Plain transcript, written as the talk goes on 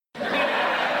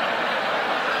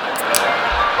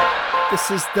This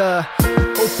is the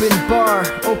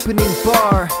opening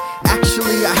bar.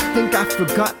 Actually, I think I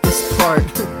forgot this part.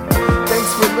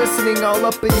 Thanks for listening all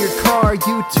up in your car.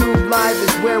 YouTube Live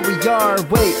is where we are.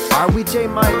 Wait, are we J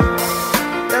Mike?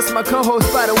 That's my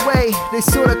co-host, by the way. They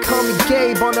sorta call me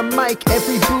Gabe on the mic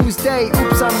every booze day.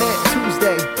 Oops, I meant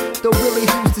Tuesday. Though really,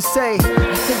 who's to say?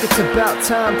 I think it's about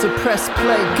time to press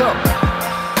play. Go.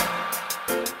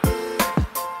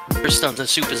 First of the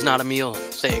soup is not a meal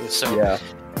thing, so Yeah,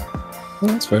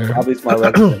 Well, that's fair. Bobby's my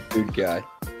resident food guy.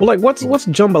 Well, like, what's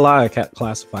jambalaya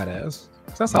classified as?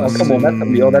 'Cause that's how Oh, come on, that's a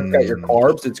meal. That's got your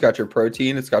carbs. It's got your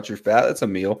protein. It's got your fat. That's a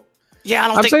meal. yeah, I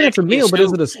don't I'm think saying that it's a could be meal, but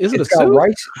is it a It's soup? got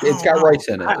rice. It's got rice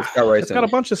in it. It's got rice It's in got a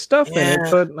it. bunch of stuff in Yeah.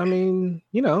 it, but I mean,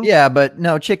 you know, Yeah, but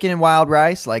no, chicken and wild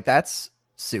rice, like that's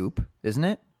soup, isn't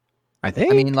it? I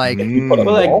think. I mean, like, You put a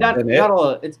Well, like ball not, in it. not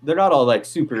all. They're not all like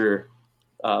super,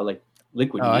 like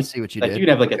liquidy. oh, I see what you Like did. you can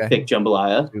have like Okay. a thick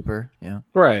jambalaya. Super, yeah.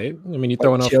 right. I mean, you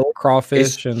throw enough chill-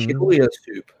 crawfish It's and chili as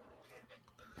soup.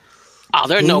 Oh,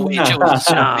 there's no way Ooh. chili is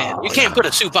soup, man. You can't put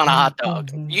a soup on a hot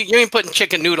dog. You ain't putting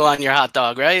chicken noodle on your hot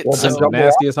dog, right? Well, that's So, the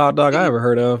nastiest hot dog I ever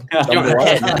heard of.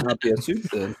 Jambalaya might not be a soup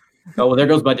then. Oh well, there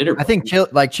goes my dinner. I think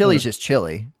chili's just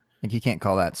chili. Like, you can't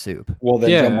call that soup. Well,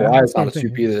 then Yeah, jambalaya is not a same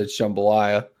soup thing. either. It's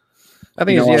jambalaya. I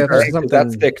think You it's know yeah, what I'm saying? 'Cause something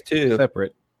that's thick too.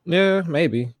 separate. Yeah,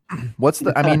 maybe. What's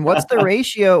the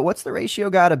ratio? What's the ratio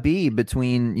got to be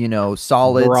between,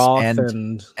 solids Broth and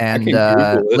and and can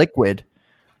Google it. liquid?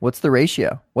 What's the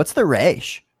ratio? What's the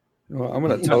ratio? Well, I'm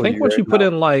gonna tell I think you. once right you put now.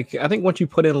 in like, I think once you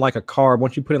put in like a carb,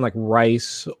 once you put in like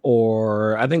rice,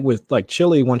 or I think with like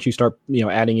chili, once you start,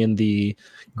 adding in the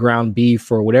ground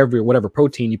beef or whatever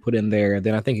protein you put in there,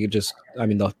 then I think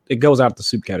it goes out the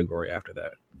soup category after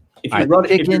that. if you run,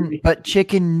 if Chicken, you, but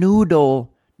chicken noodle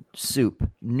soup,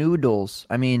 noodles.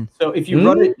 I mean, so if you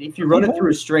run it through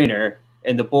a strainer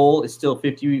and the bowl is still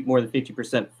more than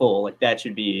 50% full, like that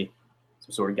should be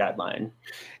some sort of guideline.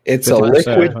 It's a 50%,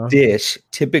 liquid huh? dish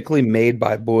typically made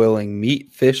by boiling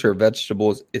meat, fish, or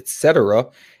vegetables, etc.,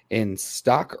 in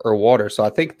stock or water. So I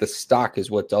think the stock is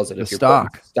what does it. The If you're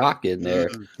stock. putting stock in there,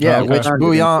 yeah, okay. which Turns it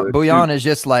into a bouillon soup. is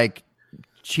just like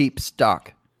cheap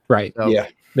stock. Right. So,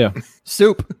 Yeah.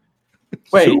 soup.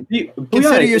 Wait, Consider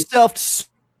bouillon is- yourself Soup.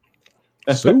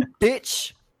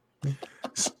 bitch.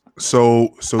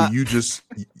 So you just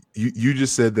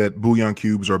said that bouillon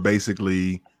cubes are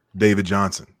basically David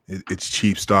Johnson. It's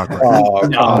cheap stock. Right? Oh,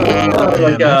 No, come on.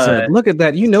 like, That's it. Look at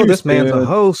that. too This man's a soon.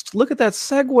 host. Look at that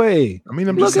segue. I mean,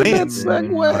 I'm Look just at saying. that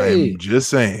segue. I'm just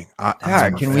saying.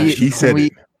 Can said we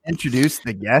it. introduce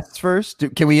the guests first?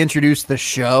 Can we introduce the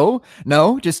show?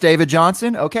 No, just David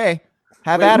Johnson. Okay,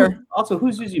 have Wait, at her. Also,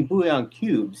 who's using bouillon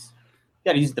cubes? You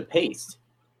gotta use the paste.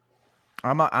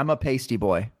 I'm a pasty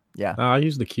boy. Yeah, I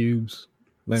use the cubes.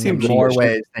 Man, Seems I'm cheap. more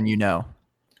ways than you know.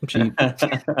 I'm cheap.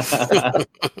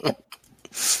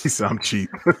 He said I'm cheap.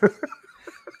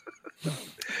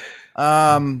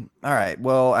 All right.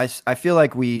 Well, I feel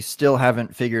like we still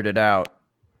haven't figured it out.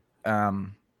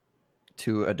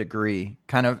 To a degree,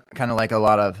 kind of like a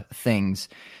lot of things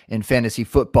in fantasy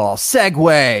football.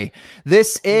 Segue.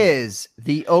 This is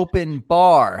the opening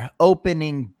bar.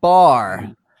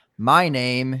 My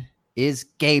name is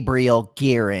Gabriel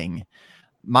Gearing.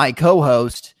 My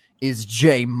co-host is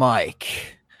J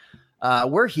Mike.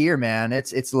 We're here, man.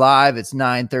 It's live. It's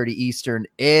 9:30 Eastern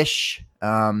ish.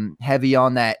 Heavy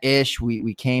on that ish.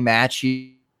 We came at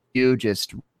you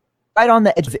just right on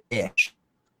the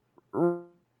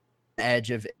edge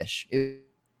of ish.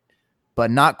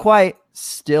 But not quite.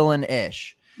 Still an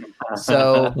ish.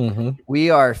 So Mhm. we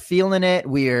are feeling it.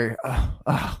 We're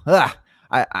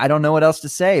I don't know what else to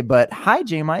say, but hi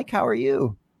J Mike, how are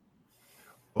you?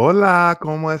 Hola,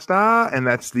 ¿cómo está? And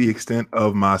that's the extent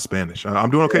of my Spanish. I'm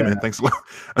doing okay, man. Thanks a lot.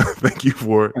 Thank you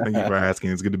for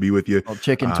asking. It's good to be with you. Well,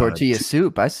 chicken tortilla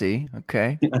soup, I see.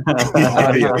 Okay.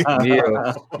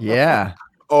 Yeah. Yeah.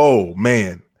 Oh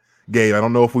man, Gabe, I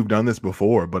don't know if we've done this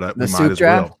before, but we The might soup as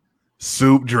draft? well.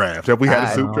 Soup draft. Have we had a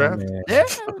I- soup draft? man.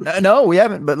 Yeah. No, we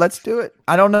haven't, but let's do it.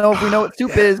 I don't know if we know what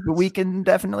soup is, but we can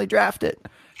definitely draft it.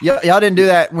 Y'all didn't do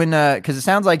that when because it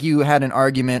sounds like you had an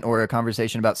argument or a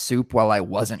conversation about soup while I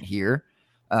wasn't here.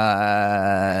 Is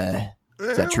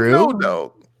that true?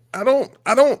 No. I don't.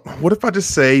 What if I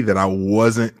just say that I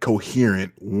wasn't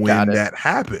coherent when Got it. that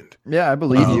happened? Yeah, I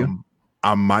believe you.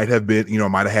 I might have been, I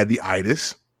might have had the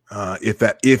itis. If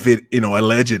it,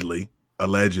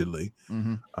 allegedly.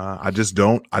 Mhm.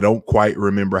 I don't quite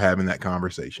remember having that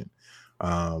conversation.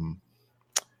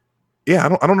 Yeah, I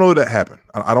don't know that happened.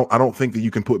 I don't think that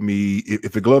you can put me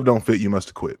if the glove don't fit, you must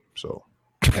have quit. So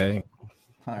Okay.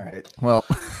 All right. Well,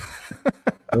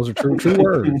 Those are true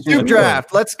words. Soup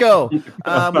draft. Let's go.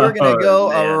 We're gonna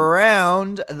go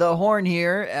around the horn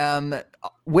here.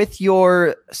 With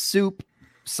your soup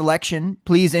selection,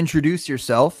 please introduce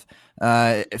yourself.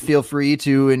 Feel free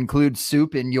to include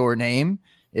soup in your name.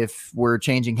 If we're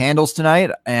changing handles tonight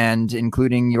and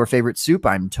including your favorite soup,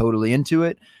 I'm totally into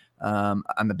it. I'm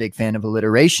a big fan of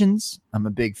alliterations. I'm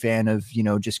a big fan of,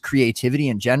 just creativity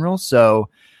in general. So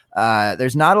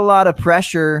there's not a lot of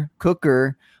pressure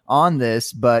cooker on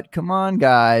this, but come on,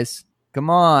 guys. Come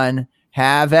on.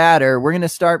 Have at her. We're going to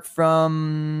start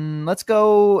from, let's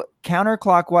go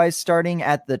counterclockwise, starting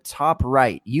at the top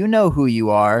right. You know who you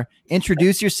are.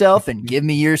 Introduce yourself and give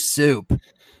me your soup.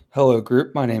 Hello,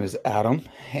 group. My name is Adam,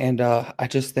 and I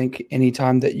just think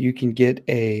anytime that you can get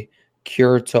a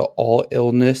cure to all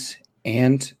illness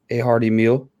and a hearty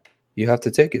meal, you have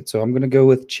to take it. So I'm going to go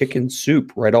with chicken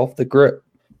soup right off the grip.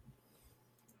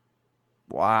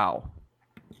 Wow.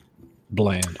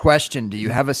 Bland. Question: do you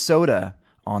have a soda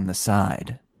on the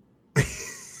side?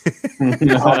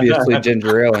 Obviously,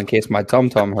 ginger ale in case my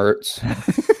tum-tum hurts.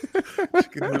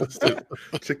 Chicken noodle soup.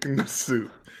 Chicken noodle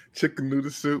soup. Chicken noodle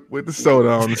soup with the soda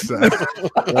on the side.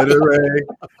 Let it rain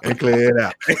and clear it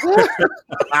out.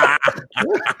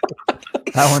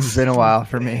 That one's been a while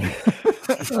for me.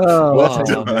 Well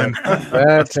done.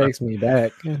 That takes me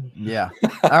back. Yeah.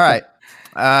 All right.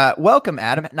 Welcome,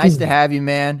 Adam. Nice to have you,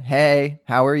 man. Hey,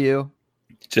 how are you?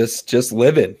 Just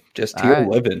living. Just All here right.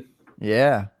 living.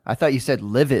 Yeah. I thought you said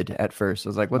livid at first. I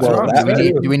was like, what's Well, wrong?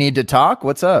 that Do we need to talk?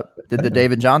 What's up? Did the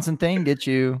David Johnson thing get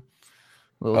you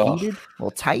a little heated, a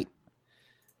little tight?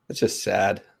 It's just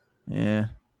sad. Yeah.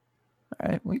 All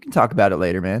right. We can talk about it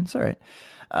later, man. It's all right.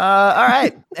 All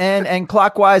right. And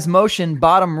clockwise motion,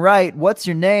 bottom right. What's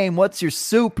your name? What's your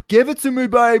soup? Give it to me,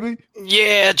 baby.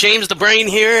 Yeah, James the Brain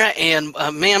here, and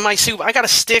man, my soup. I got to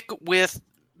stick with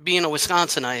being a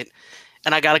Wisconsinite,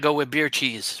 and I got to go with beer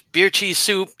cheese. Beer cheese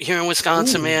soup here in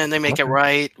Wisconsin, man. They make it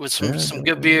right with some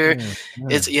good beer.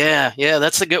 It's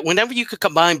that's the good. Whenever you could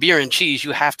combine beer and cheese,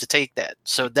 you have to take that.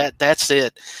 So that's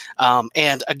it.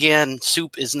 And again,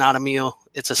 soup is not a meal;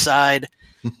 it's a side.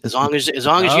 As long as you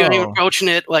ain't approaching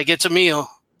it like it's a meal.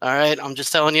 All right, I'm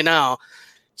just telling you now.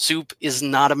 Soup is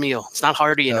not a meal. It's not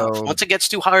hearty enough. Once it gets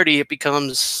too hearty, it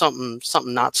becomes something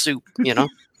not soup.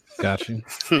 Got you.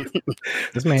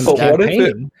 This man's But what if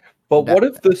campaigning. what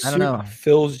if the I don't know. soup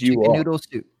fills you Chicken up? noodle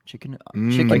soup. Chicken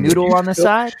Like, noodle if you on the fill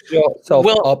side. yourself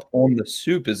Well- up on the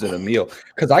soup, is it a meal?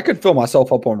 Because I could fill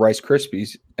myself up on Rice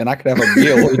Krispies and I could have a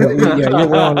meal. Yeah, you're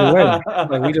well on your way.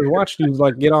 Like we just watched you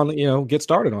like get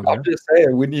started on I'm there. just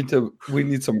saying we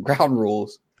need some ground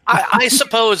rules. I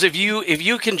suppose if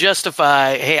you can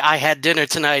justify, hey, I had dinner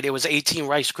tonight, it was 18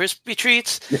 Rice Krispie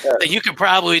treats, then you could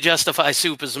probably justify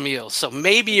soup as a meal. So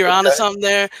maybe you're onto something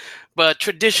there, but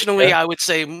traditionally, I would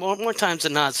say more times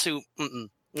than not, soup,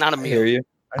 not a I meal. hear you.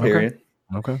 I hear you.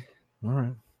 Okay.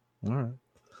 All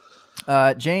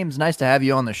right. James, nice to have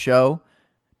you on the show.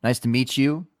 Nice to meet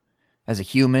you as a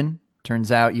human.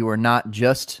 Turns out you are not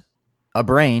just a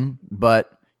brain,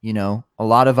 but a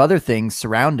lot of other things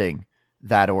surrounding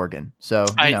that organ. So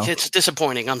it's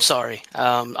disappointing. I'm sorry.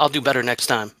 I'll do better next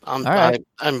time. All right.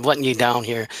 I'm letting you down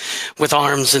here with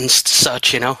arms and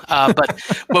such,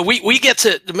 But we get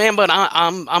to man. But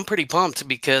I'm pretty pumped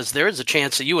because there is a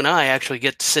chance that you and I actually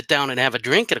get to sit down and have a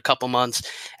drink in a couple months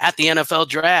at the NFL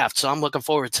draft. So I'm looking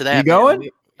forward to that. You going? Man.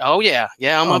 Oh yeah,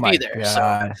 I'm gonna be there.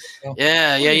 God. So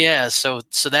yeah. So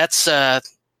that's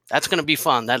gonna be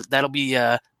fun. That'll be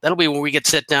when we get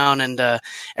to sit down and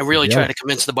really try to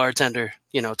convince the bartender,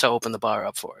 to open the bar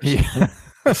up for us. Yeah.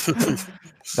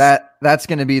 That's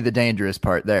going to be the dangerous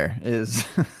part. There is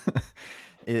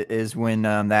when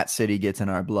that city gets in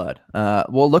our blood.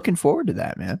 Well, looking forward to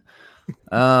that, man.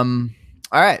 All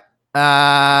right.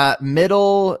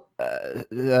 Middle,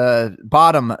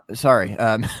 bottom. Sorry.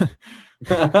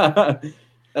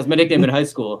 That's my nickname in high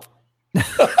school.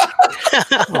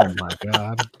 Oh my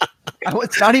God.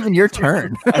 It's not even your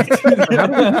turn. How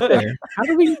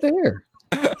do we get there?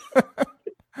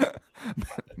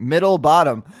 Middle,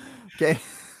 bottom. Okay.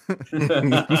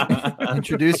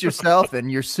 Introduce yourself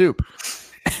and your soup.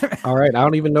 All right. I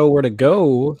don't even know where to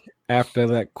go after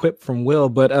that quip from Will,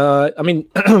 but y'all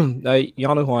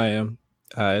know who I am.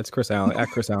 It's Chris Allen at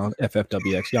Chris Allen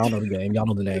FFWX. Y'all know the game. Y'all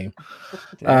know the name.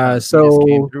 Just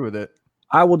came through with it.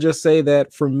 I will just say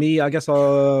that for me, I guess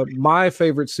my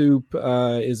favorite soup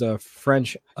is a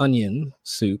French onion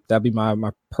soup. That'd be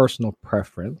my personal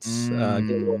preference.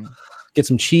 Get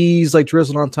some cheese like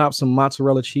drizzled on top, some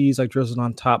mozzarella cheese like drizzled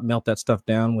on top. Melt that stuff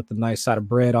down with a nice side of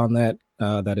bread on that.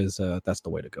 That's the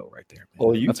way to go right there. Man.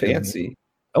 Oh, you That's fancy.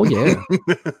 Oh yeah.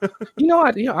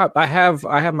 I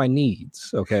have my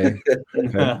needs. Okay.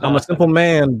 I'm a simple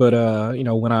man, but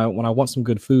when I want some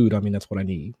good food, I mean that's what I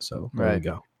need. So there we Right.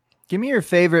 go. Give me your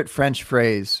favorite French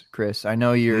phrase, Chris. I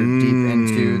know you're deep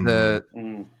into the,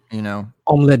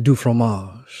 Omelette du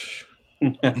fromage.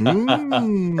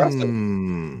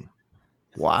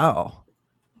 Wow.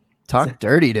 Talk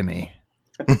dirty to me.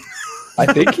 I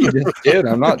think he just did.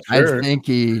 I'm not sure. I think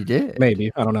he did.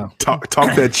 Maybe. I don't know. Talk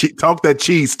that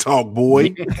cheese talk,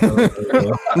 boy.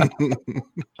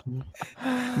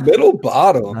 Middle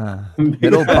bottom.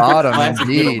 Middle bottom, Classic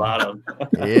indeed. middle bottom.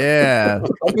 Yeah.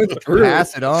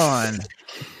 Pass it on.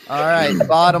 All right.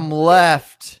 Bottom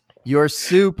left, your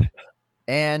soup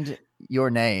and your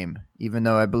name, even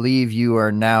though I believe you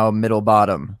are now middle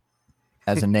bottom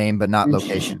as a name, but not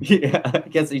location. Yeah, I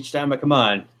guess each time I come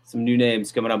on, some new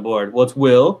names coming on board. Well, it's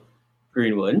Will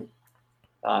Greenwood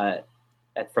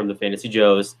from the Fantasy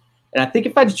Joes. And I think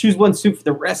if I had to choose one soup for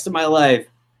the rest of my life,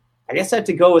 I guess I have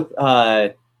to go with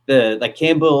the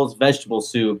Campbell's vegetable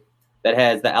soup that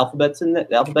has the alphabet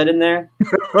in there.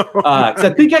 Because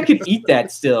I think I could eat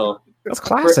that still. That's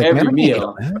classic, for every man.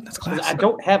 meal. That's classic. I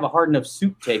don't have a hard enough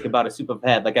soup take about a soup I've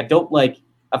had. Like I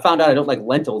found out I don't like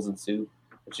lentils in soup,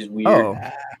 which is weird. Oh,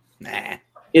 I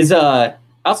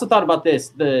also thought about this.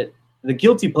 The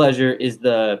guilty pleasure is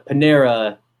the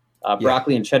Panera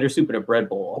broccoli and cheddar soup in a bread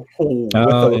bowl.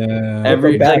 Yeah.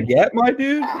 Every baguette, my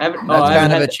dude. that's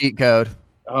kind of a cheat code.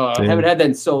 I haven't had that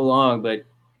in so long, but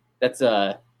that's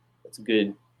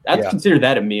good. I'd consider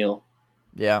that a meal.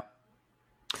 Yeah.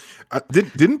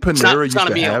 Didn't Panera It's not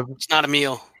a used to meal. have? It's not a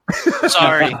meal.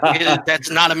 Sorry, that's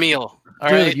not a meal. All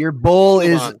Dude, right. your bowl Come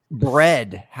is on.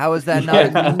 bread. How is that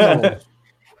not a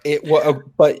meal?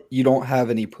 But you don't have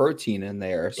any protein in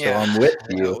there, so Yeah. I'm with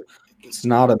you. It's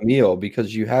not a meal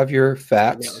because you have your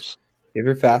fats. You have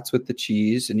your fats with the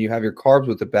cheese, and you have your carbs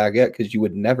with the baguette because you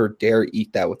would never dare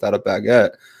eat that without a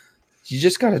baguette. You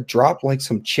just got to drop like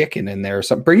some chicken in there or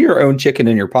something. Bring your own chicken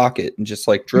in your pocket and just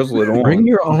like drizzle it on. Bring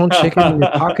your own chicken in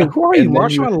your pocket. Who are you, And then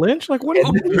Marshawn Lynch? Like, what are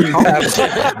And then you you talking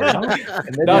have, about?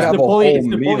 and then No, you it's have a Napoleon- whole it's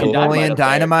meal. Napoleon Napoleon up there.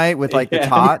 Dynamite with like the Yeah.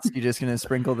 tots. You're just gonna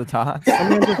sprinkle the tots. That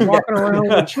man just walking around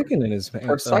with chicken in his pants.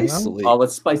 Precisely. Oh,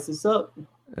 let's spice this up.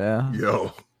 Yeah.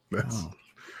 Yo, that's.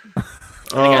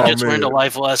 I think I Oh, just learned a man.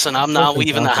 life lesson. I'm not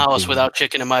leaving the house without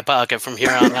chicken in my pocket from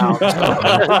here on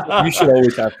out. You should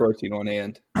always have protein on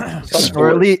hand.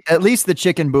 Or at least the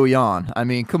chicken bouillon. I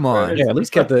mean, come on. Yeah, at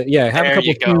least have There a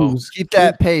you couple go. cubes. Keep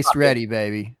that paste ready,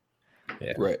 baby.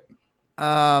 Right.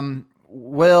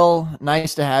 Will,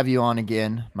 nice to have you on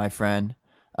again, my friend.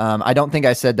 I don't think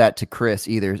I said that to Chris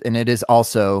either, and it is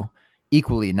also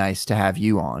equally nice to have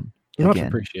you on Much again.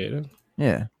 appreciated.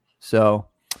 Yeah. So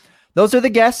those are the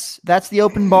guests. That's the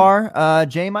open bar.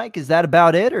 J Mike, is that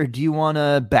about it, or do you want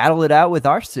to battle it out with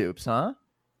our soups, huh?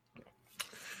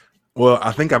 Well,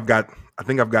 I think I've got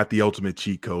the ultimate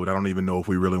cheat code. I don't even know if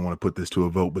we really want to put this to a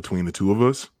vote between the two of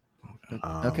us.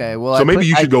 Okay, well, so I maybe put-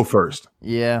 you should I- go first.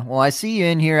 Yeah. Well, I see you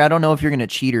in here. I don't know if you're going to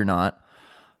cheat or not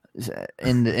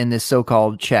in this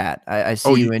so-called chat. I see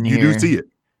Oh, you you in you here. do see it.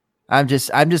 I'm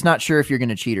just not sure if you're going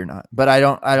to cheat or not, but I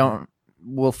don't.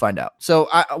 We'll find out. So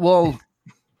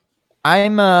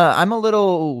I'm a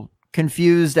little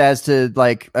confused as to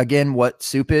like again what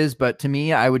soup is, but to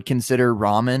me, I would consider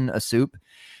ramen a soup,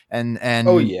 and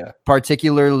Oh yeah.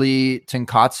 particularly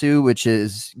tonkatsu, which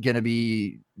is gonna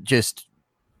be just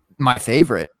my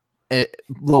favorite.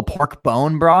 Little pork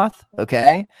bone broth.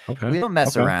 Okay, Okay. we don't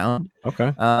mess Okay. around.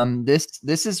 Okay.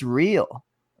 This is real.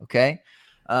 Okay.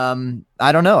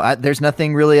 I don't know. There's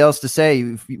nothing really else to say.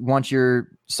 If you want your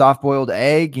soft boiled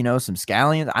egg, some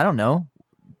scallions. I don't know.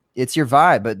 It's your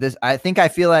vibe, but I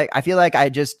feel like I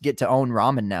just get to own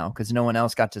ramen now because no one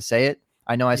else got to say it.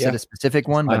 I know I said Yeah. a specific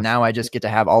one, but now I just get to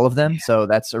have all of them. So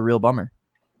that's a real bummer.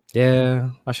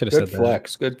 Yeah, I should have Good said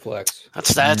flex. Good flex.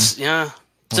 That's yeah.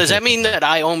 So does that mean that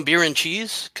I own beer and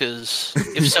cheese? Because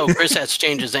if so, Chris has to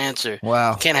change his answer.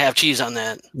 Wow. Can't have cheese on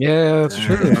that. that. Yeah, that's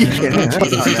true.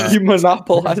 I mean, You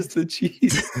monopolize the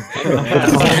cheese.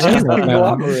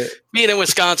 Conglomerate. Being in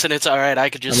Wisconsin, it's all right. I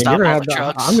could just you're stop gonna all have the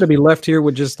trucks. I'm going to be left here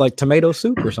with just like tomato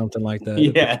soup or something like that.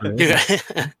 Yeah. This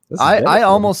is I devastating.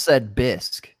 almost said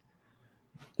bisque.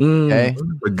 Mm, Okay.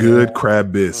 A good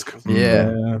crab bisque.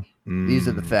 Yeah. These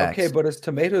are the Mm. facts. Okay, but is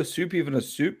tomato soup even a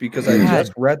soup? Because I God.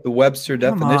 just read the Webster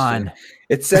Come definition. on.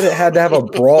 It said it had to have a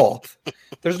broth.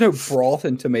 There's no broth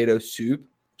in tomato soup.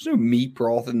 There's no meat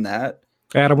broth in that.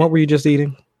 Adam, what were you just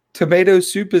eating? Tomato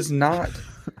soup is not.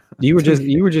 You were just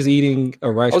eating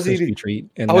a Rice I was Krispie eating- treat,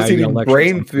 and I now was you're eating gonna lecture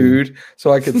brain some food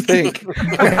so I could think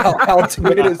how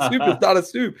tomato soup is not a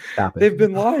soup. Stop it. They've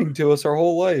been lying to us our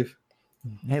whole life.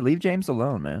 Hey, leave James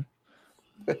alone, man.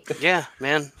 Yeah,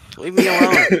 man. Leave me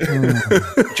alone.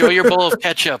 Enjoy your bowl of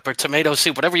ketchup or tomato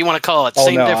soup, whatever you want to call it. Oh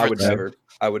Same no, difference.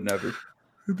 I would never.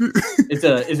 Is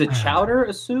a chowder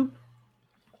a soup?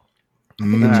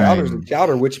 Chowder's a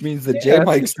chowder, which means that Yeah, J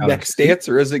Mike's chowder. next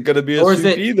answer isn't going to be a Or is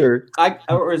soup it- either.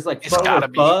 Or is like It's gotta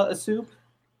be. pho a soup?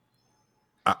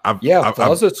 Yeah,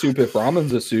 pho's a soup if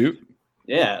ramen's a soup.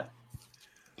 Yeah.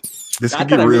 This I could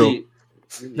be thought I real. really-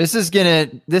 This is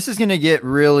gonna get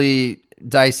really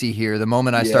dicey here. The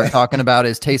moment I start Yeah. talking about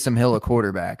is Taysom Hill a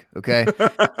quarterback. Okay,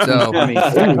 so I mean,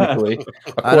 technically,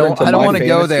 I don't according to my want to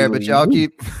go fantasy there, but league, y'all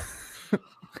keep.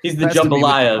 He's the has to be with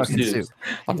jambalaya of fucking soups. soup.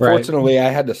 Unfortunately, I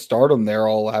had to start him there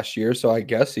all last year, so I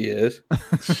guess he is.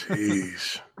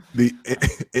 Jeez.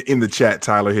 In the chat,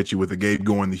 Tyler hit you with the Gabe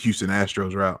going the Houston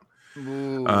Astros route.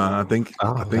 I think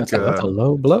That's a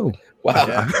low blow.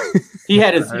 Wow, He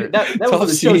had his that was Tough on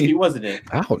the show scene. sheet, wasn't it?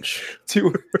 Ouch.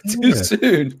 too Yeah.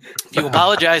 soon. If you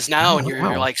apologize now and you're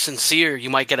Wow. like sincere,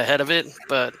 you might get ahead of it.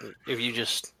 But if you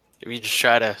just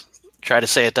try to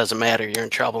say it doesn't matter, you're in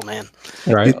trouble, man.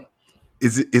 Right.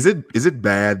 Is it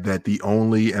bad that the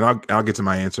only, and I'll get to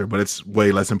my answer, but it's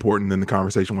way less important than the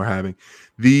conversation we're having.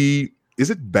 Is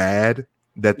it bad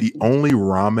that the only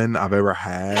ramen I've ever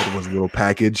had was a little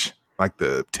package, like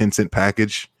the 10-cent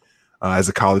package, as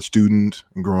a college student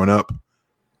and growing up?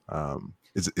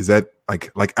 Is that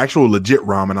like actual legit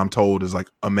ramen? I'm told is like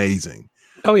amazing,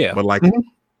 Oh yeah. but like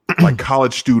like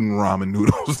college student ramen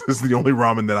noodles is the only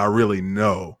ramen that I really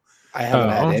know. I haven't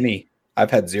Oh. had any.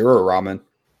 I've had zero ramen.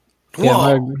 Yeah,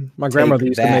 Whoa. my grandmother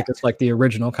used to make that. us like the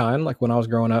original kind, like when I was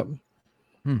growing up.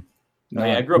 Oh,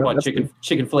 yeah, I grew up on that's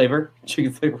chicken flavor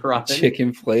ramen.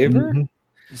 Chicken flavor. Mhm.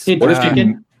 Hint What of if you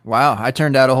chicken? Wow, I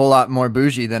turned out a whole lot more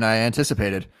bougie than I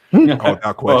anticipated. Oh,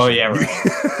 without question. Oh yeah,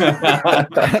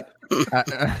 right.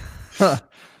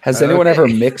 Has anyone ever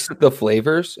Okay. mixed the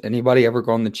flavors? Anybody ever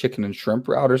gone the chicken and shrimp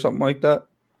route or something like that?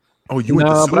 Oh, you went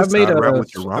No, the but I've made suicide route a-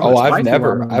 with your ramen. Oh, I've spicy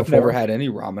never ramen never before. had any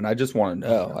ramen. I just want to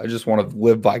know. I just want to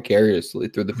live vicariously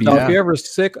through the So people. Yeah. if you're ever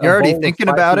sick, You're a already bowl of thinking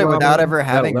spicy about it without ramen, ever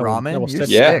having that will ramen. You're set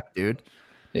you- Yeah. sick, dude.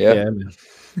 Yeah. Yeah, man.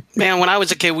 Man, when I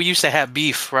was a kid, we used to have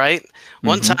beef, right?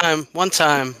 One Mm-hmm.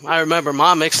 time, I remember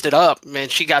Mom mixed it up. Man,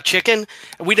 she got chicken,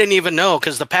 and we didn't even know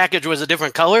because the package was a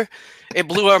different color. It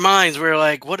blew our minds. We were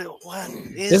like, "What is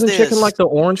Isn't this?" chicken like the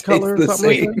orange color or the something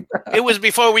like same. that? It was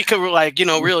before we could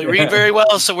really read very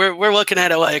well. So we're looking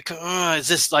at it like, is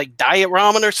this like diet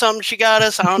ramen or something she got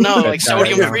us? I don't know, like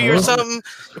sodium free or something.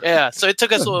 Yeah. So it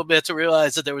took us a little bit to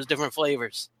realize that there was different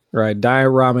flavors. Right. Diet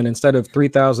ramen, instead of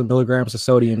 3,000 milligrams of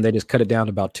sodium, they just cut it down to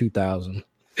about 2,000.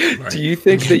 Do you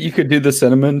think that you could do the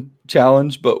cinnamon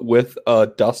challenge, but with a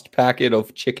dust packet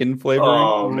of chicken flavoring?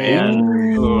 Oh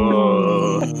man,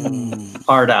 Ugh.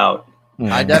 Hard out.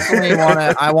 I definitely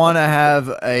I want to have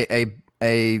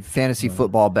a fantasy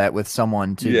football bet with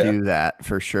someone to Yeah. do that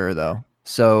for sure, though.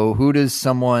 So who does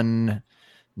someone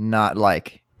not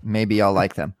like? Maybe I'll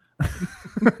like them. I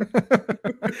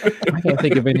can't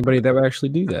think of anybody that would actually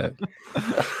do that.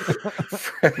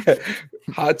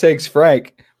 Hot takes,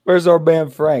 Frank. Where's our man,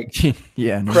 Frank?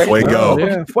 Yeah, no. Frank, Fuego.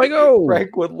 Yeah, fuego.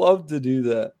 Frank would love to do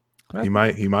that. He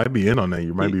might be in on that.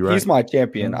 You might be right. He's my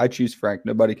champion. I choose Frank.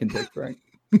 Nobody can take Frank.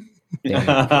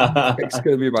 Frank's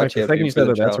gonna be my Like, the second champion. you for said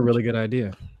the that, that's a challenge. really good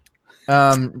idea.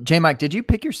 J Mike, did you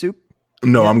pick your soup?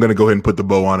 No, I'm gonna go ahead and put the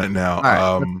bow on it now. All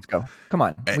right, let's go. Come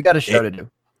on, we got a show to do.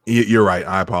 You're right.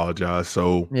 I apologize.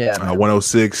 So Yeah, man.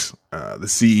 106, the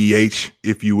CEH,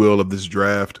 if you will, of this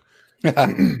draft,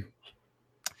 and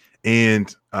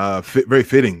very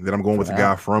fitting that I'm going with a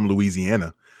guy from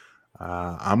Louisiana.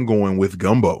 I'm going with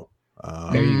gumbo.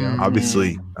 There you go.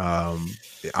 Obviously,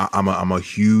 I'm a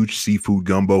huge seafood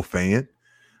gumbo fan,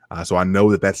 so I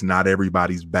know that that's not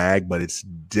everybody's bag, but it's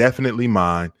definitely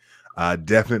mine.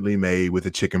 Definitely made with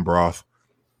a chicken broth,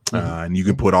 and you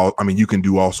can you can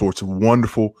do all sorts of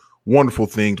wonderful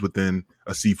things within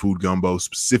a seafood gumbo,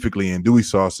 specifically andouille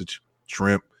sausage,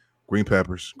 shrimp, green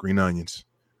peppers, green onions.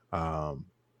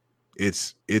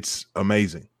 It's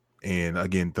amazing. And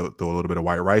again, throw a little bit of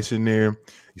white rice in there.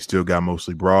 You still got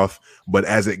mostly broth, but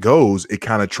as it goes, it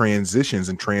kind of transitions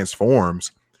and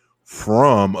transforms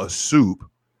from a soup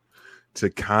to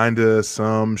kind of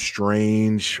some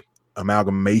strange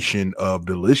amalgamation of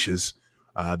delicious.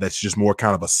 That's just more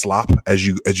kind of a slop as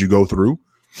you go through.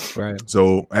 Right.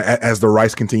 So as the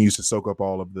rice continues to soak up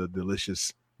all of the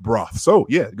delicious broth. So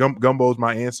yeah, gumbo is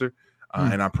my answer.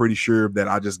 And I'm pretty sure that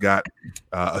I just got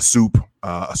a soup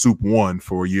one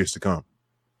for years to come.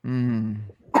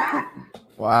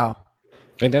 Wow. I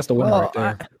think that's the winner Well,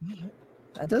 right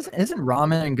there. Isn't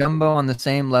ramen and gumbo on the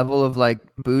same level of like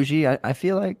bougie? I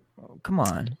feel like, come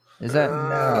on. Is that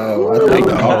No, I think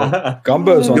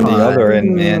Gumbo's on the other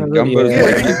end, man. Gumbo's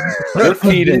like you're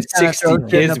feeding 60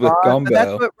 kids with But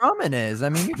that's gumbo. what ramen is. I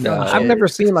mean, you're No. I've never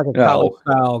seen like a No. college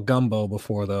style gumbo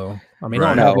before, though. I mean,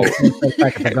 Right. I don't No. know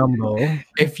packet of gumbo.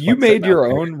 If you What's made it your out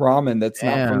there? own ramen that's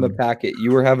not from the Damn. packet,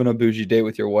 you were having a bougie date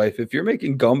with your wife. If you're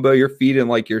making gumbo, you're feeding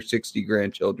like your 60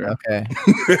 grandchildren. okay.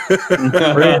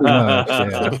 Pretty much,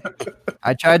 yeah.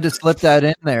 I tried to slip that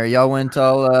in there. Y'all went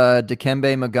all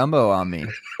Dikembe Magumbo on me.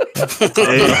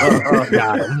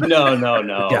 Got him. No.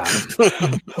 Got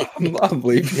him. I'm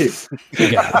leaving.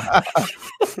 Got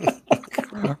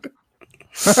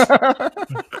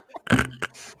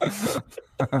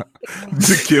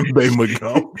Dikembe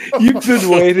Magumbo. You've been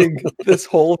waiting this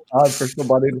whole time for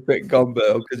somebody to pick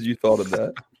gumbo because you thought of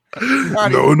that.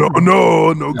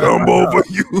 No gumbo for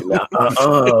you.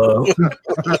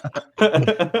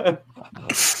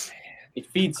 It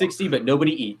feeds 60, but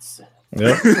nobody eats.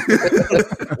 Yep.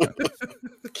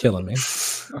 Killing me.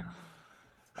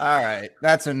 All right,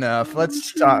 that's enough.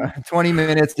 Let's talk. 20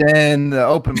 minutes in the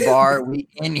open bar, we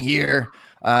in here.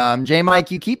 J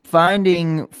Mike, you keep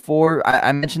finding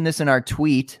I mentioned this in our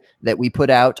tweet that we put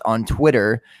out on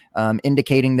Twitter,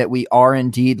 indicating that we are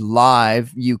indeed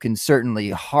live. You can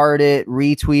certainly heart it,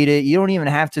 retweet it. You don't even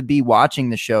have to be watching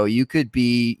the show. You could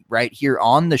be right here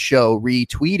on the show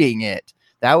retweeting it.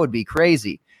 That would be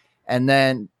crazy. And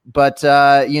then, but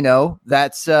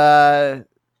that's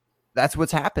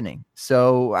what's happening.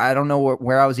 So I don't know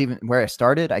where I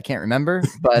started. I can't remember,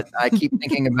 but I keep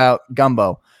thinking about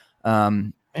gumbo,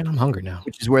 Man, I'm hungry now.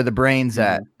 which is where the brain's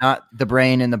at. Not the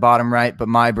brain in the bottom right, but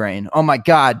my brain. Oh my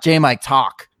God, J Mike,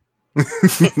 talk.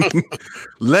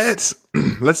 Let's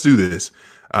do this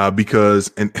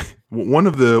because one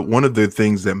of the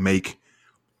things that make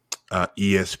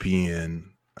ESPN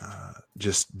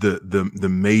just the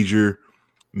major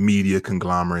media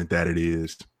conglomerate that it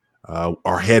is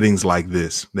are headings like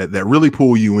this that really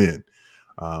pull you in.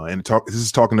 This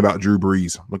is talking about Drew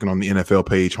Brees. Looking on the NFL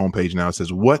homepage now, it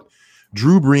says what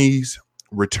Drew Brees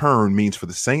return means for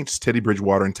the Saints, Teddy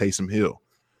Bridgewater, and Taysom Hill.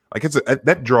 Like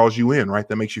that draws you in, right?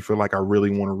 That makes you feel like I really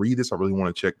want to read this. I really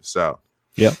want to check this out.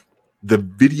 Yeah. The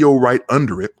video right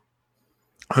under it,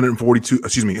 1 minute,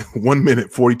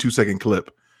 42-second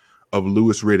clip of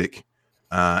Louis Riddick.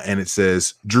 And it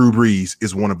says, Drew Brees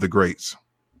is one of the greats.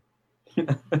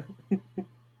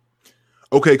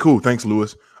 Okay, cool. Thanks,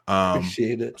 Louis.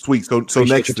 Appreciate it. Sweet. So Appreciate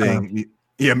next your time. thing,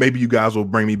 yeah, maybe you guys will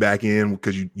bring me back in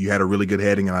because you had a really good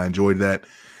heading and I enjoyed that.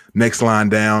 Next line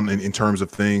down in terms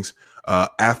of things,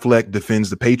 Affleck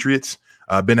defends the Patriots.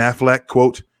 Ben Affleck,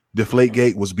 quote,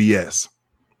 Deflategate was BS.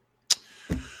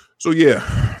 So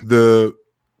yeah,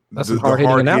 That's some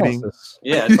hard-hitting analysis.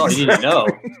 Yeah, that's all you need to know.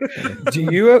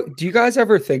 Do you guys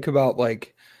ever think about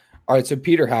like, all right, so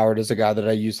Peter Howard is a guy that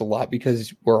I use a lot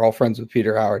because we're all friends with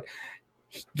Peter Howard.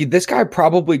 This guy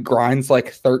probably grinds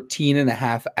like 13 and a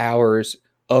half hours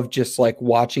of just like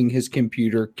watching his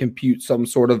computer compute some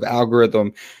sort of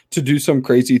algorithm to do some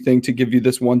crazy thing to give you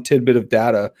this one tidbit of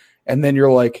data. And then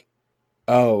you're like,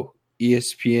 oh,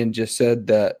 ESPN just said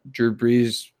that Drew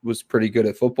Brees was pretty good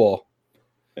at football.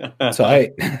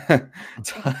 Tight.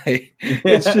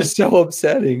 It's just so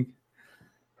upsetting.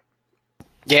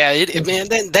 Yeah, man,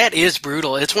 that is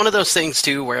brutal. It's one of those things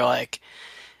too, where like,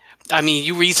 I mean,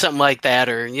 you read something like that,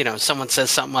 or someone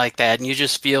says something like that, and you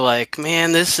just feel like,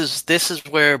 man, this is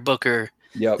where Booker.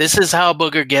 Yep. This is how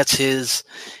Booker gets his.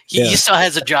 He still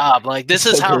has a job. Like this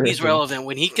is how he's relevant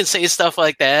when he can say stuff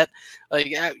like that. Like,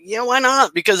 yeah, why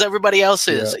not? Because everybody else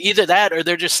is either that, or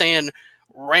they're just saying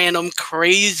random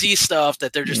crazy stuff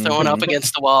that they're just throwing up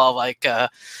against the wall, like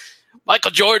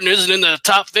Michael Jordan isn't in the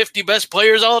top 50 best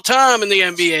players all time in the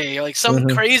NBA, like something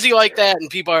crazy like that, and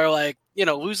people are like,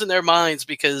 losing their minds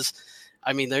because,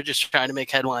 I mean, they're just trying to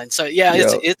make headlines. So yeah,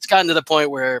 it's gotten to the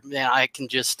point where I can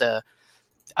just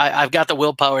I've got the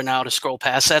willpower now to scroll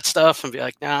past that stuff and be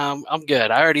like, nah, I'm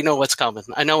good. I already know what's coming.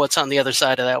 I know what's on the other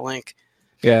side of that link.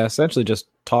 Yeah, essentially just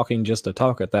talking just to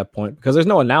talk at that point because there's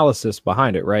no analysis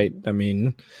behind it, right? I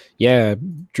mean, yeah,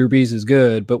 Drew Brees is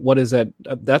good, but what is that?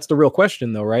 That's the real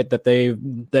question, though, right?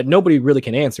 That nobody really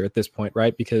can answer at this point,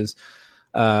 right? Because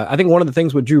I think one of the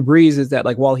things with Drew Brees is that,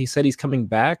 like, while he said he's coming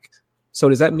back, so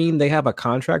does that mean they have a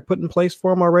contract put in place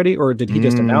for him already, or did he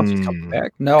just announce he's coming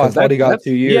back? No, I thought he got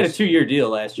 2 years. He had a 2-year deal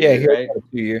last year, he right? got a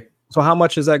 2 year. So how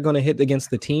much is that going to hit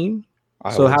against the team?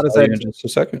 So how does that? In just a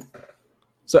second.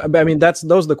 So I mean, those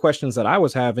are the questions that I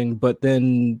was having, but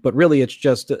really it's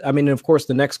just, I mean, of course,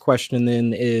 the next question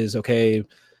then is, okay,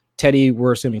 Teddy,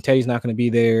 we're assuming Teddy's not going to be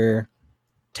there.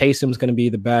 Taysom's going to be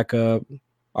the backup.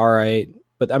 All right.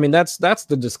 But I mean, that's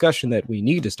the discussion that we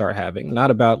need to start having, not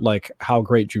about like how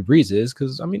great Drew Brees is,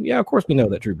 because I mean, yeah, of course we know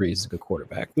that Drew Brees is a good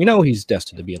quarterback. We know he's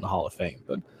destined to be in the Hall of Fame,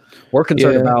 but we're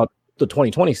concerned about the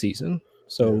 2020 season.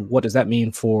 So what does that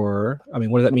mean for? I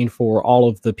mean, what does that mean for all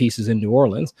of the pieces in New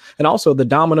Orleans, and also the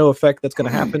domino effect that's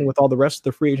going to happen with all the rest of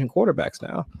the free agent quarterbacks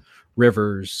now,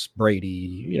 Rivers, Brady,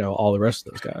 you know, all the rest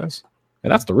of those guys,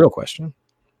 and that's the real question.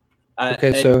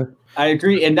 So I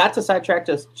agree, and not to sidetrack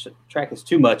us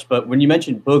too much, but when you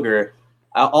mentioned Booger,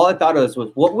 all I thought of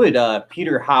was what would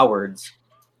Peter Howard's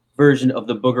version of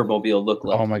the Booger Mobile look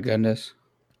like? oh my goodness.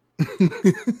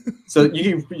 So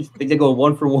you think they go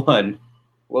 1 for 1?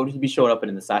 What would he be showing up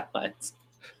in the sidelines?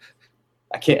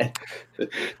 I can't.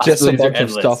 Just a Possibilities are bunch of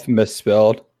endless. stuff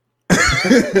misspelled.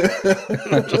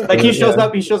 Like he shows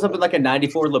up in like a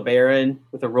 '94 LeBaron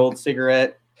with a rolled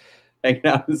cigarette, hanging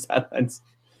out in the sidelines.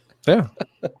 Yeah,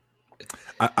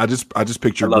 I just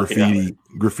picture I love Peter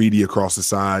graffiti across the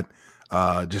side,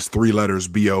 just 3 letters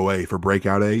BOA for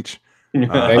breakout age. There you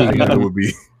I think go. that would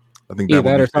be. I think either that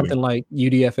would that be or fitting. something like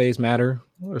UDFA's matter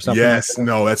or something. Yes, like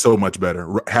that. no, that's so much better.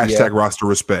 Hashtag roster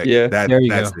respect. Yeah. That, There you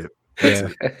that's go. it. That's Yeah.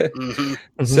 it. Mhm.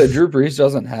 So Drew Brees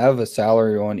doesn't have a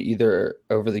salary on either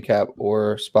over the cap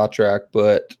or spot track,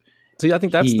 but See, I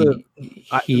think that's he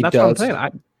that's what I'm does. saying. I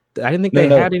didn't think No, they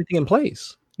no. had anything in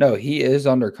place. No, he is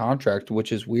under contract,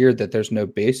 which is weird that there's no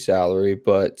base salary,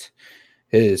 but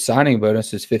his signing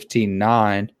bonus is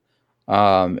 15.9.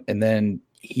 And then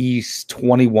he's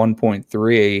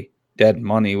 21.3 dead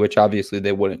money, which obviously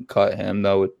they wouldn't cut him.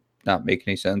 That would not make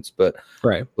any sense, but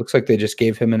Right. looks like they just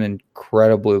gave him an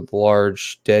incredibly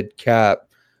large dead cap,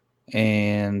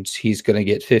 and he's going to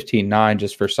get 15.9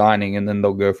 just for signing, and then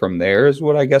they'll go from there, is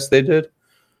what I guess they did.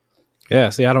 Yeah.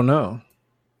 See, I don't know.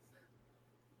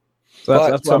 So But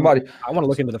that's why somebody I want to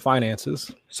look into the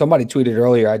finances. Somebody tweeted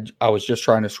earlier. I was just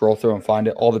trying to scroll through and find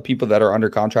it. All the people that are under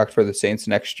contract for the Saints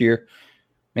next year.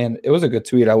 Man, it was a good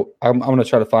tweet. I'm going to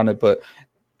try to find it. But,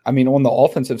 I mean, on the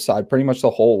offensive side, pretty much the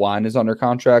whole line is under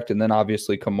contract. And then,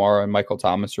 obviously, Kamara and Michael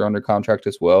Thomas are under contract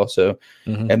as well. So,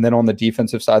 and then on the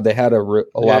defensive side, they had a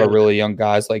lot of really young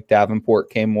guys. Like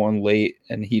Davenport came on late,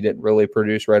 and he didn't really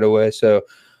produce right away. So,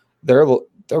 they're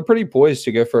pretty poised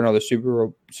to go for another Super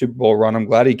Bowl run. I'm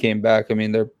glad he came back. I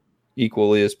mean, they're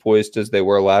equally as poised as they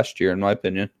were last year, in my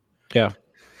opinion. Yeah.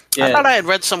 I thought I had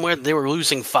read somewhere they were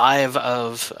losing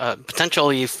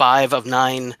potentially 5 of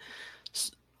 9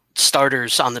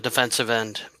 starters on the defensive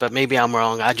end, but maybe I'm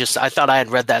wrong. I thought I had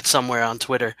read that somewhere on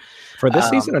Twitter. For this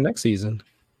season or next season?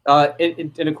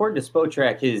 And according to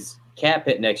Spotrac, his cap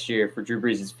hit next year for Drew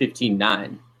Brees is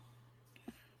 15.9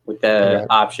 with the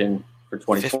option for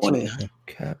 2020. 15.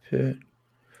 Cap hit.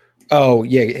 Oh,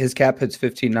 yeah. His cap hit's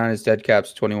 15.9. His dead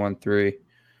cap's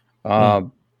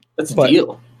 21.3. That's a But-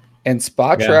 deal. And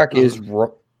Spot Yeah. Track is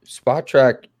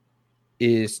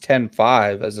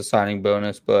 10.5 as a signing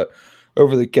bonus, but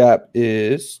over the cap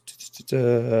is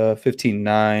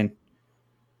 15.9.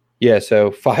 Yeah,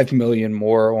 so 5 million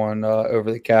more on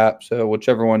over the cap. So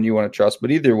whichever one you want to trust,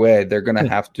 but either way, they're going to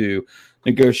have to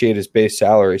negotiate his base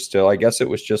salary still. I guess it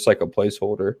was just like a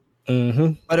placeholder.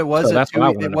 Mm-hmm. But it was So that's what I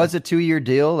wanna it know. was a 2-year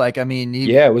deal. Like, I mean,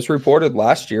 Yeah, it was reported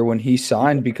last year when he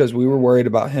signed because we were worried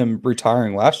about him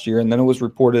retiring last year. And then it was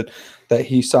reported that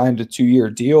he signed a 2-year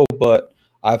deal, but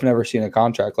I've never seen a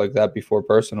contract like that before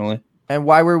personally. and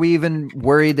why were we even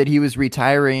worried that he was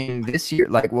retiring this year?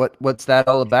 Like, what's that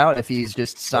all about if he's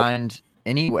just signed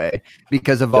anyway?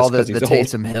 Because of all Just the 'cause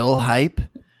he's old. Taysom Hill hype?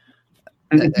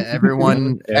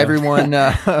 Everyone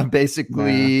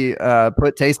basically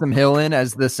put Taysom Hill in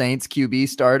as the Saints QB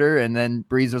starter, and then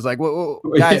Breeze was like, "Whoa,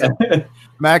 guys,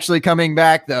 I'm actually coming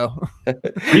back though."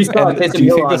 We saw And Taysom do you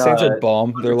Hill think the on, Saints are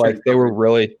bummed? They're like they were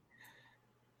really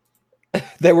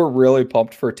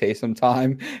pumped for Taysom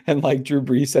time, and like Drew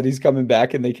Brees said he's coming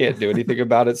back, and they can't do anything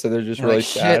about it, so they're just really Like,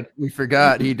 sad. shit, we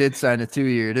forgot he did sign a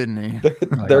 2-year, didn't he?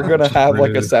 They're gonna that's have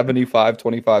like a rude.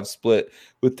 75-25 split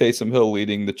with Taysom Hill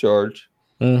leading the charge.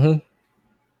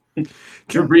 Mm-hmm.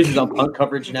 Drew Brees is on punt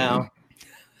coverage now.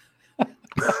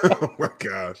 Oh my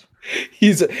gosh.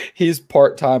 He's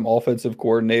part-time offensive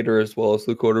coordinator as well as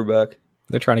the quarterback.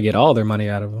 They're trying to get all their money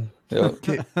out of him. Yeah.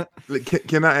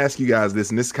 Can I ask you guys this?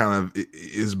 And this kind of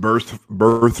is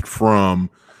birthed from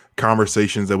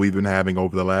conversations that we've been having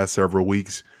over the last several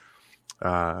weeks,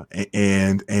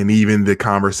 and even the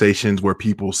conversations where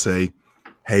people say,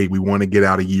 "Hey, we want to get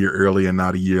out a year early and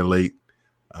not a year late."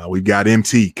 We've got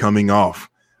MT coming off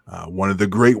one of the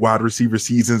great wide receiver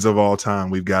seasons of all time.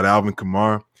 We've got Alvin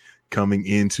Kamara coming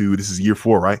into this is year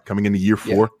 4, right? Coming into year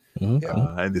 4.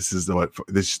 Mhm. And this is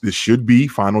this should be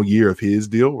final year of his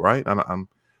deal, right? I'm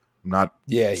not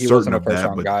Yeah, he certain wasn't a of that,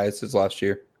 first-round but- guy. It's his last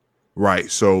year.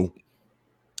 Right. So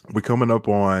we're coming up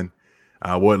on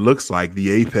what looks like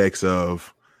the apex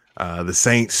of the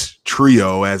Saints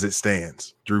trio as it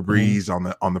stands. Drew Brees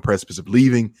on the precipice of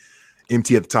leaving,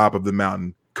 empty at the top of the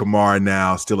mountain. Kamara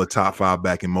now still a top 5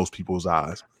 back in most people's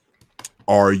eyes.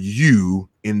 Are you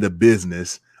in the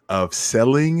business of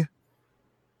selling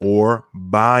or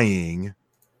buying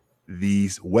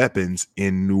these weapons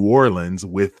in New Orleans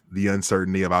with the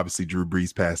uncertainty of obviously Drew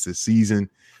Brees past this season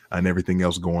and everything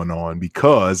else going on?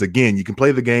 Because again, you can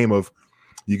play this game of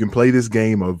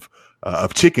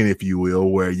chicken, if you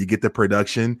will, where you get the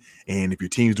production, and if your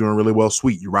team's doing really well,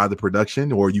 sweet, you ride the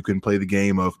production. Or you can play the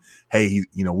game of, hey,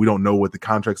 we don't know what the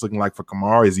contract's looking like for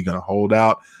Kamara. Is he going to hold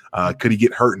out? Could he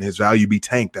get hurt and his value be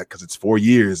tanked? That because it's 4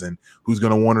 years, and who's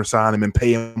going to want to sign him and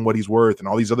pay him what he's worth, and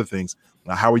all these other things.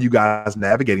 How are you guys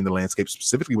navigating the landscape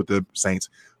specifically with the Saints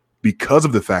because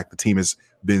of the fact the team has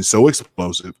been so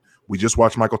explosive? We just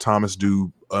watched Michael Thomas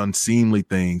do unseemly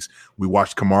things. We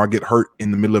watched Kamara get hurt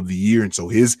in the middle of the year, and so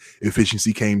his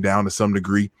efficiency came down to some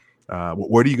degree.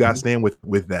 Where do you guys stand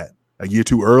with that? A year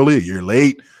too early, a year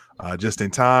late, just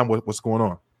in time? What's going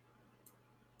on?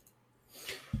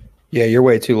 Yeah, you're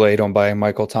way too late on buying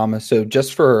Michael Thomas. So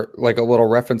just for like a little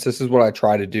reference, this is what I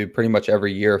try to do pretty much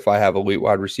every year if I have elite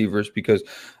wide receivers, because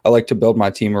I like to build my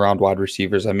team around wide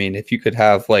receivers. I mean, if you could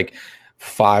have like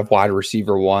 5 wide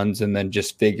receiver ones and then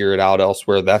just figure it out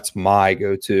elsewhere, that's my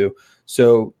go-to.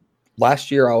 So last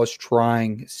year I was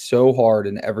trying so hard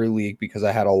in every league because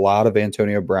I had a lot of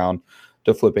Antonio Brown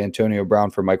to flip Antonio Brown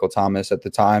for Michael Thomas. At the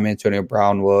time, Antonio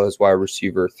Brown was wide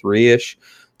receiver 3-ish.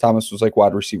 Thomas was like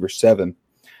wide receiver 7.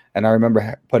 And I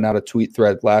remember putting out a tweet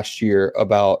thread last year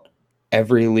about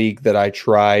every league that I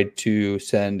tried to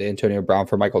send Antonio Brown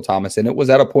for Michael Thomas. And it was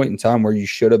at a point in time where you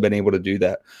should have been able to do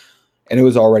that. And it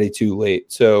was already too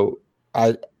late. So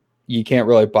you can't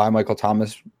really buy Michael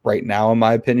Thomas right now, in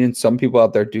my opinion. Some people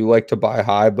out there do like to buy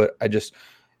high, but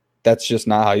that's just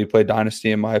not how you play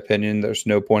Dynasty, in my opinion. There's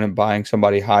no point in buying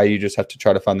somebody high. You just have to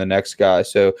try to find the next guy.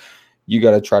 So you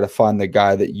got to try to find the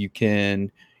guy that you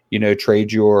can –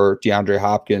 trade your DeAndre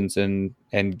Hopkins and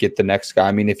get the next guy.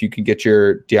 I mean, if you can get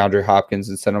your DeAndre Hopkins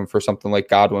and send him for something like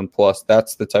Godwin plus,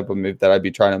 that's the type of move that I'd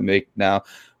be trying to make now.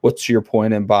 What's your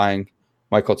point in buying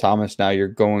Michael Thomas now? You're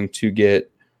going to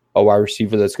get a wide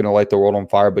receiver that's going to light the world on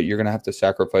fire, but you're going to have to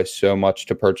sacrifice so much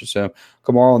to purchase him.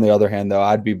 Kamara, on the other hand, though,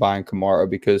 I'd be buying Kamara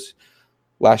because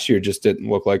last year just didn't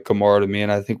look like Kamara to me,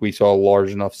 and I think we saw a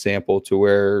large enough sample to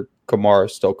where Kamara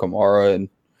is still Kamara, and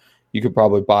you could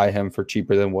probably buy him for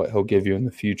cheaper than what he'll give you in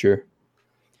the future.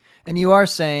 And you are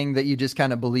saying that you just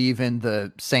kind of believe in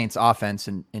the Saints offense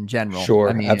in general. Sure,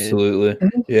 I mean, absolutely.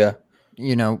 Yeah.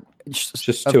 It's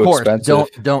just too expensive.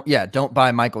 Don't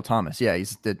buy Michael Thomas. Yeah,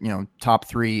 he's the top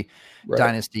 3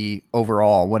 dynasty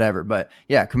overall, whatever. But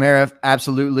yeah, Kamara,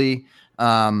 absolutely.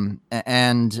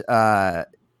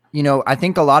 I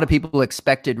think a lot of people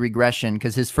expected regression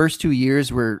because his first 2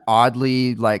 years were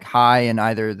oddly like high in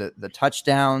either the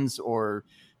touchdowns or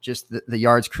just the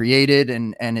yards created.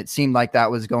 And it seemed like that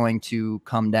was going to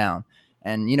come down.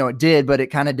 And, it did, but it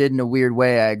kind of did in a weird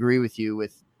way. I agree with you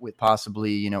with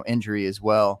possibly, injury as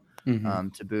well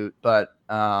to boot. But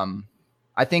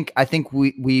I think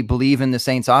we believe in the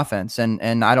Saints offense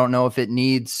and I don't know if it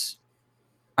needs,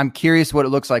 I'm curious what it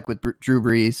looks like with Drew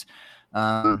Brees.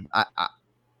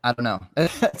 I don't know.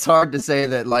 It's hard to say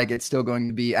that like it's still going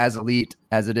to be as elite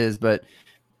as it is, but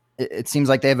it seems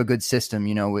like they have a good system,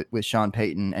 with Sean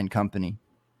Payton and company.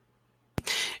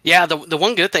 Yeah, the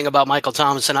one good thing about Michael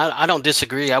Thomas, and I don't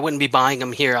disagree, I wouldn't be buying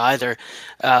him here either.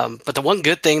 But the one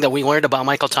good thing that we learned about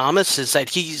Michael Thomas is that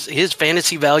his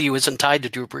fantasy value isn't tied to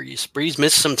Drew Brees. Brees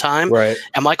missed some time, right,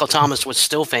 and Michael Thomas was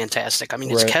still fantastic. I mean,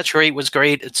 his catch rate was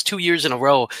great. It's 2 years in a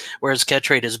row where his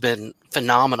catch rate has been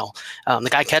phenomenal. The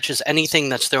guy catches anything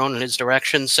that's thrown in his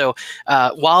direction. So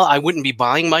while I wouldn't be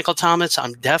buying Michael Thomas,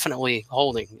 I'm definitely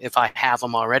holding if I have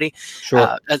him already.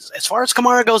 Sure. As far as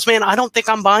Kamara goes, man, I don't think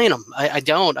I'm buying him. I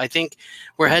don't. I think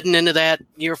we're heading into that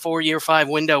year 4, year 5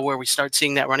 window where we start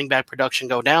seeing that running back production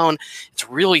go down. It's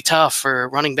really tough for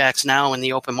running backs now in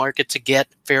the open market to get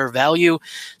fair value.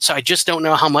 So I just don't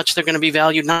know how much they're going to be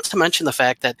valued, not to mention the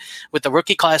fact that with the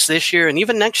rookie class this year and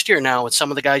even next year now with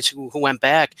some of the guys who went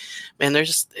back, man,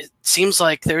 it seems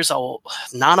like there's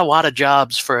not a lot of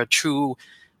jobs for a true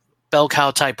bell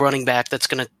cow type running back that's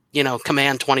going to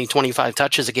command 20, 25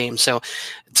 touches a game. So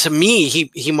to me,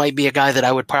 he might be a guy that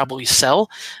I would probably sell.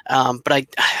 But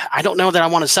I don't know that I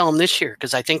want to sell him this year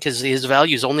because I think his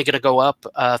value is only going to go up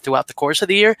throughout the course of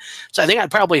the year. So I think I'd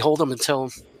probably hold him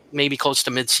until maybe close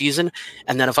to mid-season.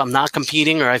 And then if I'm not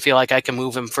competing or I feel like I can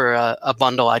move him for a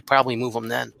bundle, I'd probably move him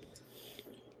then.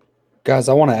 Guys,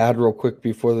 I want to add real quick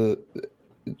before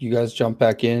you guys jump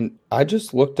back in. I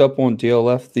just looked up on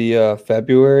DLF the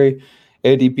February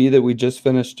ADP that we just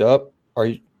finished up.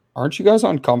 Aren't you guys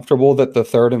uncomfortable that the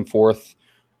third and fourth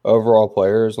overall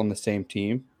players on the same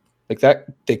team? Like that,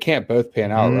 they can't both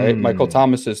pan out, right? Michael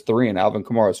Thomas is 3 and Alvin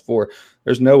Kamara is 4.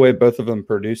 There's no way both of them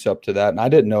produce up to that. And I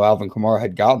didn't know Alvin Kamara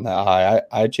had gotten that high.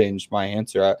 I changed my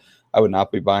answer. I would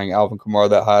not be buying Alvin Kamara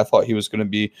that high. I thought he was going to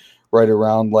be right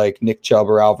around like Nick Chubb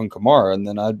or Alvin Kamara. And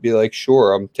then I'd be like,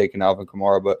 sure, I'm taking Alvin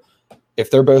Kamara. But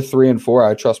if they're both 3 and 4,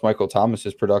 I trust Michael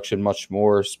Thomas's production much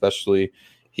more, especially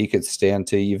he could stand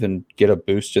to even get a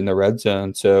boost in the red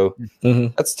zone. So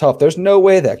that's tough. There's no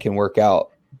way that can work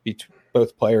out between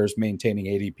both players maintaining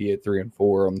ADP at 3 and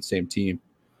 4 on the same team.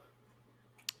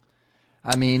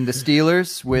 I mean, the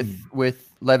Steelers with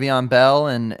Le'Veon Bell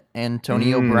and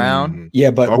Antonio Brown.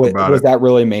 Yeah, but was that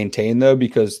really maintained though?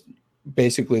 Because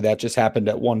basically that just happened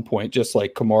at one point, just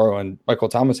like Kamara and Michael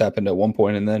Thomas happened at one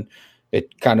point, and then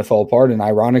it kind of fell apart. And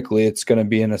ironically, it's going to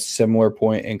be in a similar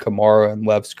point in Kamara and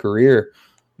Lev's career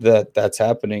that's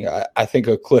happening. I think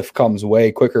a cliff comes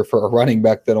way quicker for a running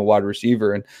back than a wide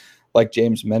receiver. And like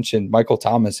James mentioned, Michael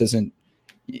Thomas isn't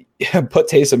put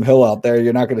Taysom Hill out there.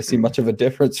 You're not going to see much of a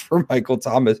difference for Michael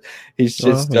Thomas. He's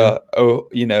just,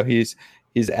 he's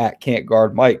at can't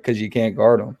guard Mike because you can't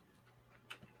guard him.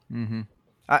 Mm-hmm.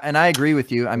 And I agree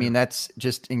with you. I mean, that's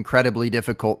just incredibly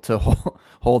difficult to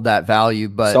hold that value,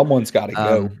 but someone's got to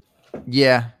go.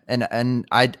 Yeah. And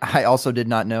I also did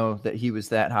not know that he was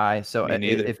that high. So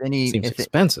if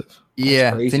expensive.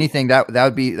 Yeah. If anything, that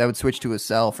would switch to a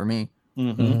sell for me.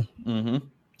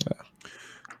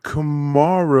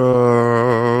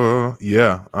 Kamara,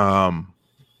 yeah.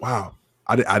 Wow,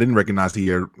 I didn't recognize he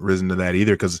had risen to that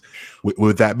either. Because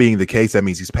with that being the case, that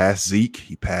means he's past Zeke,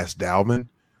 he passed Dalvin.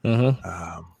 That's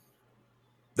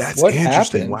what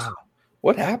interesting. Happened? Wow,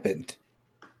 what happened?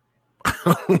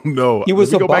 No, he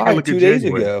was a buy 2 days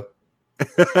ago.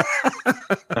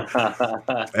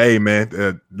 Hey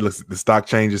man, listen, the stock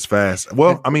changes fast.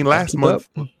 Well, I mean, last month.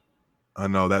 I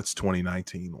know that's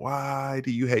 2019. Why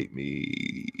do you hate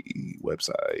me?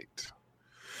 Website.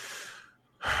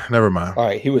 Never mind. All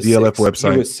right, he was DLF 6th.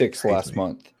 website. He was 6th last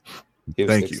month. He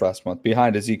was 6th last month,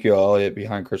 behind Ezekiel Elliott,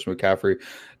 behind Christian McCaffrey,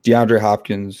 DeAndre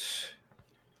Hopkins.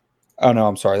 Oh no,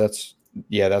 I'm sorry. That's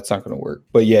not going to work.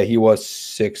 But yeah, he was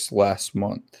 6th last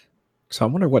month. So I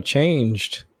wonder what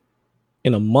changed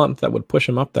in a month that would push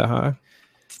him up that high.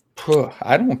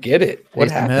 I don't get it.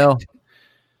 What happened? Hill.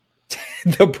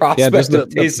 The prospect of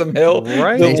Taysom Hill,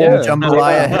 right?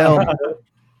 Jambalaya Hill,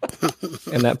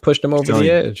 and that pushed him over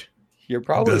the edge. You're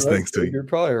probably right. You're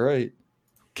probably right.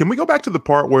 Can we go back to the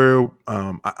part where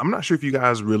I'm not sure if you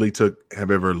guys really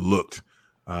have ever looked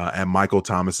at Michael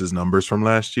Thomas's numbers from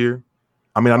last year?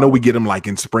 I mean, I know we get them like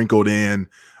sprinkled in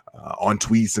on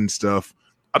tweets and stuff.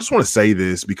 I just want to say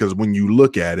this because when you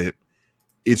look at it,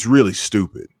 it's really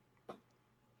stupid.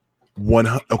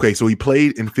 Okay, so he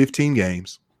played in 15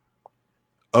 games.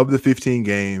 Of the 15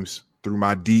 games, through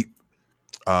my deep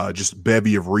just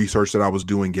bevy of research that I was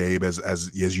doing, Gabe, as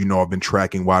you know, I've been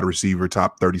tracking wide receiver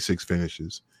top 36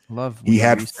 finishes. He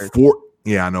had research. 4.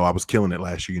 Yeah, I know. I was killing it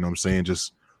last year. You know what I'm saying?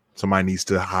 Just somebody needs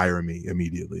to hire me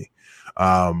immediately.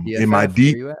 In my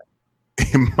deep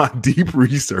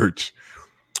research,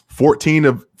 14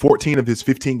 of his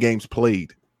 15 games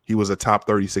played, he was a top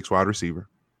 36 wide receiver.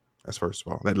 That's first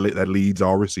of all. That leads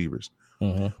all receivers.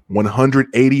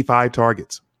 185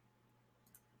 targets,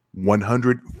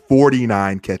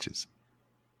 149 catches,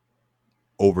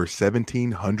 over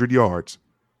 1,700 yards,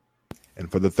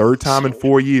 and for the third time in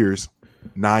 4 years,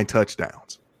 9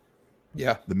 touchdowns.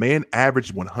 Yeah. The man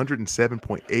averaged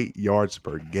 107.8 yards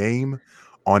per game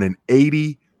on an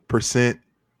 80%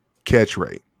 catch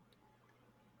rate.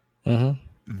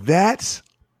 That's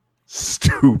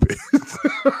stupid.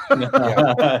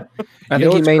 I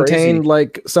think he maintained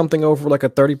like something over like a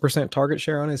 30% target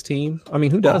share on his team. I mean,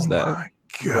 who does that? My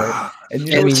God. And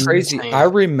you know what's crazy? I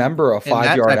remember a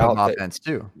 5-yard out offense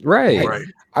too. Right.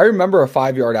 I remember a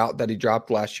 5-yard out that he dropped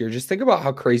last year. Just think about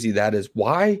how crazy that is.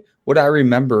 Why would I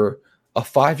remember a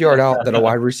 5-yard out that a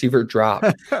wide receiver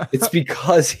dropped? It's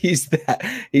because he's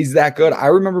that good. I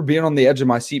remember being on the edge of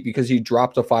my seat because he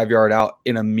dropped a 5-yard out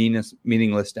in a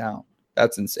meaningless down.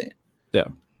 That's insane. Yeah.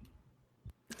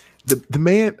 The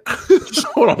man.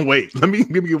 Hold on, wait. Let me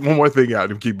get one more thing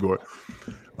out and keep going.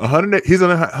 He's on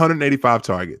 185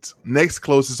 targets. Next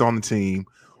closest on the team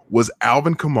was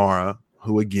Alvin Kamara,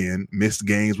 who again missed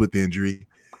games with injury.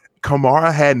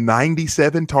 Kamara had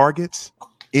 97 targets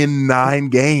in 9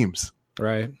 games.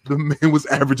 Right. The man was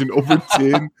averaging over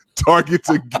 10 targets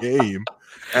a game.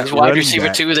 He's wide running receiver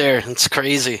back. 2 there. It's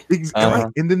crazy. Right.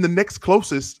 And then the next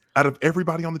closest out of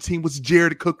everybody on the team was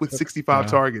Jared Cook with 65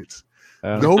 targets.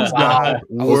 Those guys I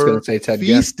was going were to say Ted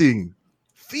Ginn.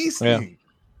 feasting.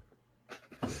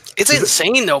 It's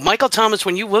insane, though. Michael Thomas,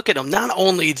 when you look at him, not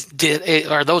only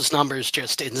are those numbers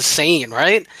just insane,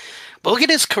 right? But look at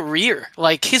his career.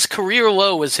 Like, his career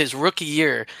low was his rookie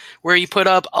year, where he put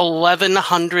up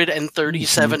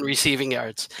 1,137 receiving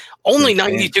yards. Only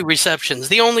 92 receptions.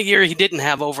 The only year he didn't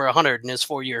have over 100 in his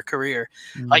 4-year career.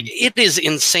 Like, it is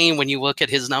insane when you look at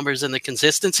his numbers and the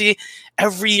consistency.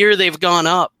 Every year they've gone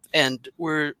up, and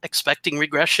we're expecting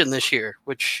regression this year,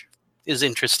 which is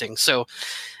interesting. So,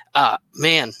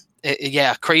 man,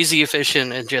 crazy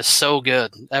efficient and just so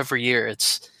good every year.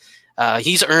 It's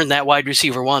he's earned that wide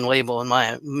receiver 1 label in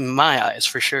my eyes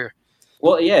for sure.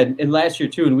 Well, yeah, and last year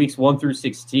too, in weeks 1 through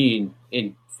 16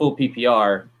 in full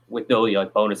PPR with no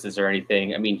bonuses or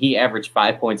anything. I mean, he averaged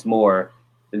 5 points more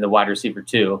than the wide receiver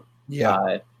 2.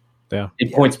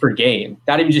 In points per game.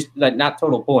 Not even just not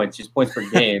total points, just points per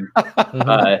game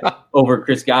over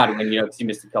Chris Godwin. Because he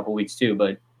missed a couple weeks too.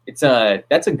 But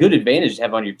that's a good advantage to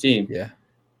have on your team. Yeah,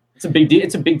 it's a big deal.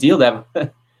 It's a big deal to have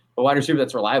a wide receiver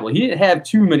that's reliable. He didn't have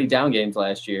too many down games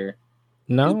last year.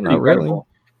 No, not really.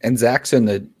 And Zach's in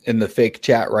the fake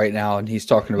chat right now, and he's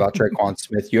talking about Traquan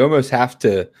Smith. You almost have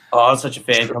to. Oh, I'm such a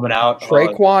fan coming out.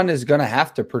 Traquan is going to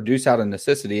have to produce out of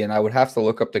necessity, and I would have to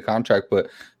look up the contract, but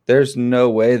there's no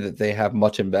way that they have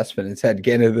much investment in Ted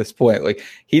Ginn at this point. Like,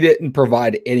 he didn't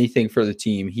provide anything for the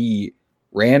team. He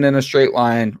ran in a straight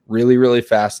line really, really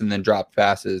fast and then dropped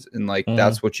passes. And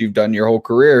that's what you've done your whole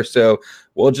career. So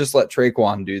we'll just let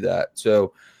Traquan do that.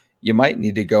 So you might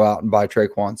need to go out and buy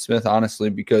Traquan Smith, honestly,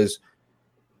 because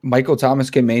Michael Thomas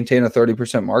can maintain a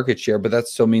 30% market share, but that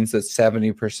still means that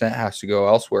 70% has to go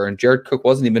elsewhere. And Jared Cook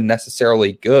wasn't even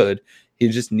necessarily good. He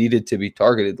just needed to be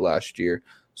targeted last year.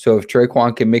 So if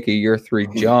Traquan can make a year 3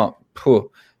 jump,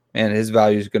 man, his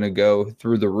value is going to go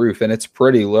through the roof. And it's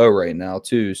pretty low right now,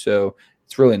 too. So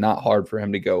it's really not hard for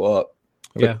him to go up.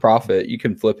 Quick profit. You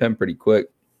can flip him pretty quick.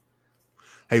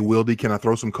 Hey, Wildy, can I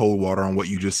throw some cold water on what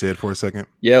you just said for a second?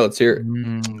 Yeah, let's hear it.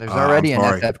 There's already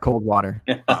an FF cold water.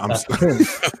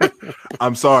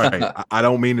 I'm sorry. I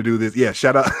don't mean to do this. Yeah,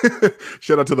 shout out to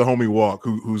the homie Walk,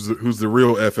 who's the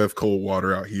real FF cold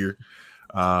water out here.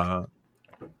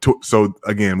 So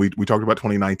again, we talked about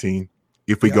 2019.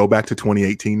 If we go back to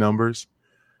 2018 numbers,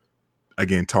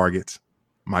 again, targets: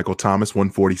 Michael Thomas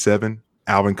 147,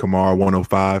 Alvin Kamara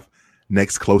 105.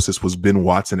 Next closest was Ben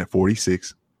Watson at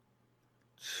 46.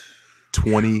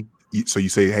 20. So you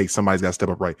say, hey, somebody's got to step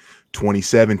up, right?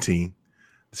 2017,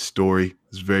 the story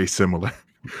is very similar.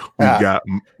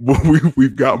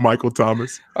 We've got Michael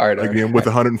Thomas with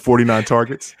 149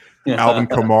 targets. Alvin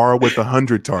Kamara with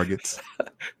 100 targets.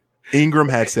 Ingram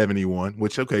had 71,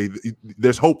 which, okay,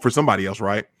 there's hope for somebody else,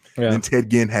 right? Yeah. And Ted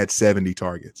Ginn had 70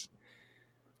 targets.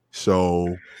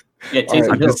 So, yeah,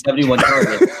 Taysom Hill 71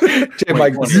 targets. Jay,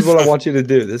 Mike, this is what I want you to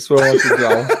do. This is what I want you to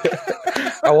do.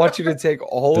 I want you to take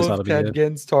all of Ted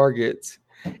Ginn's targets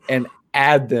and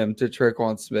add them to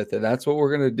Traquan Smith, and that's what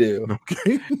we're gonna do.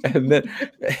 Okay.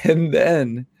 and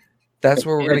then that's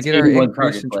where we're gonna get our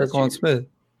increase in Traquan Smith.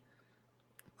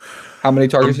 How many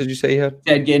targets did you say you had?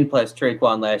 Ted Ginn plus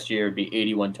Traquan last year would be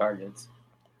 81 targets.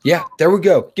 Yeah, there we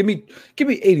go. Give me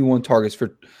 81 targets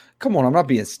for. Come on, I'm not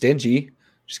being stingy.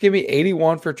 Just give me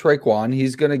 81 for Traquan.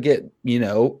 He's going to get,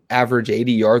 average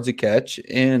 80 yards a catch.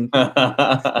 And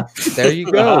there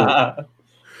you go.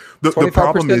 The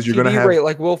problem is you're going to have rate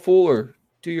like Will Fuller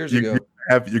 2 years ago.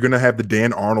 You're going to have the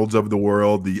Dan Arnolds of the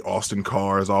world, the Austin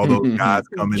Cars, all those guys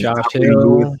coming in. Josh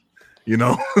Hill.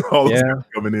 All those guys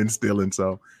coming in stealing.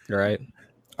 So, right.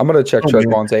 I'm going to check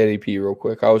Traquan's ADP real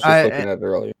quick. I was just looking at it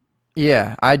earlier.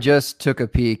 Yeah, I just took a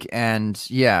peek, and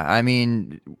I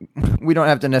mean, we don't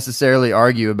have to necessarily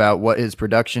argue about what his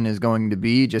production is going to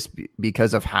be just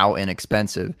because of how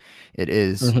inexpensive it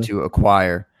is to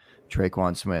acquire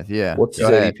Traquan Smith. Yeah. What's his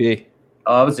ADP?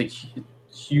 I was a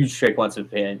huge Traquan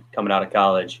Smith fan coming out of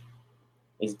college.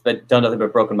 He's done nothing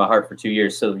but broken my heart for 2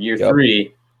 years. So year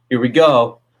 3, here we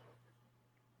go.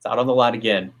 It's out on the line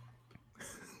again.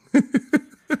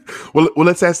 Well,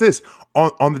 let's ask this.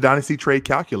 On the Dynasty Trade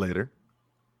Calculator,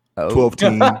 12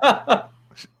 team.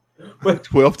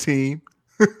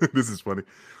 This is funny.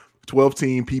 12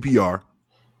 team PPR,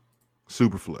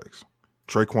 Superflex,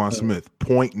 Traquan Smith,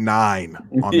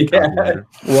 0.9 on the calculator.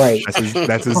 Right.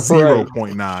 That's a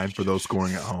 0.9 for those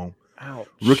scoring at home. Ouch.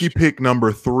 Rookie pick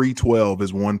number 312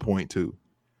 is 1.2.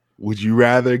 Would you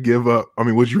rather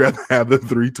would you rather have the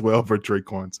 312 for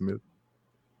Traquan Smith?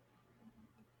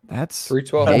 That's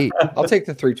 312. I'll take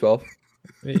the 312.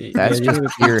 That's Yeah,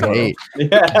 just pure hate.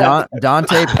 Yeah.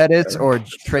 Dante Pettis or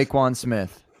Traquan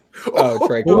Smith? Oh,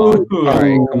 Traquan. Ooh. All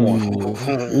right, come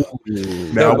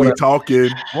on. Now we talking.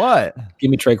 What? Give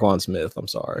me Traquan Smith. I'm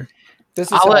sorry. This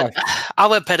is I'll how let, I'll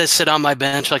let Pettis sit on my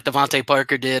bench like Devontae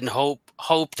Parker did and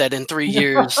hope that in 3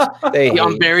 years they he hate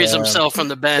unburies him. himself from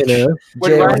the bench.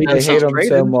 When Jay, Ryan they hate Tannehill him so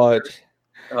traded, much.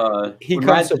 He when comes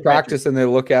Ryan to Fitzpatrick- practice and they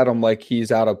look at him like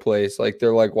he's out of place. Like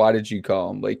they're like, "Why did you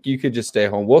come? Like you could just stay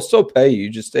home. We'll still pay you.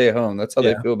 Just stay at home." That's how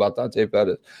they Yeah. feel about Dante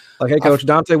Pettis. Like, hey, coach,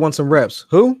 Dante wants some reps.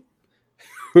 Who?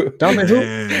 Dante who?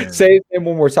 Man. Say his name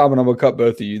one more time, and I'm gonna cut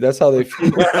both of you. That's how they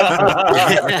feel.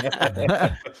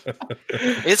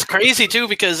 It's crazy too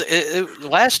because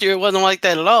last year it wasn't like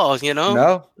that at all. You know,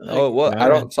 No, oh well, I no.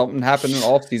 don't. Something happened in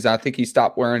off season. I think he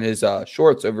stopped wearing his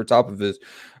shorts over top of his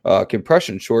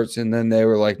compression shorts, and then they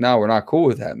were like, "No, we're not cool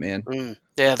with that, man." Yeah, the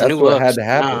That's new what looks. had to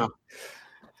happen. Nah.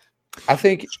 I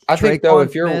think though, Traquan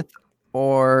if you're Smith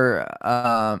or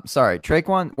sorry,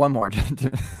 Traquan. One more.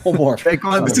 one more,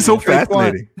 Traquan. This is so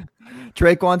fascinating.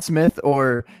 Traquan Smith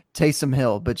or Taysom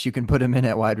Hill, but you can put him in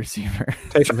at wide receiver.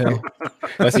 Taysom Hill.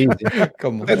 That's easy.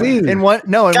 come on, That's easy. In one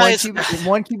Guys-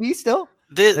 one QB still.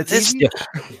 This That's this, easy?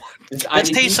 this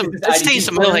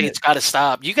Taysom Hill hate's got to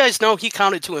stop. You guys know he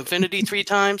counted to infinity 3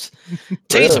 times.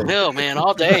 Taysom Hill, man,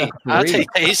 all day. I'll take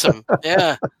Taysom.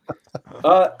 Yeah,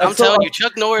 I'm telling you,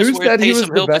 Chuck Norris who wears said he was Taysom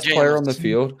the Hill best player on the pajamas.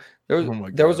 field? There was, Oh my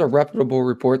there was a God. reputable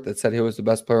report that said he was the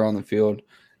best player on the field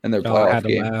in their Oh, I playoff had to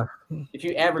game. laugh. If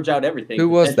you average out everything, Who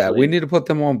was that? We potentially- need to put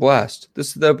them on blast. This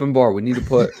is the open bar. We need to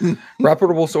put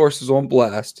reputable sources on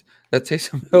blast. That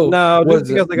Taysom Hill No, was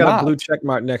just because they got not. a blue check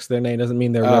mark next to their name doesn't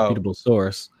mean they're a Oh. reputable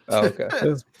source. Oh, okay.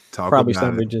 It's Talk probably about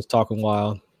somebody it. just talking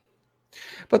wild.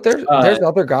 But there's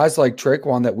other guys like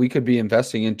Traquan that we could be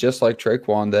investing in, just like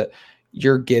Traquan, that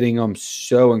you're getting them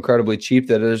so incredibly cheap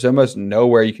that there's almost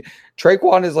nowhere you can.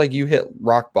 Traquan is like you hit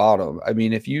rock bottom. I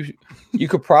mean, if you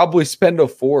could probably spend a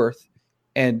fourth,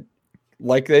 and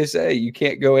like they say, you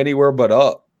can't go anywhere but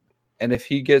up. And if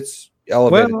he gets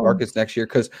elevated Well- markets next year,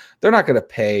 because they're not going to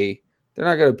pay. They're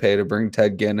not going to pay to bring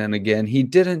Ted Ginn in again. He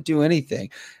didn't do anything.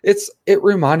 It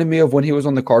reminded me of when he was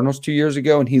on the Cardinals 2 years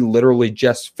ago, and he literally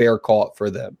just fair caught for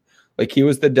them. Like he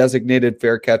was the designated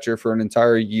fair catcher for an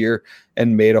entire year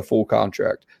and made a full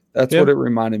contract. That's Yeah. what it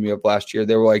reminded me of last year.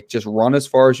 They were like, just run as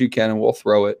far as you can, and we'll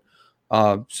throw it.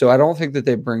 So I don't think that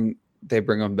they bring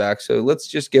them back. So let's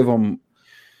just give them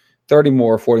 30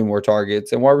 more, 40 more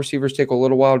targets. And wide receivers take a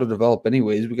little while to develop,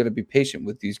 anyways. We got to be patient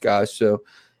with these guys. So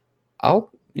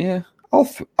I'll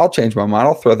change my mind.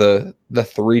 I'll throw the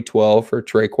 312 for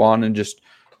Traquan and just,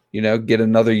 get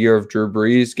another year of Drew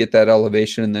Brees, get that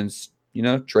elevation, and then,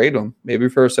 trade him maybe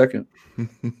for a second.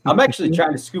 I'm actually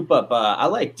trying to scoop up. I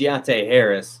like Deontay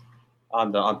Harris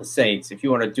on the Saints. If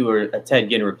you want to do a Ted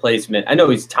Ginn replacement, I know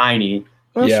he's tiny,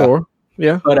 Yeah. Sure.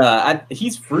 Yeah. but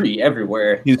he's free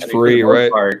everywhere. He's for the free, most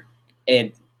right? part.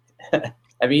 And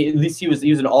I mean, at least he was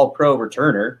an All-Pro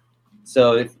returner.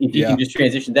 So if you Yeah. can just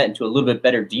transition that into a little bit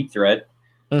better deep threat,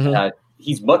 Mhm.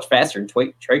 he's much faster than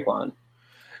Traquan.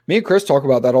 Me and Chris talk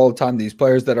about that all the time. These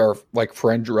players that are like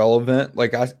fringe relevant,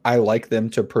 like I like them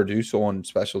to produce on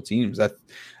special teams.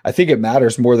 I think it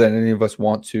matters more than any of us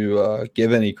want to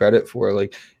give any credit for.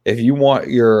 Like if you want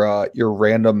your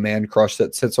random man crush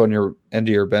that sits on your end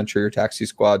of your bench or your taxi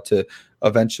squad to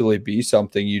eventually be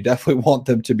something, you definitely want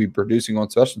them to be producing on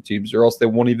special teams, or else they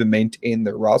won't even maintain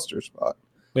their roster spot.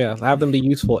 Yeah, have them be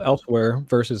useful elsewhere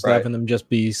versus Right. having them just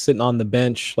be sitting on the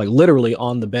bench, like literally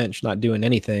on the bench, not doing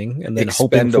anything, and then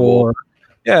Expendable.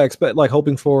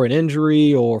 hoping for an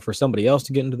injury or for somebody else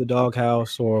to get into the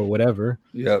doghouse or whatever.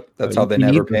 Yep, that's You- how they you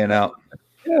never need them. pan out.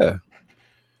 Yeah.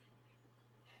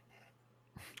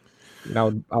 I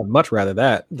would much rather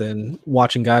that than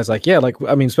watching guys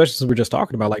especially since we're just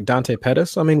talking about like Dante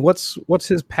Pettis. I mean, what's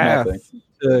his path Nothing.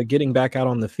 to getting back out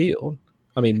on the field?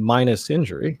 I mean, minus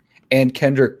injury. And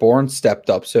Kendrick Bourne stepped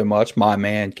up so much. My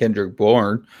man, Kendrick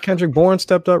Bourne. Kendrick Bourne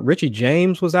stepped up. Richie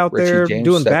James was out Richie there James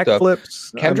doing stepped up.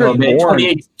 backflips. Kendrick Oh, man, Bourne.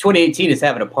 2018 is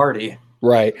having a party.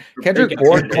 Right. Kendrick Freaking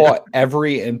Bourne Kendrick. caught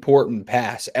every important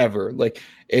pass ever. Like,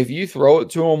 if you throw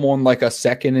it to him on like a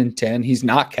 2nd and 10, he's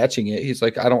not catching it. He's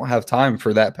like, I don't have time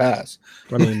for that pass.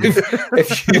 I mean,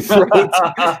 if you throw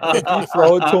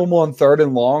it to him on 3rd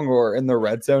and long or in the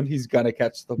red zone, he's gonna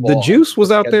catch the ball. the Juice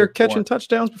was out there Kendrick catching Bourne.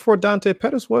 touchdowns before Dante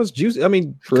Pettis was. True.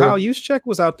 Kyle Juszczyk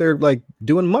was out there like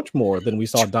doing much more than we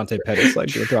saw Dante Pettis like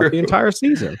doing throughout the True. entire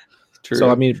season. True. So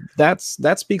I mean, that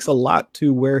speaks a lot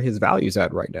to where his value's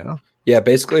at right now. Yeah,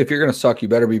 basically, if you're gonna suck, you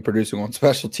better be producing on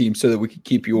special teams so that we can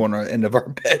keep you on the end of our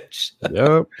bench.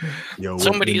 Yep. Yo,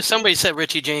 Somebody said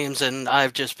Richie James, and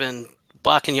I've just been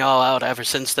blocking y'all out ever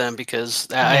since then because he's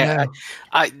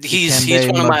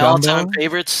Dikembe one of my Mutombo? all-time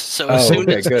favorites. So Oh, as soon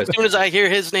good. as I hear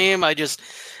his name, I just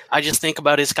think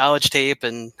about his college tape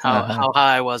and how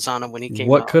high I was on him when he came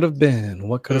What out. could have been?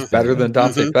 What could have Mhm. Better than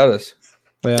Dante Mhm. Pettis.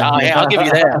 been? Oh, yeah, I'll give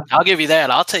you that. I'll give you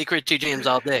that. I'll take Richie James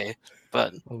all day.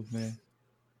 But Oh man.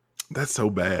 That's so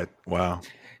bad. Wow.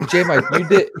 J Mike,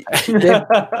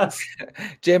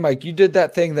 you did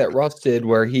that thing that Russ did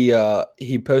where he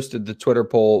posted the Twitter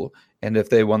poll, and if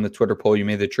they won the Twitter poll, you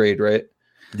made the trade, right?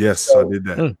 Yes, So- I did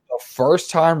that. The first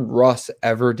time Russ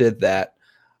ever did that,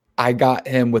 I got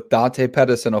him with Dante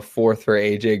Pettis and a 4th for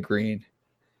AJ Green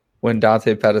when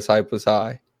Dante Pettis hype was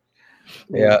high.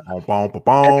 Yeah. Well,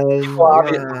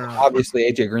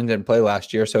 obviously AJ Green didn't play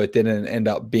last year, so it didn't end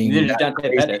up being Neither did that Dante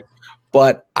crazy. Pettis.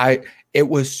 But it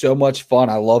was so much fun.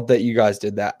 I love that you guys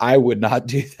did that. I would not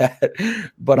do that,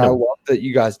 but I love that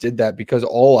you guys did that because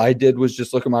all I did was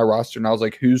just look at my roster and I was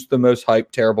like, who's the most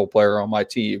hyped, terrible player on my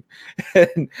team?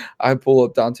 And I pull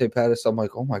up Dante Pettis. I'm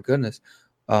like, oh my goodness.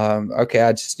 Okay,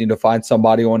 I just need to find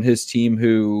somebody on his team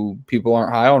who people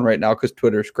aren't high on right now because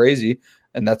Twitter's crazy.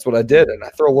 And that's what I did. And I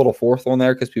throw a little 4th on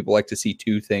there because people like to see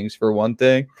 2 things for one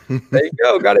thing. There you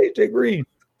go. Got AJ Green.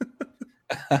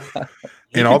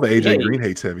 And all the AJ Hey. Green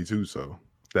hates heavy too, so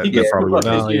that, He that could probably screw up was.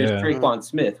 this Oh, year's yeah. Traquan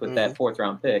Smith with that 4th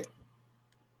round pick.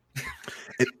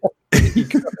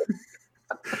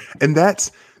 And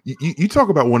that's you talk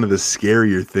about one of the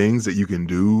scarier things that you can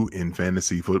do in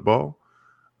fantasy football.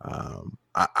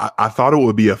 I thought it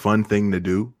would be a fun thing to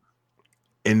do,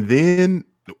 and then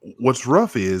what's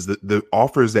rough is the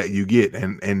offers that you get,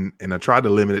 and I tried to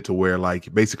limit it to where,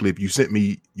 like, basically if you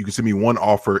can send me one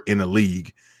offer in a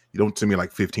league. You don't send me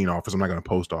like 15 offers. I'm not going to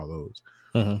post all those.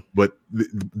 Mhm. But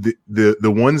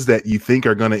the ones that you think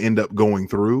are going to end up going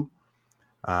through,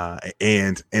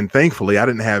 and thankfully I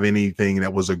didn't have anything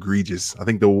that was egregious. I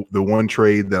think the one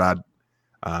trade that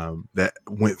that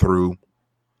went through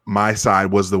my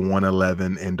side was the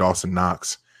 111 and Dawson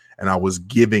Knox, and I was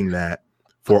giving that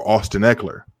for Austin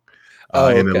Eckler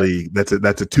in the league. It's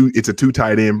a two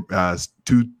tight end,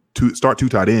 two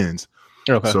tight ends.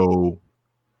 Okay. So.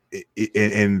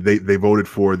 And they voted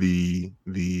for the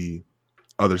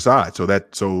other side,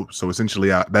 so essentially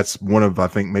that's one of, I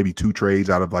think, maybe 2 trades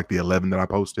out of like the 11 that I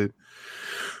posted.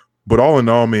 But all in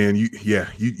all, man, you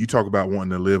talk about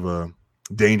wanting to live a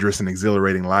dangerous and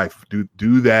exhilarating life.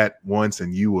 Do that once,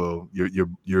 and you will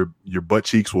your butt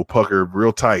cheeks will pucker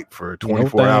real tight for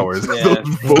 24 hours. Yeah. Those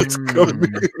votes come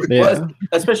in. Yeah.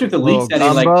 Especially with the Little league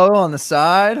setting, like gumbo on the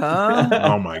side, huh?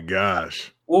 Oh my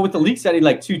gosh. well, with the league setting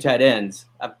like 2 tight ends,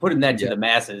 putting that to Yeah. the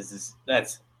masses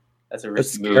that's a It's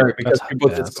risky scary move. because people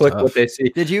That's just click tough. what they see.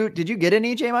 Did you get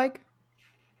any, J Mike?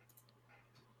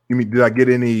 You mean, did I get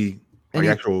any like Any-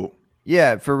 actual?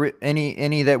 Yeah, for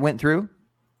any that went through.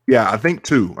 Yeah, I think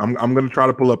 2. I'm going to try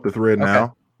to pull up the thread Okay.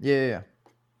 now. Yeah.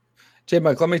 J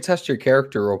Mike, let me test your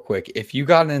character real quick. If you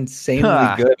got an insanely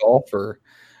Huh. good offer,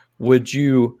 would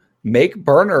you make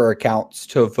burner accounts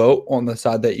to vote on the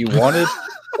side that you wanted,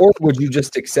 or would you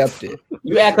just accept it?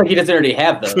 You act like he doesn't already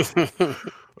have those. I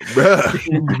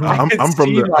could I'm from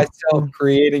see the myself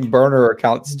creating burner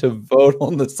accounts to vote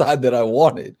on the side that I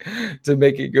wanted to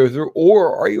make it go through.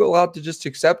 Or are you allowed to just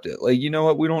accept it? Like, you know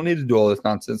what? We don't need to do all this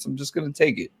nonsense. I'm just going to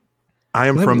take it. I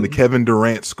am Let from me- the Kevin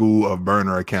Durant school of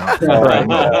burner account. Right.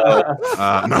 No,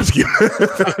 I'm just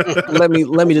kidding. let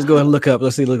me just go ahead and look up.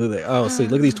 Let's see. Look at that. Oh, see.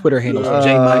 Look at these Twitter handles.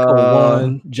 J Mike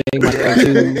 01, J Mike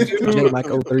 02, J Mike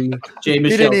 03. Jay He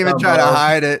Michelle didn't even try to Gumbo.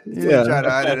 hide it. He Yeah. didn't try to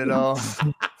hide it at all.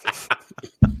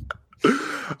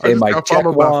 I just Mike, got check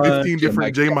from about one, 15 J different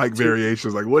Mike, J check Mike two.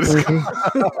 variations. Like, what is this?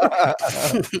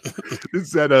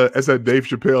 Is that Dave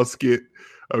Chappelle skit?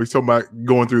 He's talking about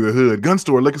going through the hood, gun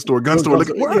store, liquor store, gun store,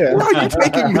 liquor. Where are you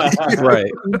taking me?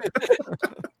 Right.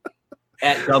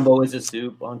 At Gumbo is a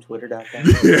soup on Twitter.com. Oh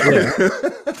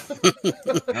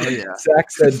yeah. Zach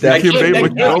said That definitely,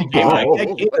 can't be That can't be J Mike. Gumbo. That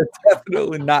can't be-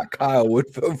 definitely not Kyle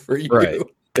would vote for you. Right.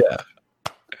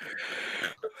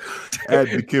 At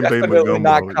the Kim Bay Definitely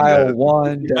not Magumbo. Kyle Yeah.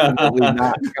 1. Definitely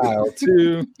not Kyle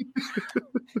 2.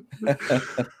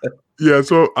 Yeah,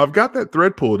 so I've got that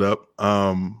thread pulled up.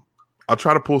 I'll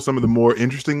try to pull some of the more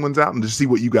interesting ones out and just see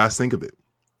what you guys think of it.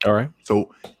 All right. So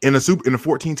in a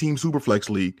 14-team Superflex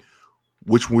league,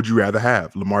 which would you rather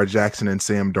have, Lamar Jackson and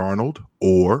Sam Darnold,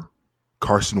 or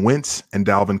Carson Wentz and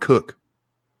Dalvin Cook?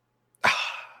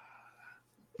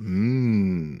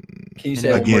 Can you say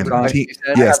Again, it one more time? team- You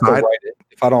said yeah, I have to side- write it.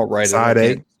 If I don't write Side it, I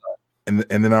A. can't.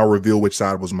 And then I'll reveal which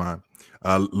side was mine.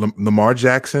 Lamar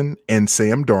Jackson and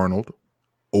Sam Darnold,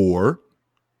 or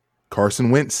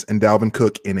Carson Wentz and Dalvin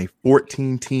Cook in a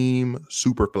 14-team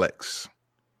Superflex.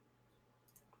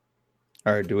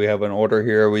 All right, do we have an order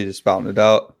here? Or are we just spouting it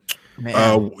out?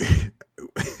 Man,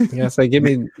 Yeah, say give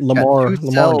me got Lamar two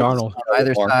and sells Darnold. on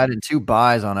either Lamar. side and 2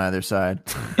 buys on either side.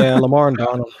 Yeah, Lamar and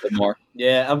Donald. Lamar.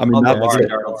 Yeah, I'm I mean, on the not Lamar to say-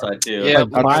 Darnold side too. Yeah,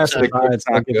 Not to Bias say and Cook's sides,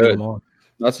 not I'll give you good. Lamar.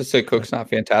 Not to say Cook's not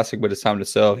fantastic, but it's time to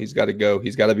sell. He's got to go.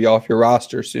 He's got to be off your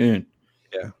roster soon.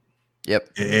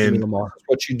 Yep. Give me And Lamar. That's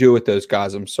what you do with those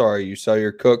guys. I'm sorry. You sell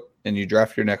your Cook and you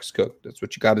draft your next Cook. That's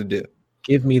what you got to do.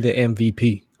 Give me the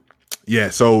MVP. yeah,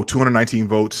 so 219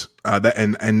 votes. That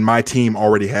and my team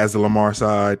already has the Lamar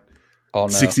side. Oh, no.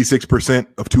 66%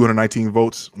 of 219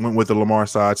 votes went with the Lamar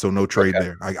side, so no trade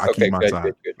there. I Okay, keep my good,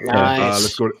 side. good.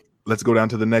 Nice. Let's go down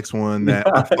to the next one that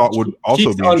I thought would also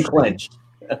Cheeks be interesting. unclenched.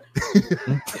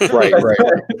 Right.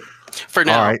 For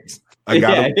now. All right, a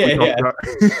guy that we Yeah. talked about-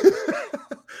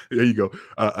 there you go.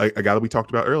 A guy that we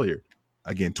talked about earlier.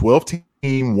 Again, 12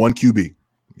 team, 1 QB.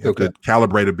 You have Okay. to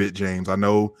calibrate a bit, James. I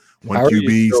know one How are you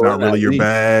QB is still not in that really your league?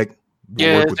 bag. We'll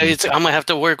Yeah, work with it's, you. I'm gonna have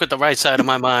to work with the right side of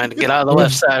my mind. Get out of the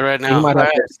left side right You now. might All have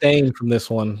right. to abstain from this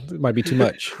one. It might be too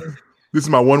much. This is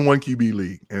my 1-1 QB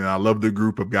league, and I love the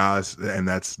group of guys, and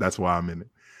that's why I'm in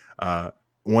it.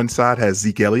 One side has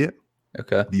Zeke Elliott,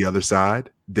 Okay. the other side,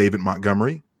 David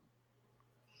Montgomery,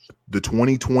 the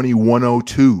 2020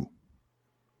 102,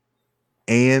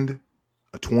 and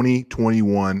a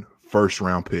 2021 first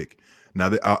round pick.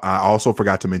 Now, I also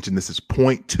forgot to mention this is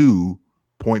 0.2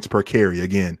 points per carry.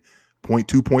 Again,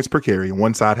 0.2 points per carry.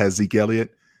 One side has Zeke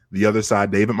Elliott, the other side,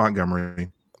 David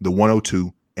Montgomery, the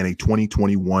 102, and a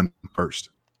 2021 first.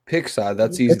 Pick side.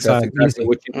 That's easy. Pick side, That's exactly easy.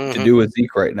 what you need to Mhm. do with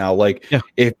Zeke right now. Like, Yeah.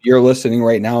 if you're listening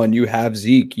right now and you have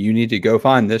Zeke, you need to go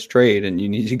find this trade and you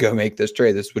need to go make this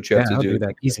trade. This is what you have I'll to do.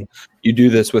 that easy. You do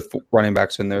this with running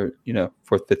backs in their,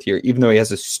 4th, 5th year, even though he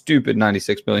has a stupid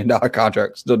 $96 million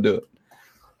contract. Still do it.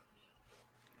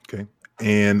 Okay.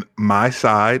 And my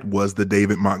side was the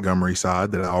David Montgomery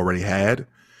side that I already had.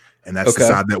 And that's the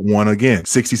Okay. side that won again,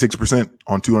 66%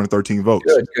 on 213 votes.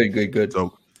 Good.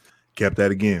 So kept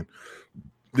that again.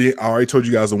 I already told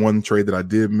you guys the one trade that I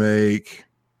did make.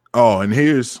 Oh, and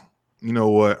here's, you know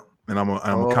what? And I'm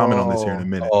gonna comment on this here in a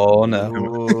minute. Oh, no.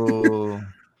 Ooh,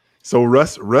 So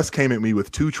Russ came at me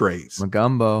with 2 trades.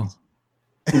 Magumbo.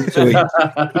 So he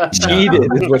cheated,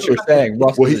 is what you're saying.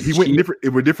 Russell Well, is he went cheating. different. It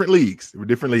were different leagues. It were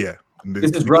differently. Yeah.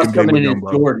 This is Russ coming in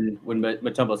as Jordan when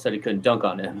Matumbo said he couldn't dunk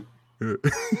on him.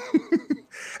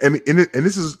 and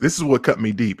this is what cut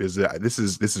me deep is that this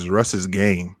is Russ's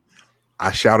game.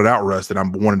 I shouted out Russ that I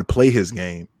wanted to play his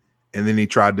game, and then he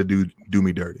tried to do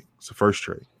me dirty. It's the first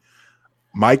trade.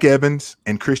 Mike Evans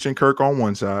and Christian Kirk on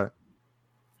one side.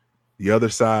 The other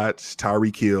side's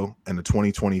Tyreek Hill and the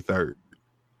 2023rd.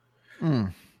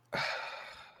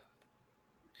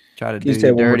 Try to Can you do say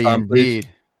you it one more dirty time, please? indeed.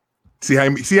 See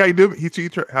how he do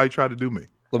how he tried to do me.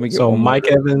 Let me get So one more. Mike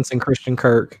Evans and Christian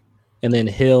Kirk, and then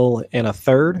Hill and a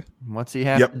third. What's he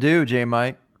have Yep. to do, J.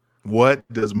 Mike? What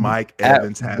does Mike At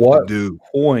Evans have what to do?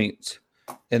 point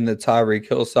in the Tyreek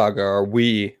Hill saga are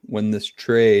we when this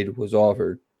trade was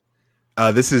offered?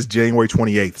 This is January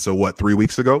 28th. So what? 3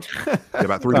 weeks ago? Yeah,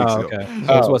 about 3 weeks Oh, ago. okay.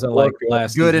 So this wasn't like good.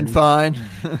 last Good season. and fine.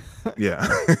 Yeah.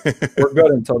 We're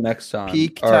good until next time.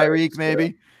 Peak All right, Tyreek, so-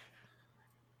 maybe.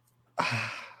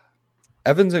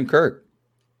 Evans and Kirk.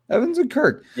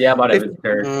 Yeah, about If- Evans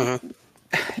Kirk. Mhm.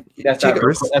 That's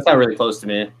Chris- not really close to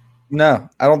me. No,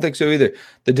 I don't think so either.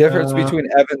 The difference Uh, between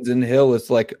Evans and Hill is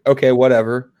like, okay,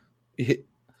 whatever.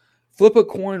 Flip a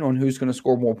coin on who's going to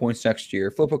score more points next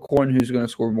year. Flip a coin who's going to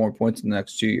score more points in the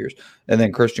next 2 years. And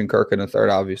then Christian Kirk in the third,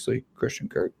 obviously. Christian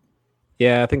Kirk.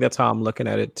 Yeah, I think that's how I'm looking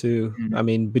at it too. Mhm. I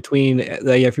mean,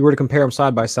 if you were to compare them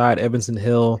side by side, Evans and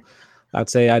Hill, I'd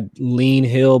say I'd lean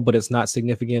Hill, but it's not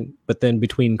significant. But then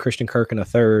between Christian Kirk and a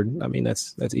third, I mean,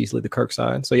 that's easily the Kirk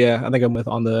side. So yeah, I think I'm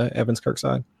on the Evans Kirk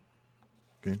side.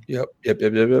 Yep.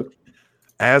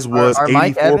 As was Are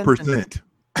Mike Evans 84%.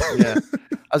 Yeah.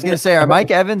 I was gonna say, are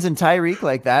Mike Evans and Tyreek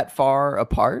like that far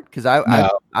apart? Because No,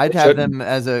 I'd they have shouldn't. them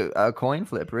as a coin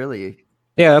flip, really.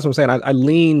 Yeah, that's what I'm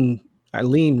saying. I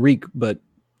lean Reek, but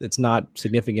it's not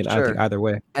significant. I Sure. think either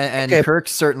way. And Okay.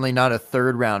 Kirk's certainly not a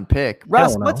 3rd round pick.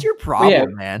 Russ, no. what's your problem, Yeah.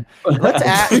 man?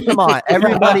 Let's come on,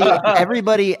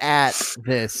 everybody at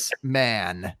this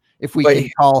man, if we Wait.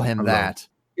 can call him I love that.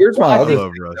 Here's my I other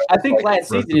love Russ. I think last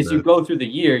Russ season, is as you bad. go through the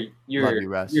year, Love you're you,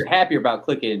 Russ. you're happier about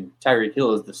clicking Tyreek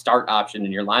Hill as the start option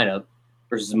in your lineup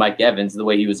versus Mike Evans, the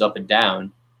way he was up and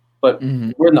down. But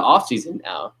Mhm. we're in the offseason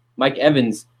now. Mike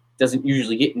Evans doesn't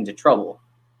usually get into trouble.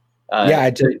 Yeah, I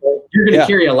just You're going to yeah.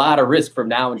 carry a lot of risk from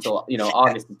now until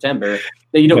August, September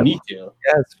that you don't need to.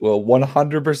 Yes, well,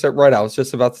 100% right. I was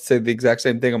just about to say the exact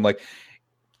same thing. I'm like,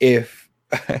 if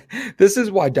This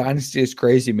is why Dynasty is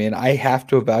crazy, man. I have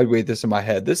to evaluate this in my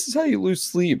head. This is how you lose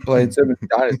sleep playing 7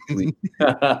 Dynasty League.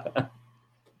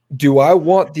 Do I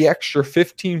want the extra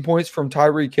 15 points from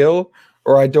Tyreek Hill,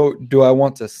 or do I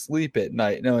want to sleep at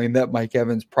night knowing that Mike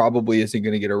Evans probably isn't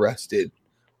going to get arrested?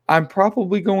 I'm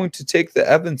probably going to take the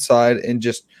Evans side and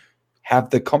just have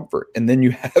the comfort. And then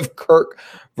you have Kirk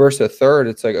versus a third.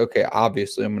 It's like, okay,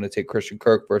 obviously I'm going to take Christian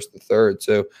Kirk versus the third.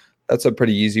 So that's a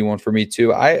pretty easy one for me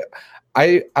too.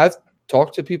 I've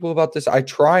talked to people about this. I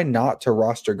try not to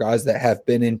roster guys that have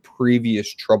been in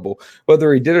previous trouble,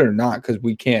 whether he did it or not, because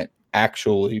we can't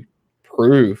actually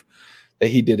prove that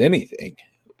he did anything.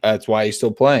 That's why he's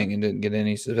still playing and didn't get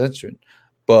any suspension.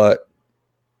 But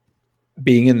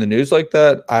being in the news like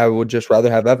that, I would just rather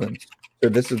have Evans. So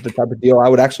this is the type of deal I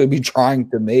would actually be trying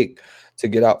to make to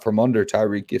get out from under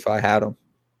Tyreek if I had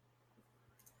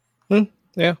him.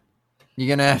 Yeah. You're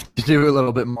going to have to do a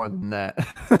little bit more than that.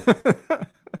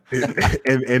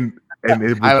 and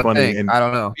it was funny. And I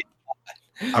don't know.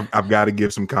 I've got to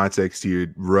give some context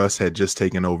here. Russ had just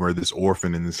taken over this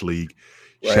orphan in this league.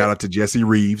 Right. Shout out to Jesse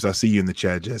Reeves. I see you in the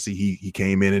chat, Jesse. He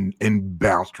came in and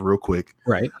bounced real quick.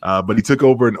 Right. But he took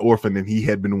over an orphan, and he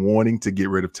had been wanting to get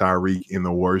rid of Tyreek in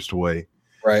the worst way.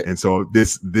 Right. And so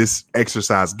this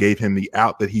exercise gave him the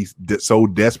out that he so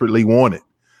desperately wanted.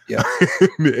 Yeah.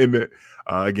 And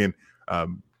again,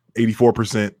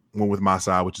 84% went with my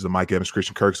side, which is a Mike Evans,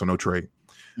 Christian Kirk, so no trade.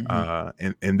 Mm-hmm.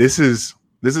 And this is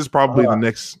probably the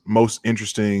next most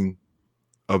interesting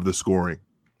of the scoring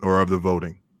or of the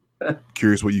voting.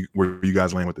 Curious where you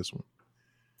guys land with this one.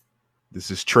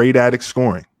 This is Trade Addict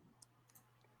scoring.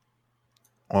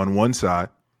 On one side,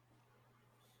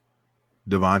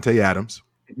 Devontae Adams.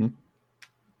 Mm-hmm.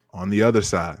 On the other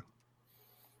side,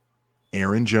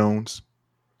 Aaron Jones,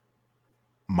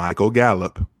 Michael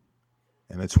Gallup,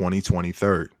 and a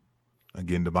 2023rd.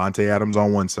 Again, Devontae Adams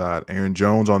on one side, Aaron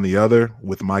Jones on the other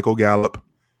with Michael Gallup,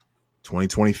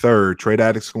 2023rd. Trade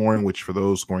Addict scoring, which for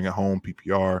those scoring at home,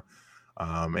 PPR,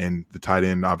 and the tight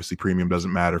end, obviously premium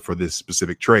doesn't matter for this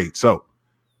specific trade. So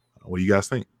what do you guys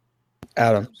think?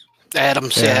 Adams.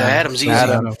 Adams easy.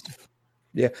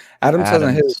 Adams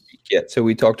hasn't hit his peak yet. So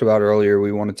we talked about earlier,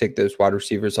 we want to take those wide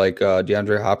receivers like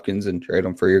DeAndre Hopkins and trade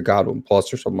them for your Godwin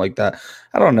plus or something like that.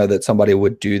 I don't know that somebody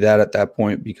would do that at that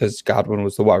point because Godwin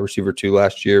was the wide receiver 2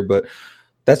 last year, but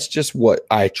that's just what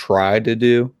I tried to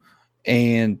do.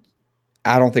 And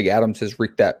I don't think Adams has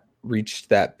reached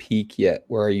that peak yet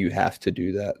where you have to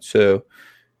do that. So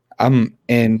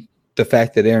and the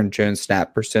fact that Aaron Jones'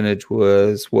 snap percentage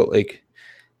was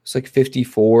it's like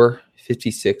 54,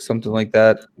 56, something like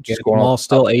that. Jamal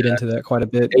still ate into that quite a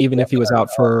bit, even if he was out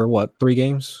for 3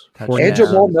 games? 4 And games?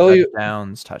 Jamal Murray,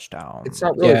 Touchdowns. it's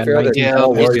not really fair that Yeah,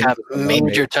 Jamal he's Williams got is a major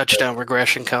mermaid. touchdown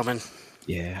regression coming.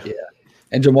 Yeah.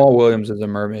 And Jamal Williams is a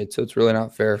mermaid, so it's really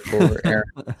not fair for Aaron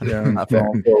Jones Not fair.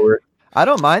 going forward. I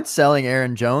don't mind selling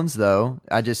Aaron Jones though.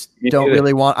 I just don't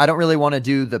really want to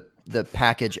do the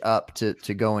package up to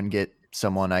go and get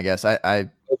someone, I guess.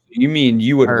 You mean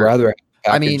you would Or- rather have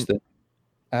I package mean- than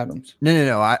Adams?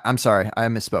 No. I'm sorry. I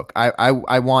misspoke.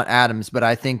 I want Adams, but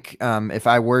I think if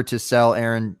I were to sell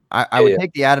Aaron, I would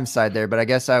take the Adams side there, but I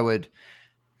guess I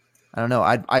don't know.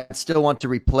 I'd still want to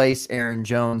replace Aaron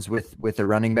Jones with a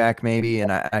running back maybe,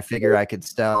 and I figure I could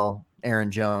sell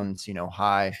Aaron Jones,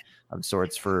 high of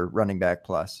sorts for running back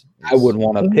plus. I would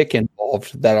want a pick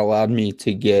involved that allowed me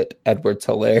to get Edwards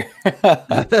Hilaire.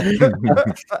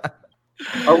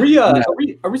 Are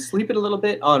we sleeping a little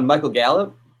bit on Michael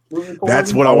Gallup? moving forward?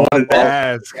 That's what I wanted to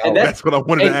ask. And That's what I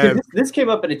wanted to ask. This came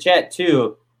up in a chat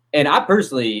too, and I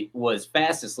personally was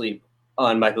fast asleep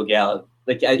on Michael Gallup.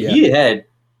 He had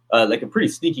like a pretty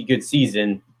sneaky good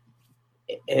season,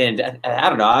 and I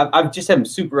don't know. I've just had him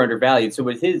super undervalued. So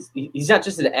with he's not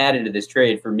just an add into this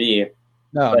trade for me.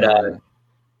 No.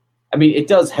 I mean, it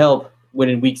does help when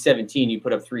in week 17 you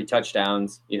put up 3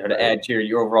 touchdowns, to add to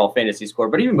your overall fantasy score.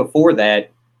 But even before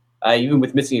that, even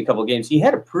with missing a couple of games, he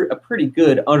had a pretty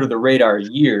good under the radar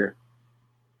year,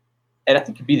 and I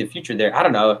think could be the future there. I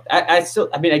don't know. I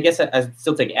guess I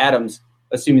still take Adams,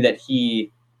 assuming that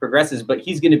he progresses. But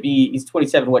he's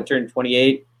 27, turning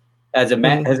 28, has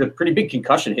a pretty big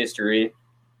concussion history,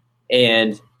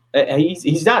 and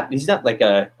he's not like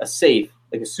a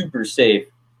super safe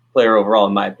player overall,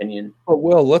 in my opinion. But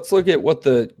Will, let's look at what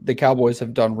the Cowboys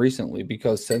have done recently,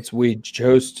 because since we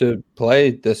chose to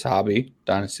play this hobby,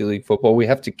 Dynasty League football, we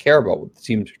have to care about what the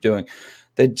teams are doing.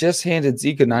 They just handed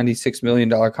Zeke a $96 million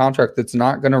contract that's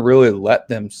not going to really let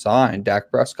them sign Dak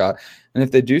Prescott. And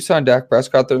if they do sign Dak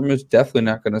Prescott, they're most definitely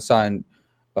not going to sign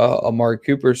Amari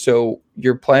Cooper. So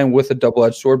you're playing with a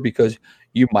double-edged sword, because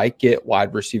you might get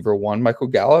wide receiver 1 Michael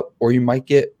Gallup, or you might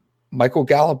get Michael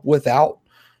Gallup without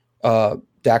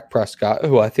Dak Prescott,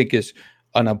 who I think is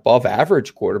an above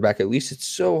average quarterback. At least it's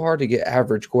so hard to get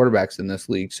average quarterbacks in this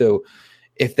league. So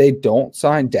if they don't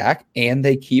sign Dak and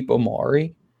they keep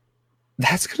Amari,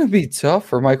 that's going to be tough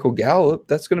for Michael Gallup.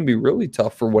 That's going to be really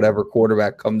tough for whatever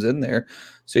quarterback comes in there.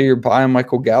 So you're buying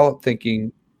Michael Gallup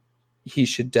thinking he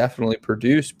should definitely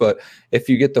produce. But if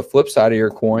you get the flip side of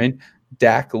your coin,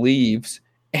 Dak leaves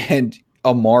and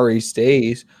Amari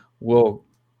stays, well,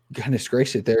 goodness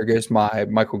gracious, there goes my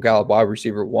Michael Gallup wide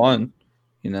receiver 1,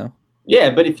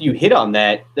 Yeah, but if you hit on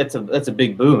that, that's a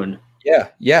big boon.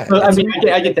 Yeah. So, I mean,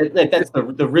 I get that. That's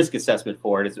the risk assessment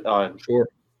for it. Is Sure.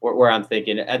 Where I'm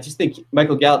thinking. I just think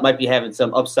Michael Gallup might be having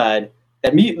some upside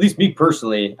that at least me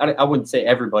personally, I wouldn't say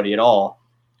everybody at all,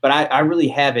 but I really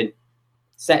haven't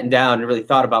sat down and really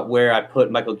thought about where I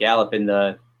put Michael Gallup in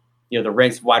the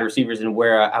ranks of wide receivers and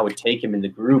where I would take him in the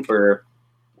group, or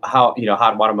how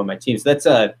I'd want him on my team. So that's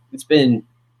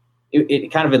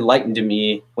it kind of enlightened to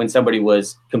me when somebody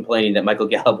was complaining that Michael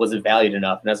Gallup wasn't valued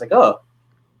enough, and I was like, oh,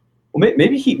 well,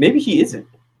 maybe he isn't.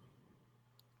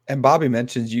 And Bobby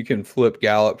mentions you can flip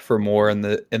Gallup for more in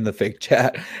the fake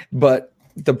chat, but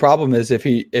the problem is if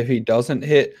he doesn't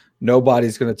hit,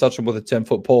 nobody's going to touch him with a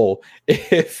 10-foot pole.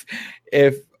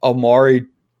 If Amari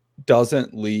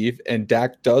doesn't leave and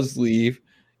Dak does leave,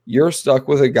 you're stuck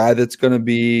with a guy that's going to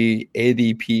be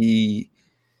ADP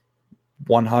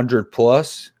 100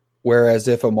 plus. Whereas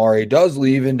if Amari does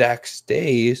leave and Dak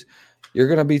stays, you're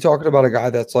going to be talking about a guy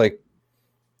that's like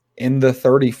in the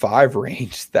 35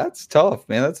 range. That's tough,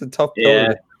 man. That's a tough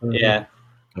pill. Yeah.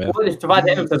 Well, if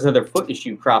Devontae Adams has another foot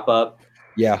issue crop up,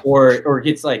 or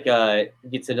gets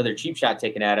another cheap shot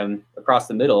taken at him across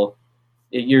the middle,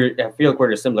 I feel like we're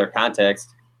in a similar context.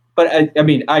 But I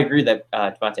mean, I agree that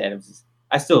Devontae Adams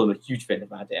I still am a huge fan of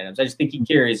Devontae Adams. I just think he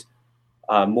carries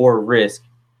more risk,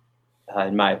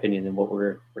 in my opinion, than what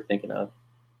we're thinking of.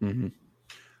 Mm-hmm.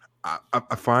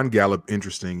 I find Gallup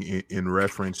interesting in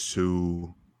reference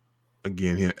to,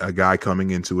 again, a guy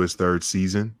coming into his 3rd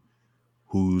season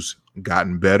who's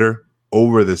gotten better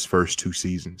over this first 2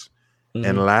 seasons. Mm-hmm.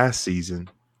 And last season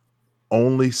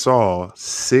only saw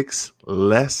 6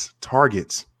 less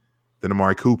targets than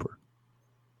Amari Cooper.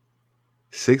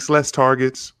 6 less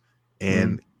targets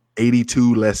and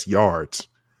 82 less yards.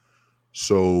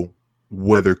 So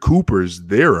whether Cooper's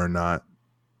there or not,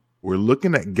 we're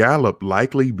looking at Gallup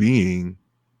likely being,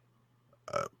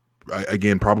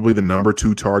 again, probably the number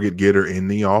 2 target getter in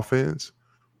the offense.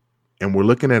 And we're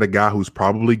looking at a guy who's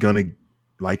probably going to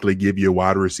likely give you a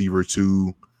wide receiver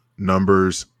 2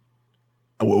 numbers.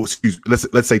 Well,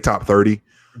 let's say top 30,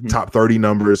 top 30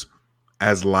 numbers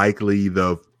as likely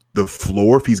the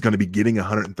floor if he's going to be getting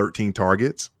 113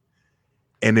 targets.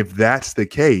 And if that's the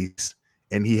case,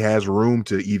 and he has room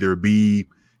to either be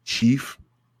chief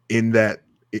in the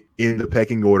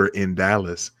pecking order in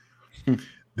Dallas,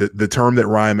 the term that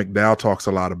Ryan McDowell talks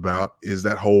a lot about is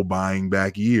that whole buying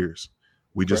back years.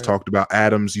 We just talked about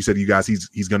Adams. You said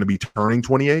he's going to be turning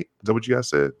 28. Is that what you guys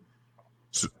said?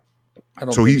 So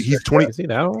he's 20. Is he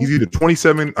now? He's either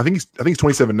 27. I think he's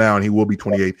 27 now, and he will be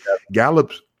 28.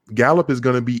 Gallup is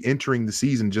going to be entering the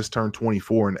season, just turned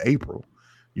 24 in April.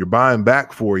 You're buying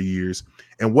back 4 years.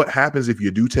 And what happens if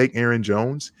you do take Aaron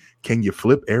Jones? Can you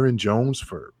flip Aaron Jones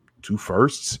for 2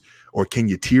 firsts? Or can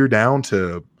you tear down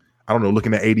to, I don't know,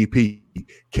 looking at ADP,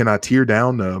 can I tear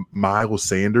down to Miles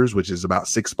Sanders, which is about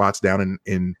 6 spots down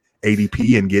in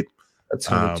ADP, and get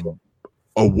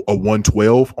a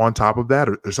 112 on top of that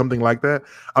or something like that?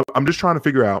 I'm just trying to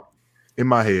figure out in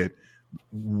my head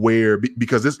where,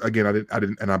 because this, again, I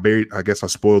didn't, and I guess I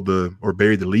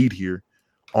buried the lead here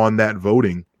on that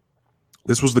voting.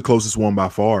 This was the closest one by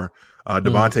far.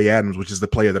 Devontae Adams, which is the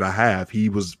player that I have, he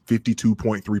was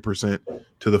 52.3%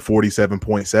 to the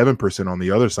 47.7% on the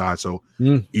other side. So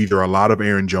either a lot of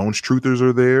Aaron Jones truthers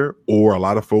are there, or a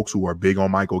lot of folks who are big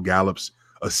on Michael Gallup's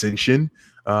ascension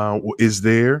is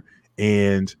there.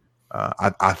 And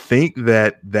I think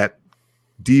that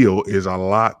deal is a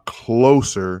lot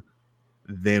closer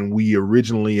than we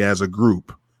originally as a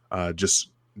group just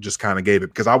kind of gave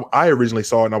it, because I originally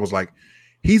saw it and I was like,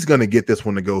 he's going to get this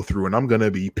one to go through, and I'm going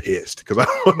to be pissed because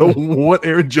I don't want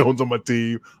Aaron Jones on my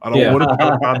team. I don't want to be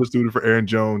a Honda student for Aaron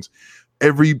Jones.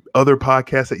 Every other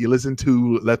podcast that you listen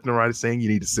to left and right is saying you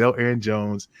need to sell Aaron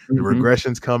Jones. The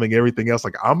regression's coming, everything else.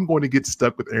 Like, I'm going to get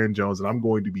stuck with Aaron Jones, and I'm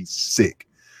going to be sick.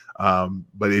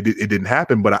 But it didn't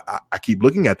happen. But I keep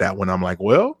looking at that one. I'm like,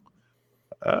 well,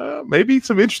 maybe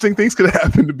some interesting things could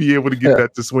happen to be able to get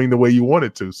that to swing the way you want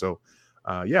it to. So,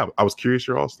 I was curious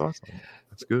your all's thoughts on it.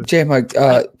 That's good. J-Mike,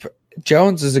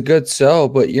 Jones is a good sell,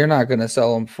 but you're not going to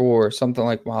sell him for something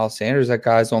like Miles Sanders. That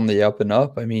guy's on the up and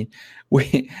up. I mean,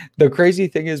 the crazy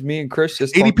thing is, me and Chris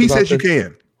just ADP says this. you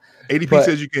can. ADP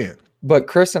says you can. But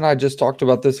Chris and I just talked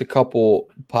about this a couple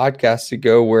podcasts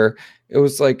ago, where it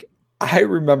was like, I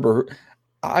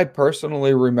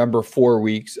personally remember 4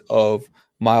 weeks of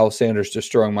Miles Sanders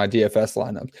destroying my DFS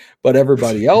lineups, but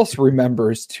everybody else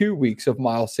remembers 2 weeks of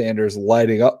Miles Sanders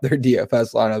lighting up their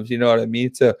DFS lineups. You know what I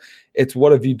mean? So it's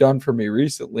what have you done for me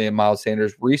recently? And Miles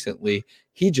Sanders recently,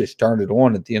 he just turned it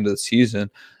on at the end of the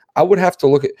season. I would have to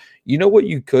look at, what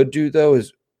you could do though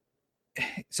is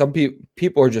some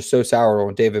people are just so sour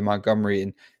on David Montgomery,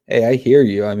 and hey, I hear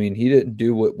you. I mean, he didn't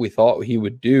do what we thought he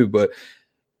would do, but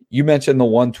you mentioned the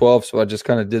 112, so I just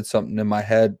kind of did something in my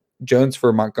head. Jones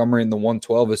for Montgomery in the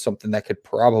 112 is something that could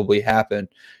probably happen.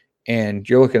 And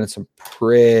you're looking at some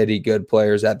pretty good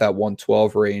players at that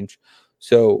 112 range.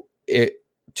 So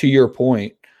to your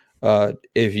point,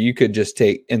 if you could just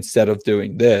take, instead of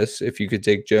doing this, if you could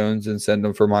take Jones and send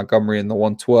him for Montgomery in the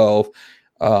 112,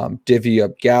 divvy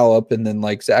up Gallup. And then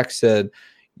like Zach said,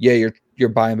 yeah, you're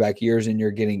buying back years and you're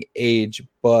getting age,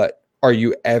 but are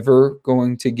you ever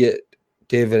going to get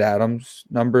David Adams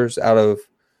numbers out of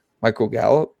Michael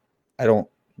Gallup? I don't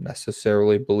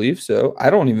necessarily believe so.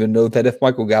 I don't even know that if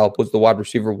Michael Gallup was the wide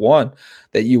receiver 1,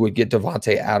 that you would get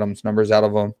Davante Adams numbers out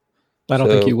of him. I don't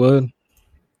think you would.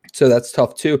 So that's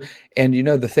tough too. And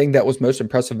the thing that was most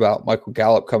impressive about Michael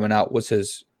Gallup coming out was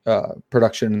his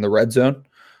production in the red zone.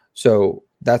 So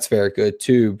that's very good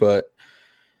too. But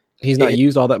he's not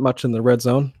used all that much in the red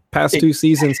zone. Past 2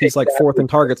 seasons, he's like 4th in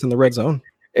targets in the red zone.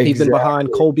 He's been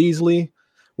behind Cole Beasley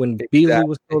when Beasley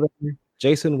was still there,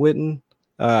 Jason Witten,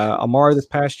 Amari this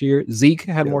past year. Zeke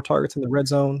had more targets in the red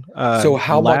zone. So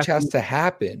how much has to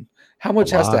happen? How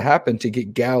much has to happen to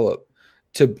get Gallup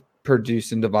to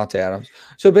produce in Davante Adams?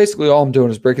 So basically all I'm doing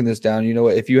is breaking this down. You know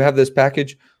what? If you have this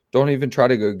package, don't even try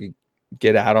to go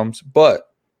get Adams. But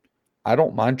I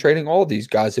don't mind trading all of these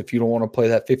guys if you don't want to play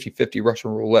that 50-50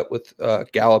 Russian roulette with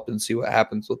Gallup and see what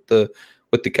happens with the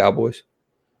Cowboys.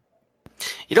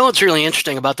 What's really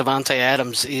interesting about Davante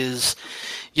Adams is,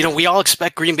 we all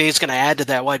expect Green Bay is going to add to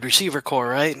that wide receiver core,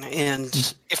 right?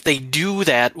 And if they do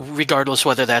that, regardless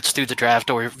whether that's through the draft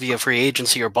or via free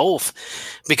agency or both,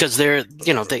 because they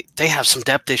have some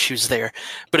depth issues there.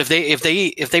 But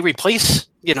if they replace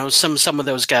some of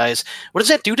those guys, what does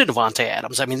that do to Davante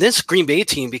Adams? I mean, this Green Bay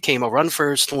team became a run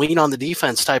first, lean on the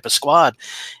defense type of squad,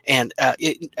 and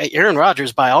Aaron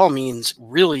Rodgers, by all means,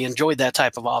 really enjoyed that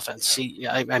type of offense.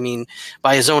 I mean,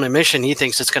 by his own admission, he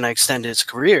thinks it's going to extend his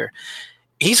career.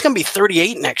 He's going to be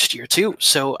 38 next year too.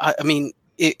 So I mean,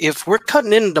 if we're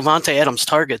cutting in Davante Adams'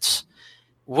 targets,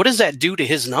 what does that do to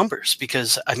his numbers?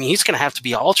 Because I mean, he's going to have to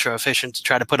be ultra efficient to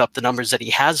try to put up the numbers that he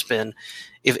has been,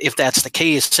 if that's the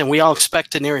case. And we all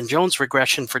expect an Aaron Jones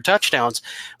regression for touchdowns,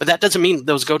 but that doesn't mean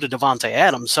those go to Davante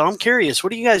Adams. So I'm curious,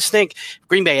 what do you guys think? If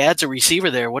Green Bay adds a receiver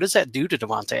there, what does that do to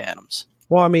Davante Adams?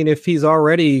 Well, I mean, if he's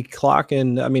already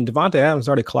clocking, Davante Adams is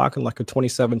already clocking like a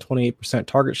 27-28%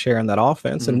 target share in that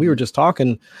offense. And we were just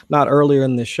talking not earlier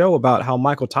in the show about how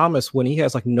Michael Thomas, when he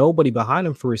has like nobody behind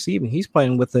him for receiving, he's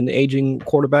playing with an aging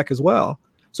quarterback as well.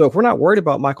 So if we're not worried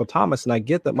about Michael Thomas, and I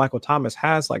get that Michael Thomas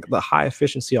has like the high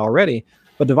efficiency already,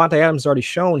 but Davante Adams has already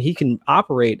shown he can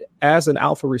operate as an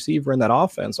alpha receiver in that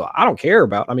offense. So I don't care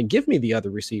about, give me the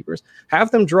other receivers, have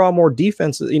them draw more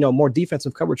defense, more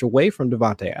defensive coverage away from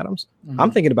Davante Adams. I'm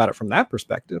thinking about it from that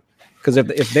perspective, because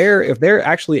if they're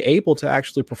actually able to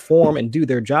actually perform and do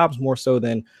their jobs more so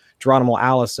than Geronimo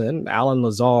Allison, Allen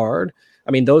Lazard,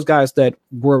 those guys that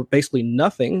were basically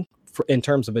nothing in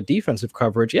terms of a defensive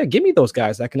coverage, give me those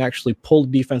guys that can actually pull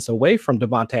the defense away from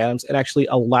Davante Adams and actually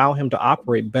allow him to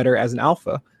operate better as an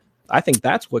alpha. I think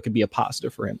that's what could be a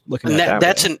positive for him.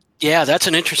 That's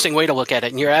an interesting way to look at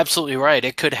it, and you're absolutely right.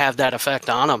 It could have that effect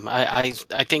on him. I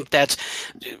think that's,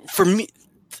 for me,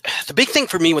 the big thing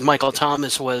for me with Michael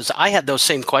Thomas was I had those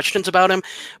same questions about him,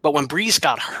 but when Breeze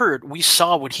got hurt, we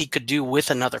saw what he could do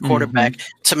with another quarterback.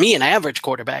 To me, an average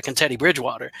quarterback in Teddy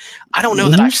Bridgewater. I don't know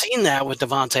that I've seen that with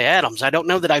Davante Adams. I don't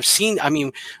know that I've seen,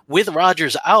 with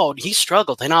Rodgers out, he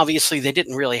struggled, and obviously they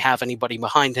didn't really have anybody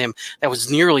behind him that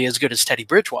was nearly as good as Teddy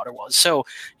Bridgewater was. So,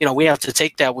 we have to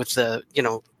take that with the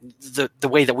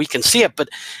way that we can see it. But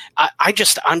I'm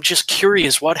just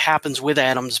curious what happens with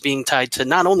Adams being tied to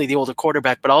not only the older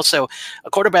quarterback, but also a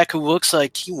quarterback who looks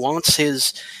like he wants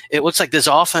it looks like this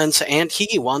offense, and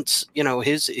he wants,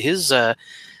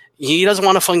 he doesn't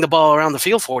want to fling the ball around the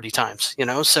field 40 times,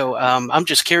 So I'm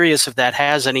just curious if that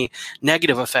has any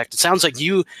negative effect. It sounds like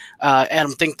you,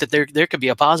 Adam, think that there could be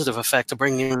a positive effect to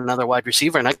bringing in another wide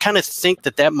receiver, and I kind of think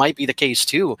that might be the case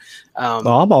too. I'm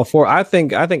all for it. I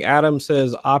think Adams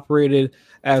has operated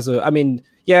as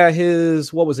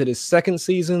his second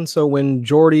season. So when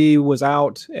Jordy was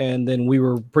out, and then we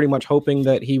were pretty much hoping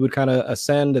that he would kind of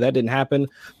ascend. That didn't happen.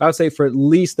 But I would say for at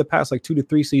least the past 2 to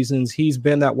 3 seasons, he's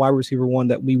been that wide receiver one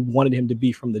that we wanted him to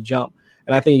be from the jump.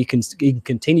 And I think he can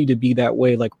continue to be that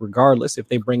way, regardless if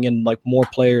they bring in more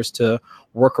players to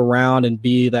work around and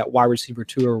be that wide receiver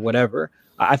 2 or whatever.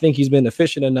 I think he's been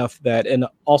efficient enough and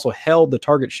also held the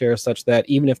target share such that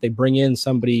even if they bring in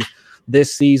somebody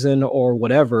this season or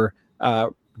whatever,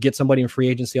 get somebody in free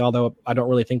agency, although I don't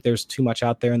really think there's too much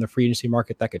out there in the free agency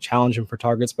market that could challenge him for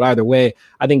targets. But either way,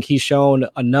 I think he's shown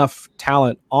enough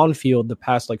talent on field the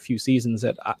past few seasons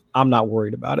that I'm not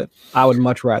worried about it. I would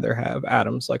much rather have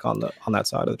Adams on that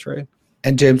side of the trade.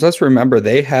 And James, let's remember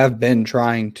they have been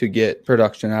trying to get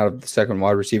production out of the second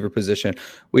wide receiver position.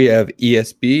 We have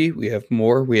ESB, we have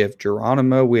Moore, we have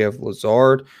Geronimo, we have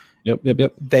Lazard. Yep.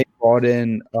 They brought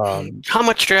in. How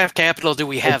much draft capital do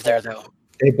we have there, though?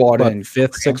 They bought in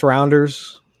 5th, 6th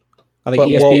rounders. I think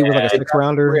ESB was a 6th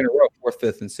rounder. 3 in a row, 4th,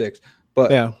 5th, and 6th.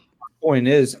 But yeah, the point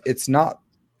is, it's not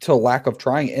to lack of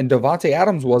trying. And Davante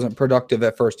Adams wasn't productive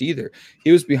at first either.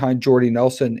 He was behind Jordy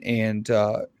Nelson and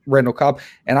Randall Cobb.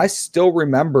 And I still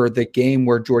remember the game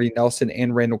where Jordy Nelson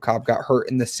and Randall Cobb got hurt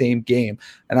in the same game.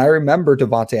 And I remember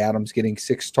Davante Adams getting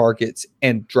 6 targets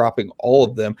and dropping all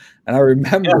of them. And I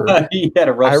remember he had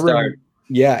a rough start.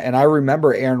 Yeah, and I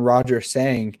remember Aaron Rodgers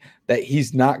saying that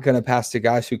he's not going to pass to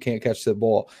guys who can't catch the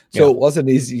ball. So It wasn't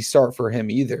an easy start for him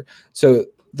either. So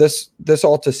this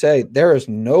all to say, there is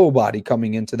nobody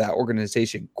coming into that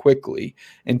organization quickly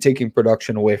and taking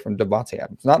production away from Davante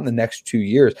Adams. Not in the next 2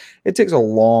 years. It takes a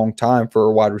long time for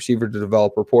a wide receiver to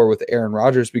develop rapport with Aaron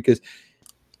Rodgers because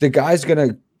the guy's going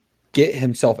to get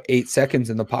himself 8 seconds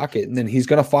in the pocket, and then he's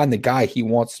going to find the guy he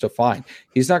wants to find.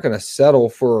 He's not going to settle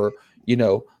for,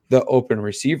 the open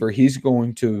receiver. He's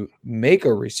going to make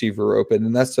a receiver open,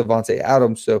 and that's Davante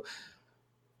Adams. So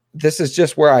this is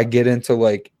just where I get into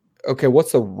okay,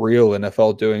 what's the real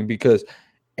NFL doing? Because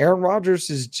Aaron Rodgers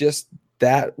is just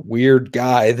that weird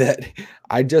guy that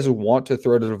I just want to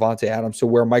throw to Davante Adams. So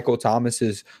where Michael Thomas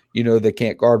is, they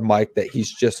can't guard Mike, that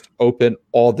he's just open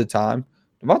all the time.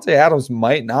 Davante Adams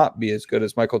might not be as good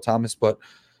as Michael Thomas, but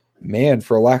man,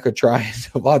 for lack of trying,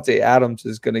 Davante Adams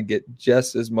is going to get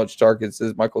just as much targets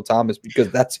as Michael Thomas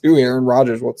because that's who Aaron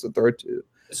Rodgers wants to throw to.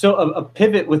 So a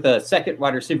pivot with a second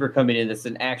wide receiver coming in that's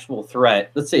an actual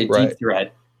threat, let's say a deep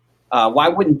threat, why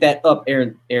wouldn't that up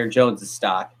Aaron Jones'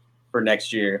 stock for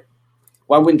next year?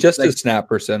 Why wouldn't just his snap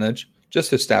percentage?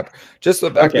 Just his snap. Just the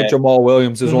fact that Jamal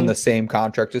Williams is on the same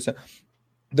contract.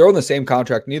 They're on the same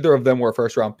contract. Neither of them were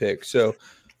first-round picks. So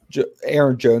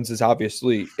Aaron Jones is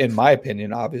obviously, in my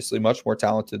opinion, much more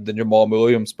talented than Jamal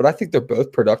Williams, but I think they're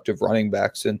both productive running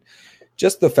backs. And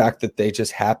just the fact that they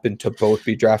just happen to both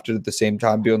be drafted at the same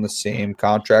time, be on the same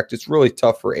contract, it's really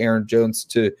tough for Aaron Jones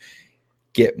to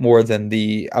get more than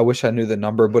I wish I knew the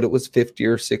number, but it was 50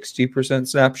 or 60%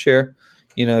 snap share.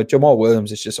 Jamal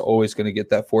Williams is just always going to get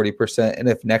that 40%. And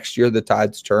if next year the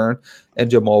tides turn and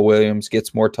Jamal Williams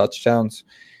gets more touchdowns,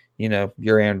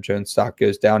 your Aaron Jones stock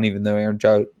goes down, even though Aaron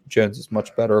Jones is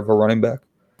much better of a running back.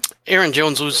 Aaron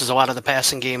Jones loses a lot of the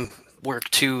passing game work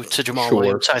to Jamal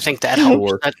Williams. So I think that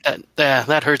helps.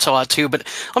 That hurts a lot too. But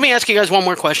let me ask you guys one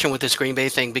more question with this Green Bay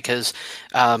thing, because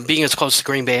being as close to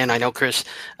Green Bay, and I know Chris,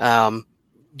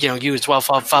 you as well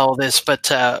follow this,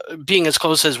 but being as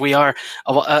close as we are,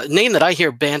 a name that I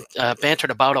hear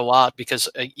bantered about a lot, because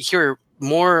you hear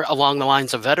more along the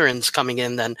lines of veterans coming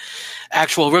in than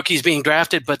actual rookies being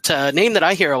drafted. But a name that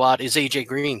I hear a lot is AJ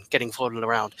Green getting floated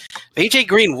around. If AJ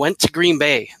Green went to Green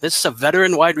Bay, this is a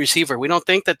veteran wide receiver. We don't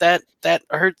think that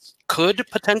could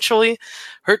potentially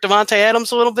hurt Davante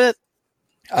Adams a little bit.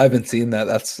 I haven't seen that.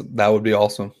 That would be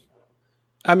awesome.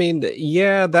 I mean,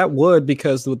 yeah, that would,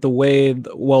 because with the way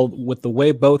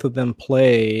both of them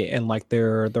play and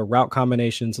their route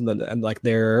combinations and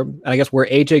I guess where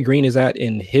AJ Green is at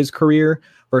in his career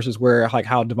versus where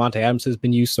how Davante Adams has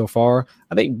been used so far,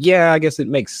 I think, I guess it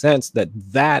makes sense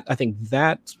that I think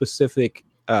that specific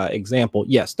example,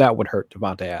 yes, that would hurt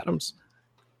Davante Adams.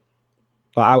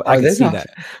 But I can see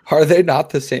that. Are they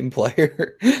not the same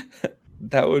player?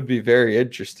 That would be very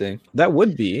interesting. That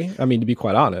would be. I mean, to be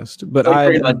quite honest, but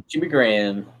Jimmy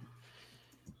Graham.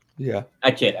 Yeah,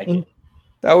 I kid.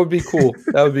 That would be cool.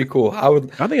 I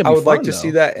would like to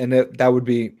see that, and that would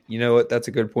be. You know what? That's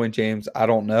a good point, James. I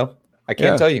don't know. I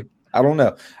can't tell you. I don't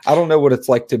know. I don't know what it's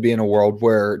like to be in a world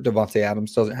where Devontae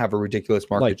Adams doesn't have a ridiculous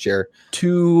market Like, share.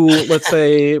 Let's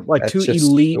say like That's two just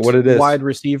elite what it is. wide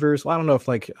receivers. Well, I don't know if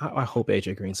I hope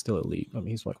AJ Green's still elite. I mean,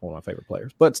 he's like one of my favorite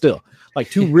players, but still like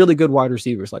two really good wide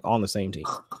receivers like on the same team.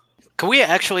 Can we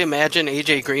actually imagine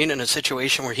AJ Green in a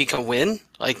situation where he can win?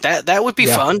 Like that would be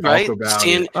fun, talk right? about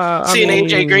Seeing it.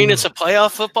 AJ Green in some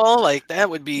playoff football, like that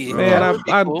would be. Man, that would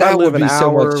be I cool. That live would an be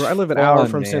so hour. much I live an hour fun,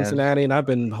 from man. Cincinnati, and I've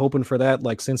been hoping for that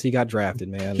like since he got drafted.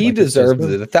 Man, He Like, it's deserves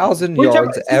just- it. 1,000 Well,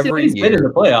 yards every Cincinnati's been in year.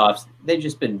 the playoffs. They've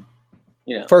just been,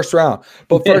 First round,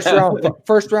 but Yeah.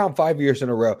 first round 5 years in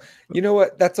a row. You know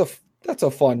what? That's a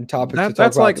fun topic to talk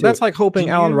That's about. like too. that's like hoping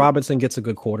Do Allen you- Robinson gets a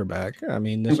good quarterback. I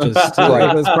mean, it's just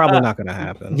Right. it's probably not going to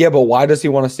happen. Yeah, but why does he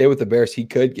want to stay with the Bears? He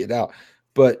could get out.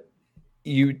 But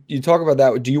you talk about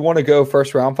that. Do you want to go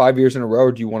first round 5 years in a row,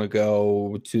 or do you want to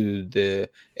go to the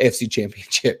AFC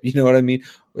Championship? You know what I mean?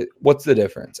 What's the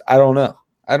difference? I don't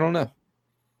know.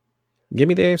 Give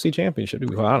me the AFC Championship, to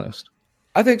be quite honest.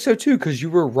 I think so too, because you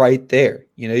were right there.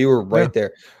 You were right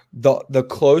there. The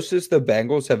closest the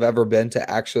Bengals have ever been to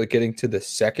actually getting to the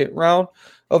second round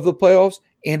of the playoffs,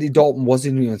 Andy Dalton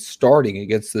wasn't even starting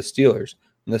against the Steelers,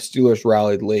 and the Steelers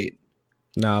rallied late.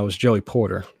 No, it was Joey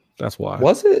Porter. That's why.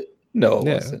 Was it? No, it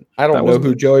Yeah. wasn't. I don't That know was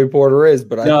who Joey Porter is,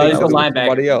 but I no, think it's that the was linebacker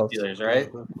somebody for else. the Steelers, right?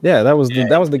 Yeah, that was Yeah.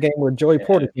 that was the game where Joey Yeah.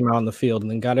 Porter came out on the field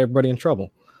and then got everybody in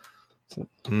trouble.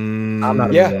 I'm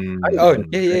not Yeah. upset. Oh,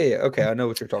 yeah. Okay, I know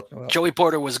what you're talking about. Joey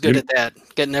Porter was good at that,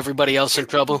 getting everybody else in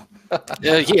trouble. He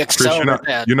Chris, excelled at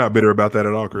that. you're not bitter about that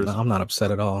at all, Chris. No, I'm not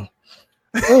upset at all.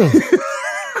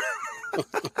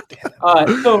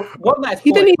 So one last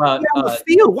He point didn't even about get on the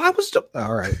field. Why was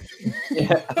all right?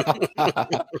 yeah.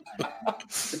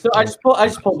 So I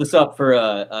just pulled this up for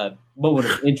a moment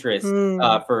of interest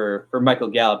for Michael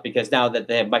Gallup, because now that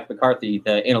they have Mike McCarthy,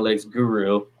 the analytics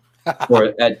guru,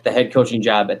 at the head coaching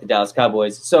job at the Dallas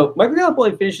Cowboys. So Michael Gallup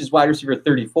only finishes wide receiver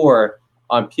 34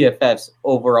 on PFF's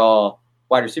overall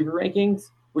wide receiver rankings,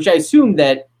 which I assume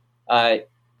that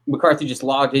McCarthy just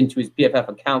logged into his PFF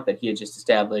account that he had just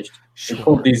established and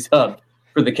pulled these up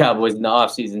for the Cowboys in the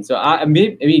offseason. So I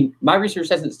mean, my research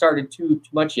hasn't started too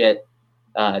much yet.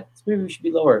 So maybe we should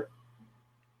be lower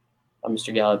on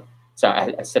Mr. Gallup.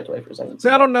 Sorry, I stepped away for a second. See,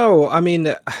 I don't know. I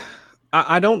mean,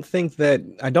 I don't think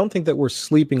that we're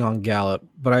sleeping on Gallup,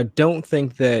 but I don't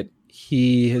think that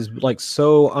he is like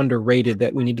so underrated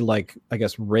that we need to like, I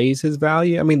guess, raise his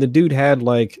value. I mean, the dude had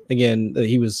like, again,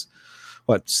 he was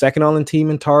second on the team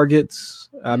in targets.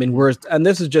 I mean,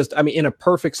 this is just, I mean, in a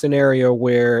perfect scenario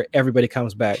where everybody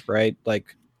comes back, right?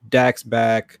 Like Dak's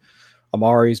back,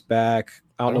 Amari's back.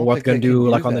 I don't know what they're going to do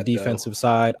like on the defensive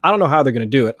side. I don't know how they're going to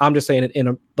do it. I'm just saying it in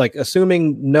a, like,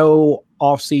 assuming no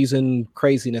off-season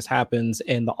craziness happens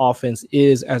and the offense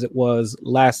is as it was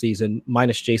last season,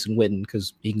 minus Jason Witten,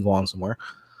 because he can go on somewhere.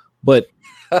 But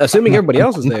assuming everybody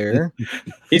else is there,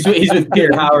 he's with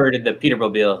Peter Howard in the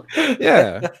Petermobile.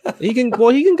 yeah, he can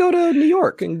go to New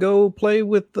York and go play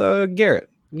with Garrett.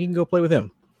 You can go play with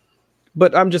him.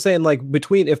 But I'm just saying, like,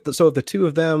 between if the two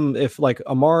of them, if like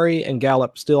Amari and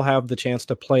Gallup still have the chance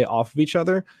to play off of each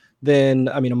other, then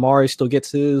I mean, Amari still gets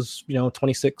his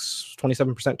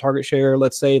 27% target share.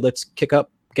 Let's kick up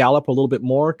Gallup a little bit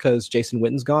more because Jason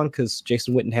Witten's gone, because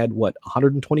Jason Witten had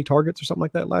 120 targets or something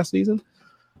like that last season.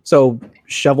 So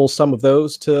shovel some of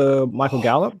those to Michael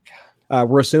Gallup.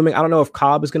 We're assuming, I don't know if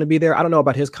Cobb is going to be there. I don't know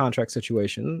about his contract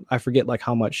situation. I forget like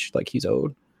how much like he's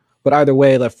owed. But either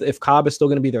way, if Cobb is still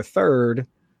going to be their third,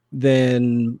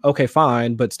 then okay,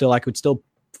 fine. But still, I could still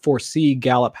foresee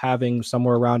Gallup having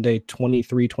somewhere around a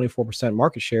 23-24%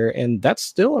 market share, and that's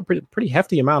still a pretty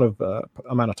hefty amount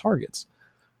of targets.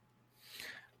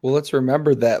 Well, let's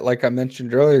remember that, like I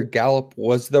mentioned earlier, Gallup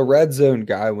was the red zone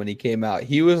guy when he came out.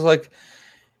 He was like,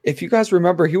 if you guys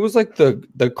remember, he was like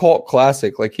the cult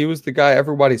classic. Like, he was the guy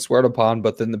everybody sweared upon,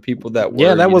 but then the people that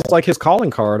were, that was like his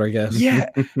calling card, I guess. Yeah,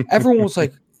 everyone was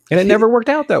like, and it never worked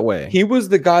out that way. He was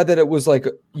the guy that it was like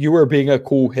you were being a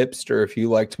cool hipster if you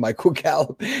liked Michael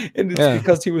Gallup, and it's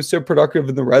because he was so productive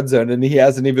in the red zone, and he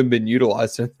hasn't even been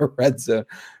utilized in the red zone.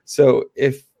 So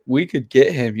if we could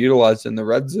get him utilized in the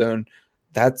red zone,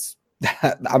 that's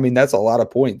a lot of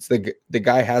points. The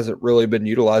guy hasn't really been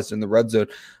utilized in the red zone,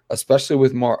 especially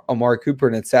with Amari Cooper,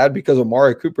 and it's sad because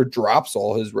Amari Cooper drops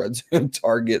all his red zone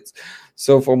targets.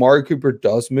 So if Amari Cooper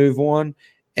does move on,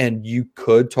 and you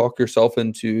could talk yourself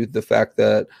into the fact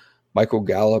that Michael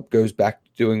Gallup goes back to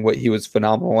doing what he was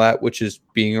phenomenal at, which is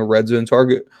being a red zone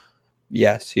target.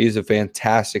 Yes, he's a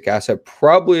fantastic asset,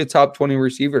 probably a top 20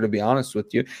 receiver, to be honest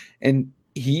with you. And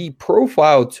he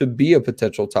profiled to be a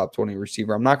potential top 20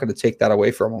 receiver. I'm not going to take that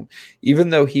away from him, even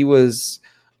though he was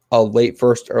a late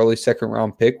first, early second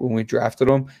round pick when we drafted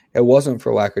him, it wasn't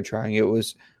for lack of trying. It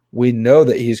was, we know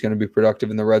that he's going to be productive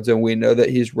in the red zone. We know that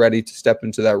he's ready to step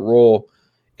into that role.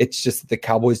 It's just that the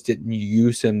Cowboys didn't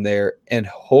use him there. And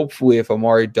hopefully if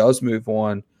Amari does move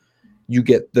on, you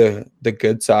get the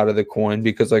good side of the coin,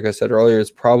 because like I said earlier,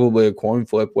 it's probably a coin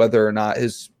flip whether or not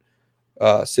his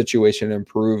situation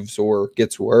improves or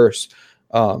gets worse.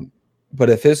 But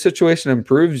if his situation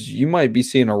improves, you might be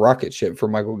seeing a rocket ship for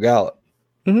Michael Gallup.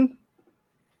 Mm-hmm.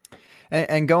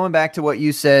 And going back to what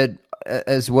you said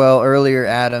as well earlier,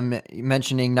 Adam,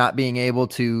 mentioning not being able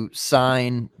to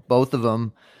sign both of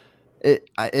them,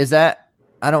 is that,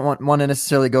 I don't want to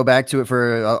necessarily go back to it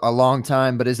for a long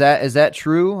time, but is that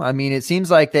true? I mean, it seems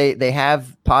like they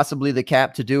have possibly the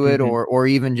cap to do it, or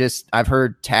even just, I've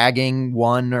heard tagging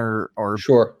one or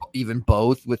sure, even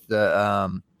both with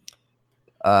the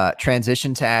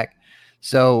transition tag.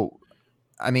 So,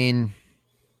 I mean,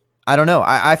 I don't know.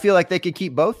 I feel like they could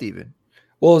keep both even.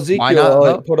 Well,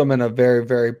 Ezekiel put him in a very,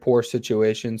 very poor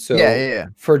situation. So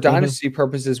for dynasty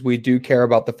purposes, we do care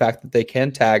about the fact that they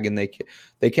can tag, and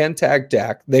they can tag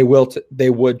Dak. They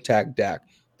would tag Dak.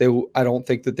 I don't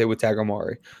think that they would tag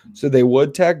Amari. So they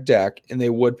would tag Dak and they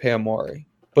would pay Amari.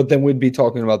 But then we'd be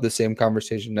talking about the same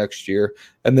conversation next year.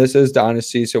 And this is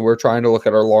dynasty, so we're trying to look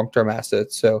at our long-term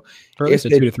assets. So for at least a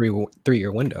 2 to 3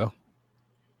 year window.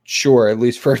 Sure, at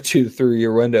least for a 2 to 3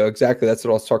 year window. Exactly. That's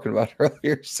what I was talking about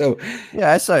earlier. So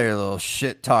yeah, I saw your little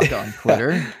shit talk on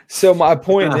Twitter. So my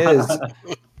point is,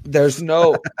 there's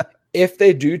no, if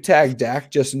they do tag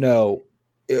Dak, just know,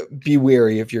 be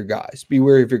wary of your guys. Be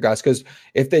wary of your guys. Because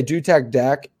if they do tag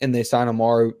Dak and they sign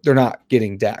Amari, they're not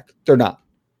getting Dak. They're not.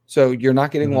 So you're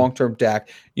not getting long-term Dak.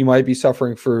 You might be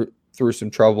suffering through some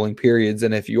troubling periods.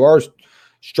 And if you are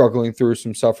struggling through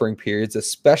some suffering periods,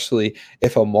 especially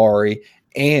if Amari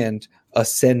and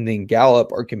ascending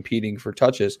Gallup are competing for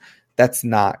touches, that's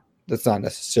not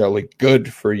necessarily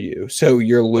good for you. So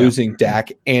you're losing Dak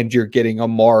and you're getting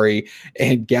Amari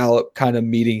and Gallup kind of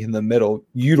meeting in the middle.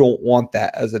 You don't want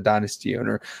that as a dynasty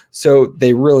owner. So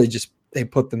they really they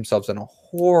put themselves in a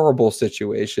horrible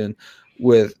situation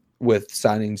with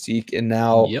signing Zeke. And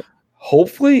now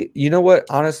hopefully, you know what,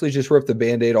 honestly, just rip the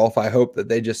Band-Aid off. I hope that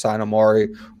they just sign Amari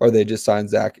or they just sign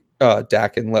Dak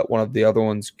and let one of the other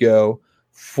ones go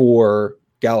for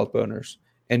Gallup owners.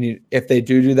 And if they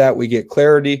do that, we get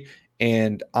clarity.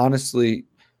 And honestly,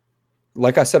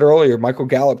 like I said earlier, Michael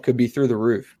Gallup could be through the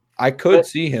roof. I could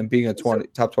see him being a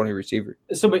top 20 receiver.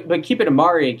 So, but keeping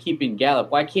Amari and keeping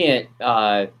Gallup, why can't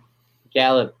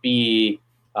Gallup be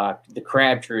the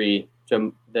Crabtree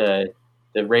to the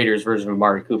Raiders version of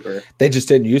Amari Cooper? They just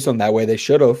didn't use him that way. They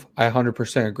should have. I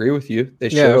 100% agree with you. They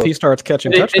should. Yeah, if he starts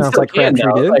catching touchdowns like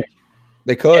Crabtree did,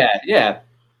 they could. Yeah.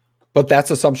 But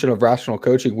that's assumption of rational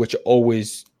coaching, which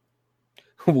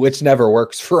never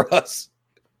works for us.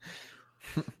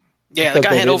 Yeah, the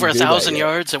guy had over 1,000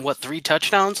 yards and 3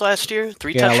 touchdowns last year?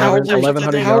 3 touchdowns?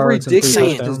 1,100 yards. How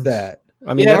ridiculous is that?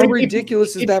 I mean, how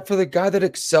ridiculous is that for the guy that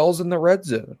excels in the red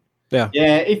zone? Yeah.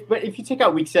 Yeah, but if you take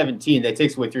out week 17, that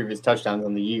takes away 3 of his touchdowns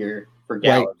on the year for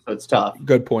Gallup, so it's tough.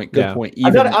 Good point. Good point.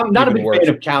 I'm not a big fan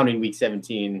of counting week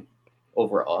 17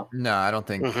 overall. No, I don't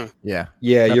think. Yeah,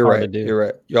 you're right. You're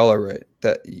right. Y'all are right.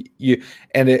 But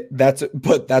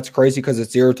that's crazy because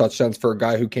it's 0 touchdowns for a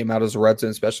guy who came out as a red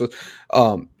zone specialist.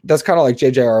 That's kind of like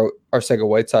JJ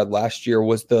Arcega-Whiteside last year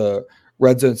was the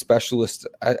red zone specialist.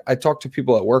 I talked to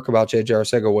people at work about JJ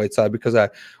Arcega-Whiteside because I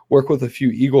work with a few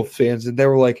Eagle fans, and they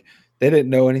were like, they didn't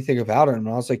know anything about him. And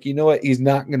I was like, you know what? He's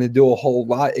not going to do a whole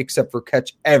lot except for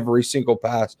catch every single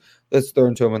pass that's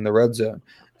thrown to him in the red zone.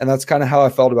 And that's kind of how I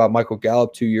felt about Michael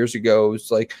Gallup 2 years ago. It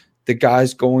was like the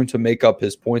guy's going to make up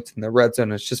his points in the red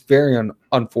zone. It's just very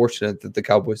unfortunate that the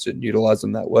Cowboys didn't utilize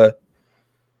him that way.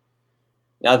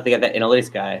 Now that they got that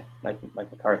analytics guy, Mike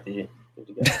McCarthy.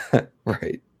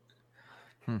 Right.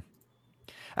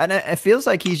 And it feels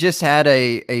like he's just had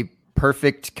a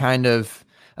perfect kind of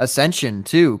ascension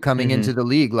too, coming into the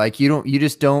league. Like you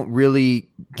just don't really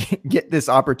get this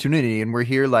opportunity, and we're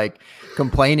here like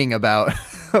complaining about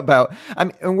I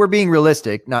mean, and we're being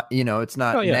realistic, not, it's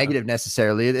not negative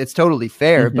necessarily. It's totally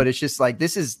fair, but it's just like,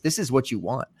 this is what you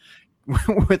want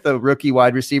with a rookie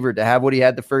wide receiver, to have what he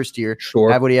had the first year,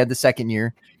 have what he had the second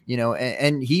year,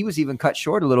 and he was even cut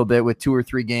short a little bit with 2 or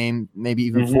 3 games, maybe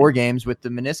even 4 games with the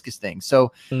meniscus thing.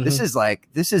 So this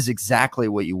is exactly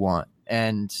what you want.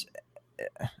 And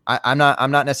I'm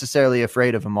not necessarily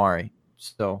afraid of Amari.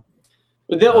 So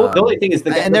the only thing is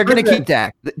and they're going to keep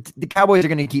Dak. The Cowboys are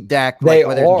going to keep Dak. They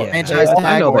are. Franchise tag,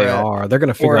 I know they are. They're going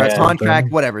to figure out a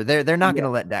contract, whatever. They're not going to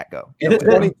let Dak go. In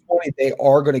 2020, money, they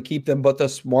are going to keep them. But the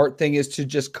smart thing is to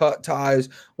just cut ties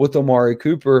with Amari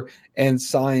Cooper and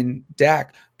sign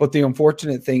Dak. But the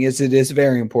unfortunate thing is it is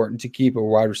very important to keep a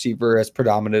wide receiver as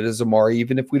predominant as Amari,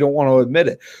 even if we don't want to admit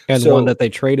it. And So- one that they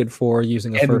traded for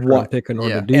using a and first what- round pick in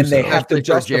order to do and so. they have to Especially for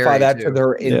justify Jerry, that too. to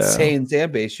their Yeah. insane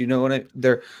fan base. You know what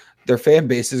their fan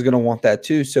base is going to want that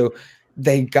too. So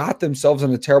they got themselves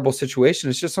in a terrible situation.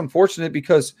 It's just unfortunate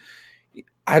because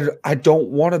I don't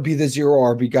want to be the zero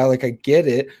RB guy. Like, I get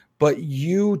it, but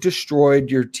you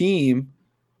destroyed your team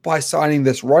by signing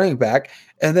this running back.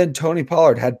 And then Tony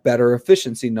Pollard had better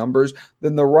efficiency numbers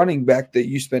than the running back that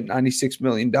you spent $96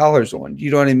 million on. You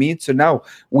know what I mean? So now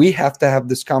we have to have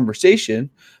this conversation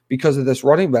because of this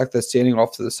running back that's standing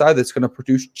off to the side that's going to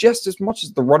produce just as much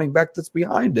as the running back that's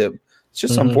behind him. It's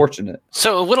just unfortunate.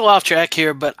 So a little off track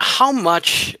here, but how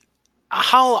much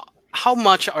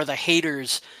are the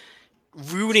haters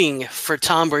rooting for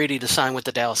Tom Brady to sign with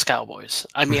the Dallas Cowboys?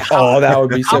 I mean, That would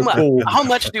be so cool. how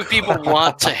much do people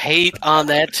want to hate on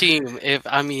that team?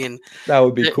 That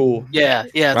would be cool. Yeah,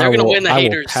 they're I going to will- win the I will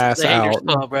haters pass out.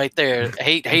 club right there.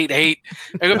 Hate. They're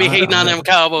going to be hating on them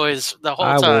Cowboys the whole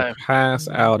I will time. pass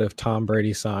out if Tom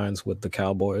Brady signs with the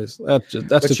Cowboys. That's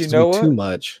But just you know too what?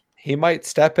 much. He might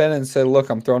step in and say,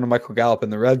 "Look, I'm throwing to Michael Gallup in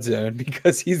the red zone,"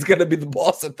 because he's going to be the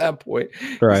boss at that point.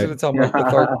 He's Right. going to tell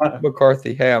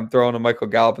McCarthy, "Hey, I'm throwing to Michael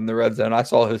Gallup in the red zone. I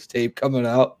saw his tape coming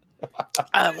out."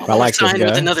 I I want like to this sign with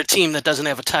guy. another team that doesn't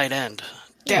have a tight end.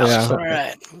 Dallas, Yeah. all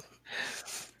right.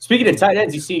 Speaking of tight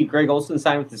ends, you see Greg Olsen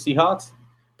signed with the Seahawks.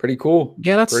 Pretty cool.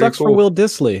 Yeah, that Pretty sucks for cool. Will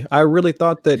Disley. I really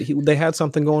thought that they had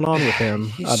something going on with him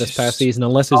He's this just- past season,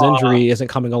 unless his injury isn't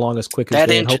coming along as quick as That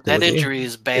they had hoped it that would be. injury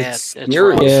is bad. It's It's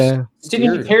scary. rough. Yeah,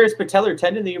 Didn't he tear his patellar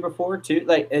tendon the year before too?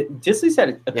 Like Disley's had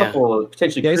a Yeah. couple of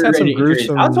potentially Yeah, he's had some career-ending injuries.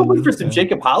 I was hoping for some gruesome-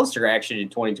 Jacob Hollister action in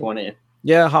 2020.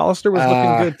 yeah. Hollister was looking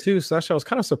Ah. good too. So I was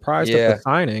kind of surprised Yeah. at the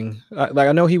signing.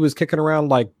 I know he was kicking around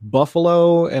like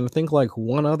Buffalo and I think like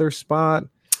one other spot.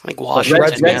 Like Washington.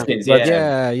 yeah. Redskins,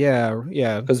 yeah.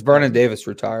 Yeah. Because Vernon Davis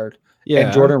retired. Yeah.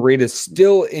 And Jordan Reed is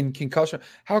still in concussion.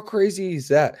 How crazy is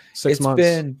that? 6 It's months.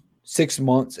 been 6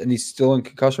 months and he's still in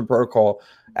concussion protocol.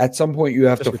 At some point, you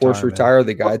have Just to force retire, retire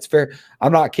the guy. It's fair.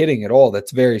 I'm not kidding at all.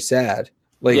 That's very sad.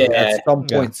 Like, Yeah. at some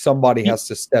Yeah. point, somebody has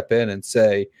to step in and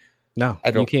say, No,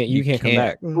 I don't- you can't come you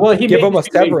back. Well, he Give may him a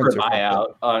just be waiting for severance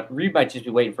or buyout. Reed might just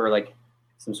be waiting for like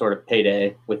some sort of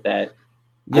payday with that.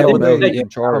 I I don't think know like, who's in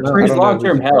charge. For I his don't know who's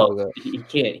long-term in charge of health, that.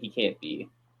 he can't be.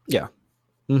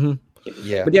 hmm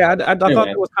Yeah. But yeah, I thought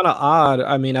Anyway. it was kind of odd.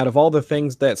 I mean, out of all the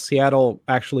things that Seattle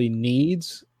actually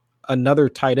needs, another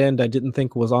tight end I didn't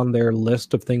think was on their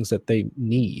list of things that they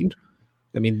need.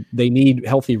 I mean, they need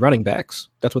healthy running backs.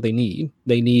 That's what they need.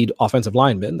 They need offensive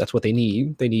linemen. That's what they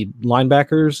need. They need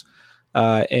linebackers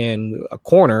and a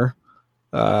corner.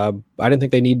 I didn't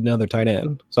think they need another tight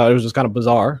end. So it was just kind of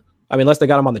bizarre. I mean, unless they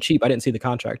got him on the cheap. I didn't see the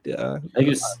contract. I think it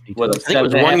was what, I think it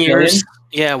was 1 year.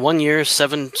 Yeah, 1 year,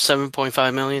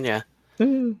 7.5 million. Yeah.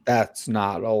 That's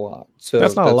not a lot. So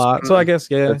That's not a lot. So I guess,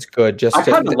 yeah. That's good. Just I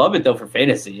to- kind of love it though for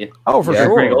fantasy. Oh, for Yeah,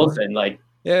 sure. Greg Olsen, like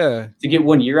Yeah. to get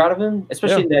 1 year out of him,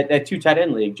 especially in that two tight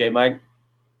end league. J Mike.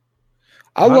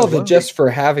 I Might love as it well. just for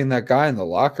having that guy in the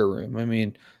locker room. I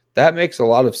mean, that makes a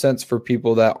lot of sense for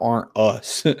people that aren't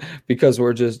us because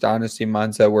we're just dynasty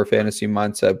mindset, we're fantasy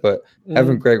mindset. But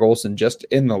having Greg Olsen just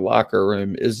in the locker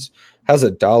room has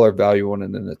a dollar value on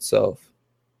it in itself.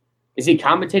 Is he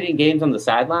commentating games on the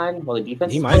sideline while the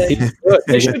defense? He is might playing?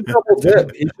 be. He should double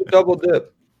dip. He should double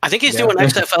dip. I think he's Yeah. doing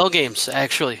XFL games,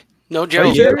 actually. No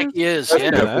joke. yeah? I think he is. That's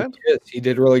Yeah. good. Yes, he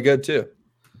did really good too.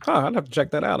 Huh, I'd have to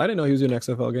check that out. I didn't know he was doing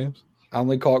XFL games. I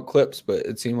only caught clips, but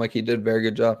it seemed like he did a very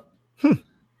good job.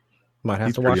 Might have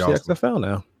He's to watch pretty the awesome. XFL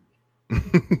now.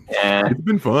 Yeah. It's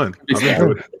been fun. I've Yeah.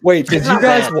 enjoyed it. Wait, did It's you not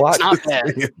guys bad. It's watch? not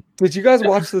bad. Did you guys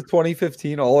watch the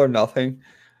 2015 All or Nothing?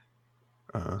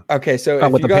 Okay, so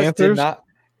if with you the guys Panthers? did not,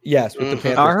 yes, with the Mhm.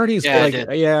 Panthers. I heard he's Yeah, I like, did.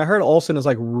 I heard Olsen is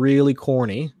like really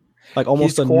corny, like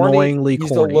almost He's corny, annoyingly he's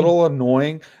corny. a little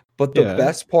annoying, but the Yeah.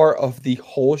 best part of the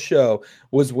whole show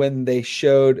was when they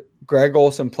showed Greg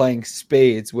Olsen playing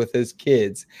spades with his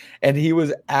kids, and he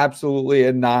was absolutely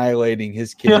annihilating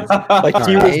his kids. Like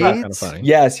he Alright, was, that's kind of funny.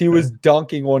 yes, he was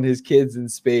dunking on his kids in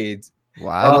spades.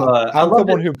 Wow. I I'm love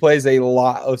someone it. who plays a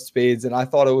lot of spades, and I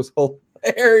thought it was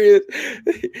hilarious.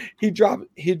 He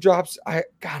drops.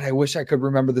 I wish I could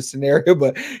remember the scenario,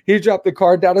 but he dropped the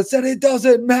card down and said it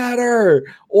doesn't matter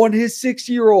on his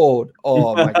 6-year-old.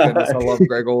 Oh my goodness, I love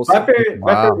Greg Olsen. My favorite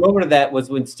Wow. moment of that was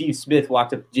when Steve Smith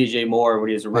walked up to JJ Moore when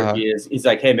he was a rookie. He's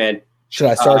like, "Hey man, Should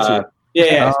I start you?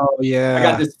 yeah, Oh yeah, I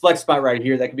got this flex spot right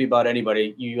here that could be about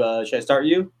anybody. You should I start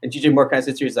you?" And JJ Moore kind of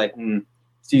sits here. He's like,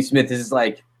 "Steve Smith, this is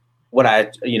like what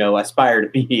I aspire to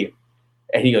be.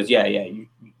 And he goes, yeah, you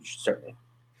should start me.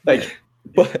 Like,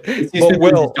 But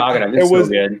Will, talking on. It's so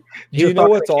good. Do you know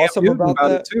what's awesome about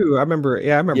that it too? I remember.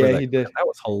 Yeah, I remember. Yeah, that. he did. That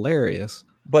was hilarious.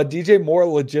 But DJ Moore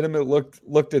legitimately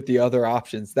looked at the other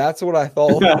options. That's what I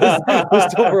thought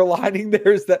was silver lining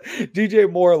there, is that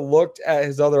DJ Moore looked at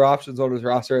his other options on his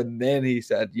roster, and then he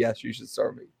said, yes, you should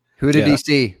start me. Who did he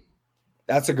see?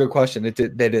 That's a good question. They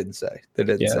didn't say. They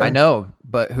didn't say. I know,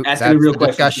 but who? Ask That's me a real the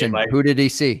discussion. question, Who did he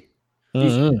see?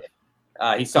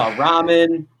 Mm-hmm. He saw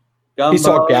Ramen. Gumbo. He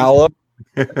saw Gallup.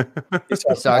 He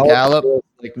saw Gallup.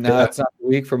 Like, no, it's not the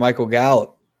week for Michael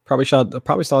Gallup. Probably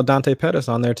saw Dante Pettis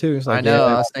on there too. It's like, I know.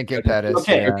 yeah. I was thinking Pettis.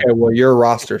 Okay. yeah. Okay, well, your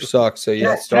roster sucks, so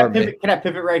yeah, start me. Can I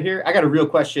pivot right here? I got a real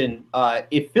question.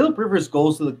 If Phillip Rivers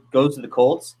goes to the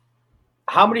Colts,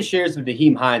 how many shares of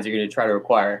Naheem Hines are you going to try to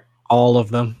acquire? All of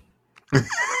them.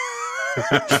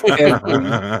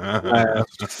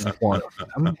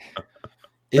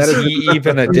 Is he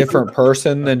even a different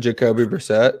person than Jacoby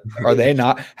Brissett? Are they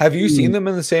not? Have you seen them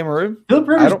in the same room? Phillip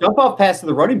Rivers' dump-off pass to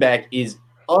the running back is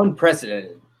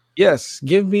unprecedented. Yes,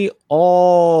 give me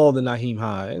all the Naheem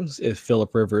Hines if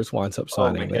Phillip Rivers winds up Oh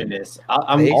signing my them. goodness!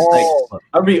 I'm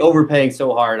gonna be overpaying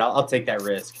so hard. I'll take that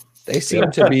risk. They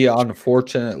seem to be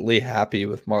unfortunately happy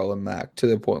with Marlon Mack to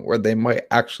the point where they might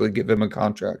actually give him a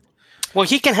contract. Well,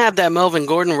 he can have that Melvin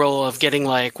Gordon role of getting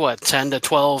 10 to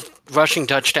 12 rushing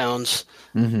touchdowns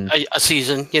a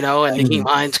season, and Naheem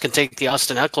Hines can take the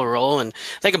Austin Eckler role, and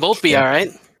they can both be all right.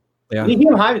 Yeah.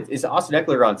 Naheem Hines is Austin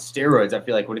Eckler on steroids, I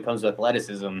feel like, when it comes to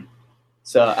athleticism.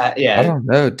 So, yeah. I don't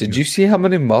know. Did you see how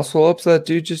many muscle ups that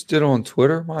dude just did on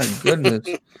Twitter? My goodness.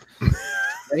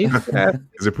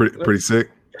 Is it pretty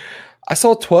sick? I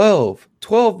saw 12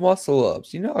 muscle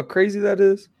ups. You know how crazy that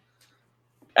is?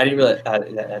 I didn't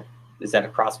realize is that a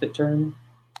CrossFit term?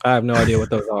 I have no idea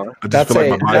what those are. I just feel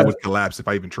like my body would collapse if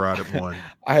I even tried it one.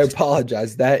 I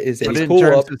apologize. That is a But in pull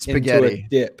terms up of into spaghetti. a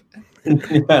dip.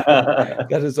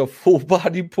 That is a full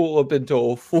body pull up into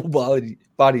a full body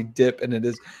dip, and it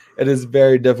is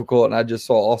very difficult. And I just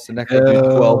saw Austin Eckler do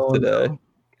 12 today.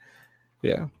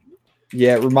 Yeah.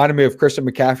 Yeah, it reminded me of Christian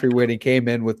McCaffrey when he came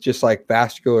in with just like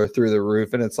vascular through the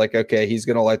roof, and it's like, okay, he's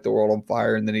gonna light the world on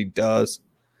fire, and then he does.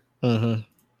 Mm-hmm.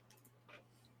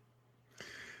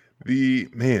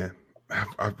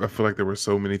 I feel like there were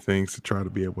so many things to try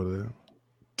to be able to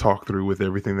talk through with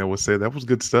everything that was said. That was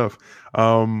good stuff.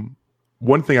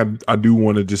 One thing I do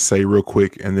want to just say real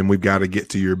quick, and then we've got to get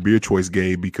to your beer choice,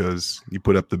 Gabe, because you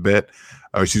put up the bet.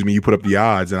 You put up the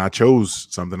odds, and I chose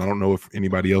something. I don't know if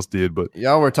anybody else did, but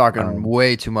Y'all were talking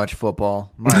way too much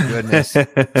football. My goodness.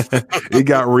 it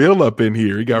got real up in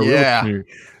here. It got real up Yeah. in here.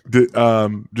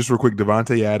 Just real quick,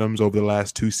 Devontae Adams over the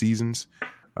last 2 seasons.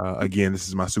 Again, this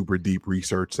is my super deep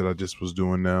research that I just was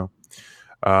doing now.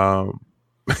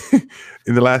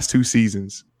 In the last 2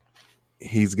 seasons,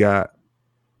 he's got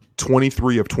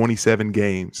 23 of 27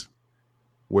 games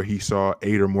where he saw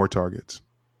 8 or more targets.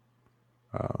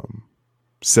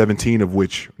 17 of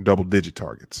which double-digit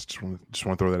targets. Just want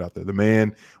to throw that out there. The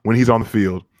man, when he's on the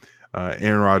field,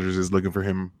 Aaron Rodgers is looking for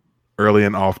him early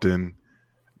and often,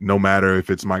 no matter if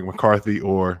it's Mike McCarthy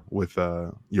or with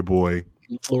your boy.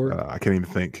 I can't even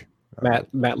think.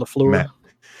 Matt LaFleur. Matt.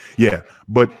 Yeah,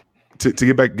 but to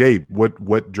get back, Gabe,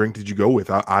 what drink did you go with?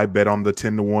 I bet on the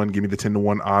 10-1. Give me the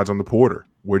 10-1 odds on the porter.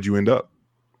 Where'd you end up?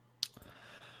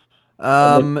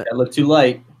 That looked too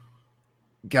light.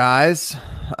 Guys,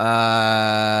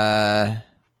 that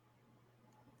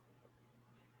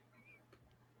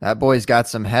boy's got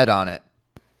some head on it.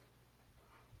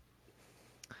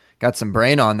 Got some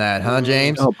brain on that, huh,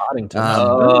 James? Oh, Boddington.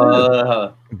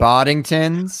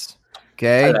 Boddingtons.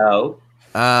 Okay. Hello.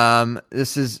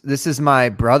 This is my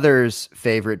brother's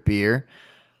favorite beer.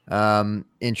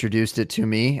 Introduced it to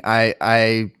me.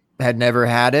 I had never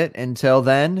had it until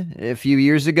then, a few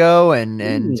years ago, and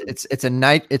it's a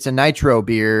nitro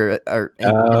beer in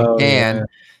a can. Yeah.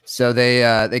 So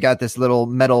they got this little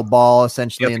metal ball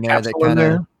essentially in there that kind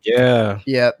of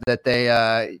that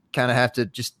they kind of have to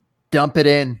just dump it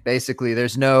in. Basically,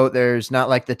 there's not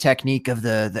like the technique of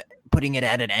the putting it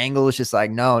at an angle. It's just like,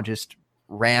 no, just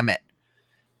ram it.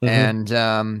 Mm-hmm.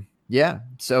 And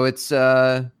so it's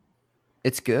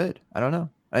good. I don't know.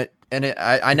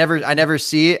 I never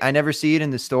see it in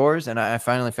the stores, and I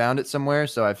finally found it somewhere,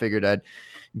 so I figured I'd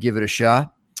give it a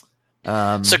shot.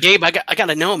 So Gabe, I got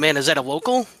to know, man, is that a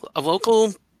local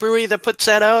brewery that puts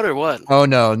that out, or what? Oh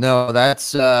no,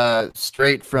 that's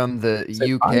straight from the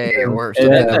UK or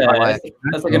something.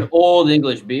 That's like an old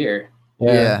English beer.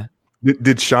 Yeah.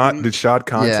 Did Shad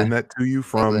Khan send that to you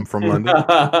from London?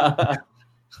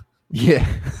 Yeah,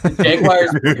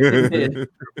 Jaguars.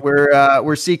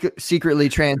 we're secretly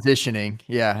transitioning.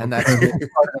 Yeah, and that's part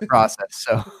of the process.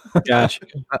 So, Gotcha.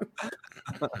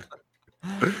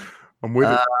 I'm with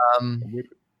it. um, I'm with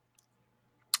it.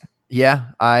 yeah,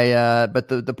 but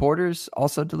the porter's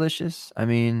also delicious. I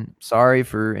mean, sorry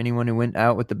for anyone who went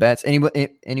out with the bets.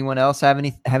 Anyone else have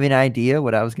an idea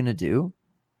what I was gonna do?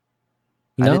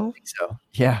 I didn't No, think so.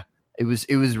 Yeah, it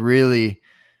was really,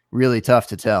 really tough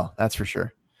to tell. That's for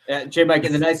sure. J Mike,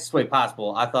 in the nicest way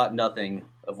possible, I thought nothing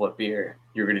of what beer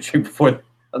you were going to drink before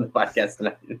on the podcast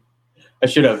tonight. I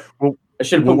should have. Well, I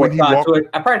should have well, put more when he thought walked- to it.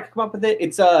 I probably could come up with it.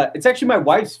 It's actually my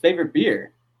wife's favorite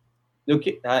beer. No,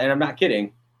 and I'm not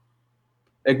kidding.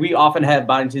 Like, we often have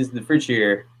Boddingtons in the fridge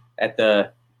here at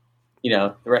the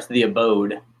rest of the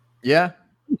abode. Yeah.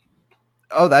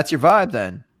 Oh, that's your vibe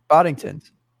then,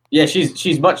 Boddingtons. Yeah,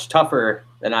 she's much tougher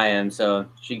than I am, so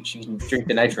she can drink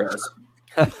the nitros.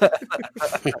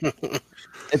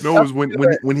 It's No, it tough was to do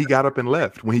it. when he got up and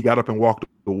left. When he got up and walked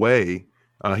away,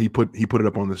 he put it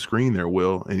up on the screen there,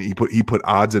 Will, and he put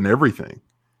odds and everything.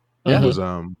 Yeah. It was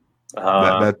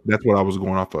that's what I was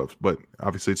going off of, but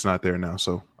obviously it's not there now,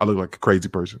 so I look like a crazy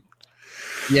person.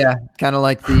 Yeah, kind of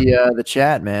like the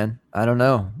chat, man. I don't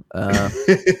know.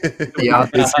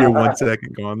 It's here 1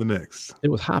 second, go on the next. it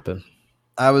was hopping.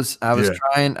 I was Yeah,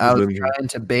 trying living here.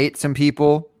 to bait some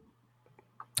people.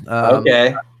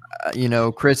 Okay.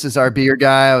 Chris is our beer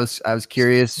guy. I was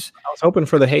curious. I was hoping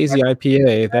for the hazy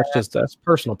IPA. That's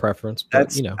personal preference,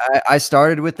 but I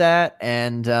started with that,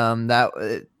 and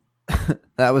that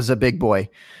that was a big boy.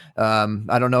 I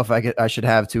don't know if I should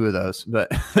have two of those, but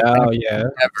oh yeah,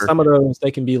 Ever. some of those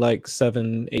they can be like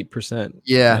 7-8%.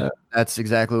 yeah, that's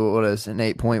exactly what it is, an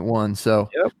 8.1. So,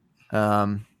 Yep.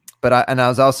 But I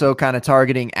was also kind of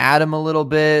targeting Adam a little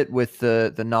bit with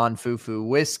the non-foo-foo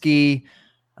whiskey.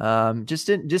 Just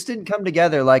didn't come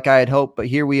together like I had hoped, but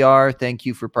here we are. Thank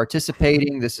you for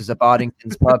participating. This is a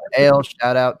Boddington's Pub Ale.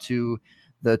 Shout out to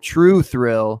the True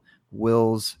Thrill,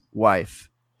 Will's wife.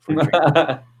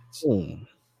 I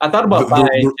thought about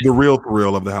buying. The real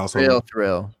thrill of the household. Real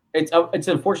Thrill. It's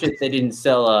unfortunate they didn't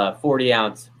sell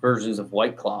 40-ounce versions of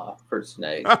White Claw for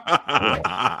tonight.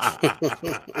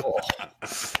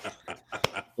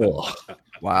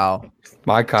 Wow.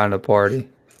 My kind of party.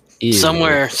 Ew.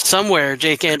 Somewhere,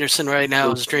 Jake Anderson right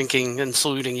now is drinking and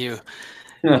saluting you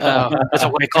with a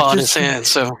White Claw in his hand.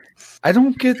 So I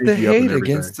don't get the Pinky up and hate everything.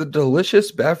 against the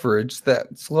delicious beverage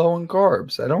that's low in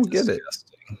carbs. I don't get it.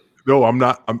 No, I'm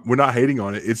not. We're not hating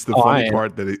on it. It's the I funny am.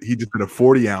 part that he just did a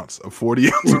 40 ounce.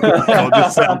 It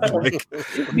just sounds like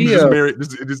you just married.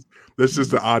 That's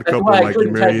just an odd That's couple. why I Like you're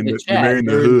couldn't type marrying in the the chat. hood.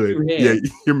 There was two Yeah,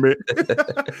 hands. you're married.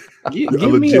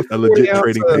 Give me a legit 40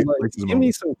 trading ounce, places give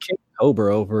me some King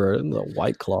Cobra over the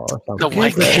White Claw. Or something. The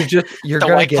White- You're the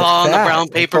gonna White get Claw in the fat. brown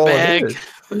That's paper all it bag. is.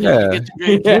 Yeah.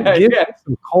 You get to Give Yeah. me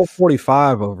some Colt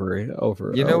 45 over.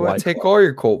 You know what? White Take Claw. all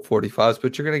your Colt 45s,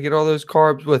 but you're gonna get all those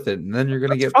carbs with it, and then you're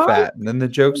gonna get That's fine. fat, and then the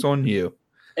joke's on you.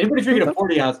 Anybody drinking a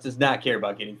 40-ounce does not care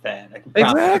about getting fat. I can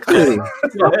promise Exactly.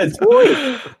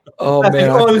 you. Oh That's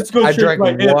man, like, oh, let's go I shake drank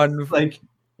my hips. one Like,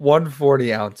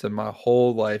 140 ounce in my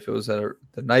whole life. It was the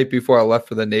night before I left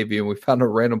for the Navy, and we found a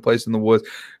random place in the woods.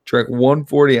 Drank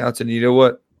 140 ounce, and you know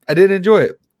what? I didn't enjoy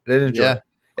it. I didn't enjoy Yeah. it.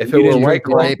 If You it were didn't White You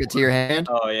Claw, tape it to your hand.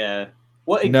 oh yeah.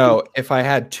 Well, no. If I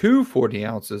had 240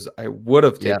 ounces, I would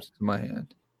have taped Yeah. it to my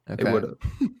hand. Okay. It would have.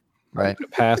 Right.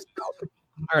 Passed.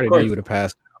 I already course. knew you would have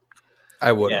passed.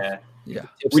 I would Yeah. have. Yeah.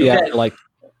 Tipsy We after had- like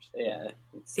Yeah.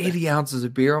 80 ounces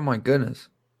of beer. Oh my goodness.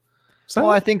 Well,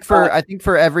 I think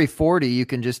for every 40, you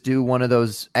can just do one of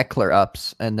those Eckler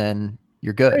ups, and then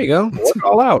you're good. there you go. Work it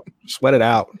all out. Sweat it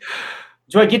out.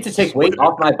 Do I get to take weight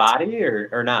off my body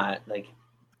or not? Like,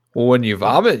 Well, when you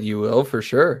vomit, you will for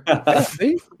sure.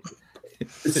 See?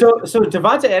 so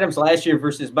Devonta Adams last year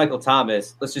versus Michael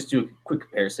Thomas. Let's just do a quick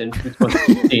comparison. Which one's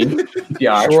 15?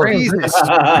 Yeah. Sure. Jesus.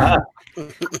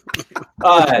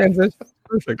 Transition.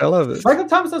 Perfect. I love it. Michael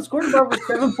Thomas outscored him over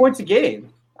 7 points a game.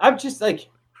 I'm just like,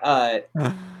 I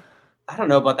don't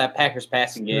know about that Packers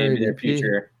passing game in their ADP.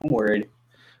 future. I'm worried.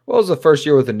 Well, it was the first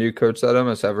year with a new coach that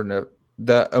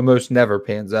almost never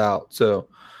pans out. So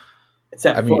It's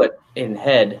that I mean- foot in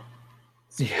head.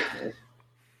 yeah,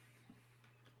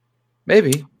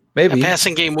 maybe. the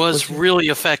passing game was really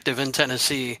effective in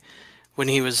Tennessee when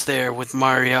he was there with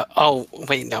Mario. Oh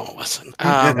wait, no, it wasn't.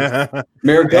 Mariota?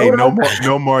 Hey,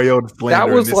 no Mario slander That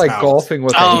in was this like house. golfing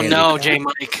with. a Oh hand. no, J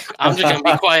Mike. I'm just gonna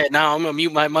be quiet now. I'm gonna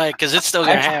mute my mic because it's still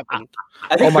gonna happen.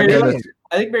 I think Oh my Mariota- goodness!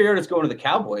 I think Mariota's going to the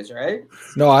Cowboys, right?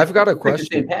 No, I've got a Like the same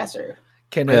question. passer.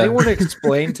 Can Yeah. anyone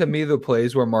explain to me the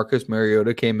plays where Marcus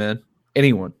Mariota came in?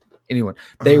 Anyone?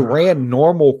 They ran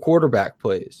normal quarterback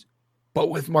plays. but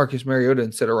with Marcus Mariota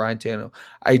instead of Ryan Tannehill.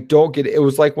 I don't get it. It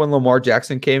was like when Lamar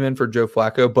Jackson came in for Joe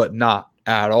Flacco, but not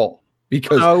at all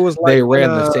because No, it was they like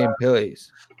ran when, the same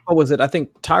plays. What was it? I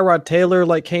think Tyrod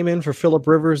Taylor came in for Phillip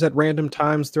Rivers at random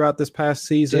times throughout this past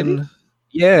season.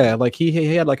 Yeah,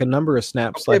 he had a number of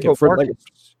snaps Okay, but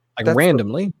Marcus, that's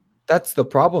randomly. That's the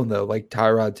problem though. Like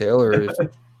Tyrod Taylor is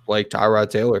like Tyrod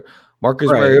Taylor.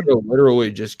 Marcus Right. Mariota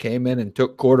literally just came in and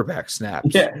took quarterback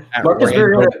snaps. Yeah, at Marcus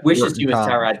random Mariota wishes he was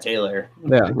times. Tyrod Taylor.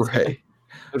 Yeah, Right.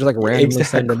 it was like randomly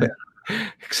send Exactly.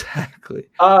 them. Exactly.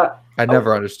 Uh, I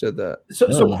never understood that. so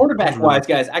No. quarterback wise,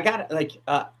 guys, I got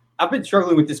I've been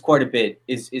struggling with this quite a bit.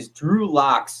 Is Drew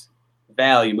Lock's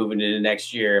value moving into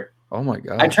next year? Oh my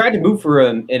god. I tried to move for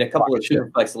him in a couple of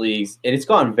Superflex leagues, and it's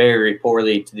gone very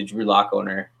poorly to the Drew Lock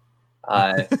owner.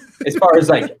 As far as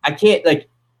I can't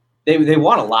they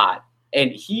want a lot,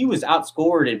 and he was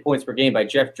outscored in points per game by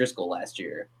Jeff Driscoll last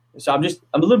year. So I'm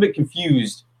a little bit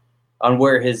confused on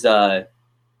where his are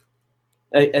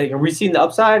we seeing the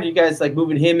upside? Are you guys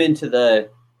moving him into the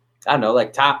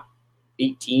top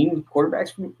 18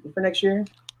 quarterbacks for next year?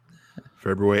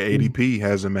 February ADP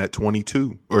has him at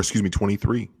 22, or excuse me,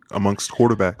 23 amongst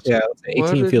quarterbacks. Yeah,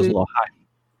 18 feels a little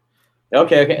high.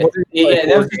 Okay. What did he Yeah, play,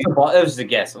 that 4 was just a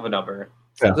guess of a number.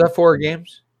 Was that 4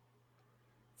 games?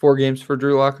 4 games for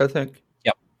Drew Lock, I think.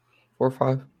 Yep. 4 or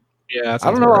 5. Yeah,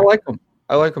 I don't know. I like him.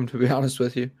 I like him, to be honest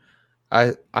with you.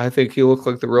 I think he looked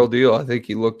like the real deal. I think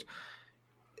he looked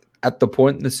at the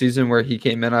point in the season where he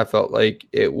came in, I felt like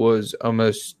it was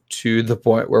almost to the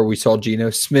point where we saw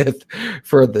Geno Smith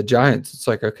for the Giants. It's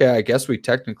like, okay, I guess we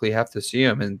technically have to see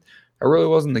him. And that really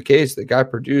wasn't the case. The guy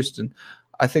produced. And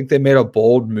I think they made a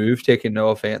bold move taking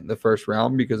Noah Fant in the first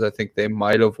round because I think they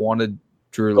might have wanted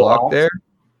Drew Lock there.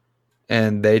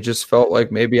 And they just felt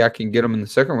like maybe I can get him in the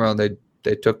second round.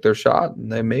 They took their shot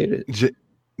and they made it.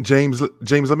 James,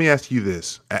 let me ask you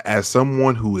this. As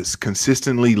someone who is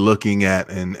consistently looking at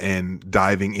and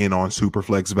diving in on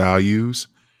Superflex values,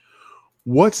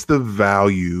 what's the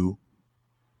value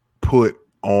put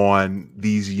on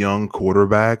these young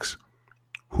quarterbacks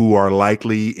who are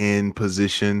likely in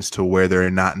positions to where they're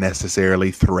not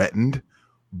necessarily threatened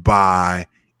by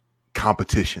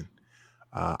competition?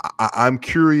 I'm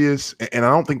curious, and I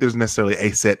don't think there's necessarily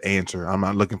a set answer. I'm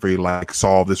not looking for you to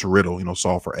solve this riddle,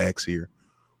 solve for X here.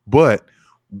 But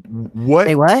what?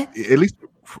 Hey, what? At least,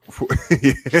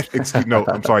 no.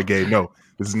 I'm sorry, Gabe. No,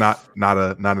 this is not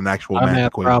an actual math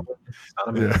equation.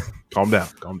 Yeah. Calm down.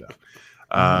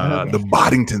 The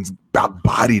Boddingtons about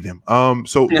bodied him.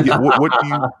 So yeah,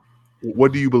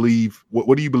 what do you believe?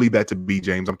 What do you believe that to be,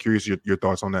 James? I'm curious your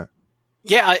thoughts on that.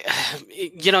 Yeah,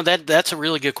 that's a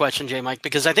really good question, J. Mike,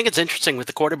 because I think it's interesting with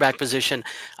the quarterback position.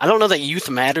 I don't know that youth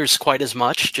matters quite as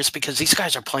much just because these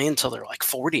guys are playing until they're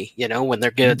 40, when they're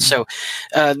good. Mm-hmm.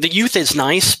 So the youth is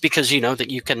nice because,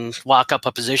 that you can lock up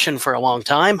a position for a long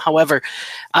time. However,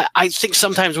 I think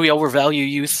sometimes we overvalue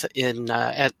youth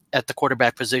at the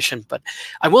quarterback position. But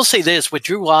I will say this, with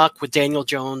Drew Lock, with Daniel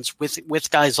Jones, with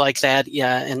guys like that,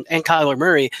 and Kyler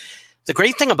Murray, the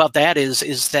great thing about that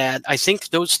is that I think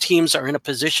those teams are in a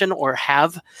position or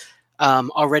have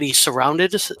already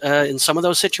surrounded in some of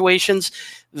those situations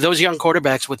those young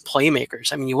quarterbacks with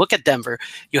playmakers. I mean, you look at Denver,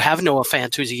 you have Noah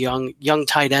Fant, who's a young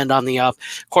tight end on the up.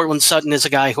 Courtland Sutton is a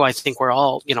guy who I think we're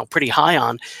all, pretty high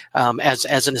on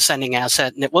as an ascending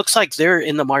asset. And it looks like they're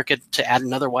in the market to add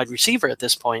another wide receiver at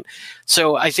this point.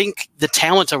 So I think the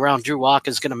talent around Drew Lock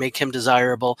is going to make him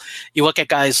desirable. You look at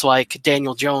guys like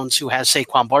Daniel Jones, who has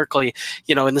Saquon Barkley,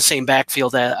 in the same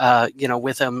backfield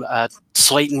with him.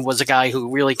 Slayton was a guy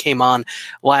who really came on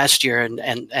last year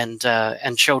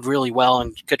and showed really well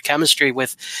and good chemistry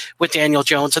with Daniel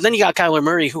Jones. And then you got Kyler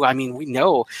Murray, who, we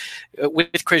know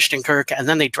with Christian Kirk, and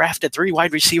then they drafted 3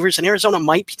 wide receivers, and Arizona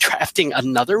might be drafting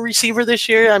another receiver this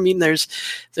year. I mean, there's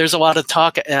a lot of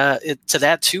talk to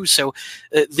that too. So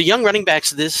the young running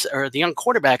backs the young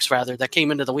quarterbacks rather that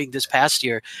came into the league this past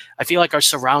year, I feel like are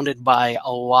surrounded by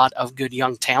a lot of good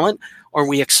young talent, or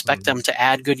we expect them to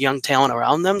add good young talent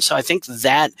around them. So I think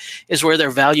that is where their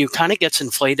value kind of gets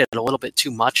inflated a little bit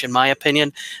too much, in my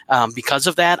opinion, because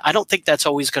of that. I don't think that's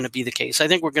always going to be the case. I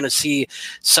think we're going to see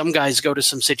some guys go to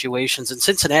some situations, and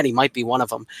Cincinnati might be one of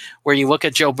them, where you look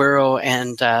at Joe Burrow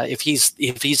and if he's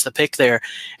the pick there,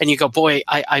 and you go, boy,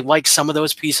 I like some of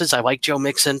those pieces. I like Joe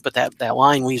Mixon, but that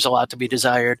line leaves a lot to be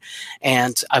desired.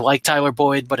 And I like Tyler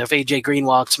Boyd, but if AJ Green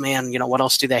walks, man, what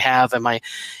else do they have?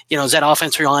 Is that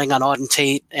offense relying on Auden Auden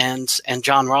Tate and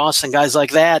John Ross and guys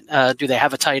like that? Do they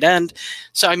have a tight end?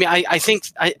 So, I mean, I think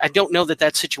I don't know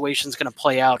that situation is going to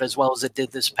play out as well as it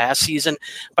did this past season,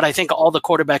 but I think all the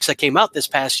quarterbacks that came out this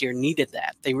past year needed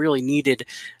that. They really needed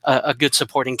a good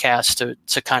supporting cast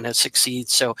to kind of succeed.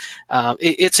 So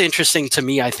it's interesting to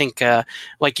me. I think,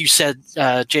 like you said,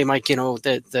 J. Mike,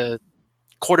 the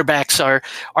quarterbacks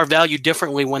are valued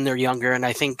differently when they're younger, and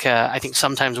I think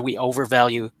sometimes we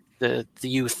overvalue the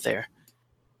youth there.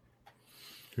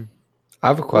 I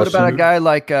have a question. What about a guy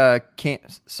like Cam?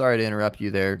 Sorry to interrupt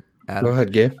you there, Adam. Go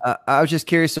ahead, Gabe. I was just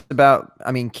curious about.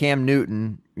 I mean, Cam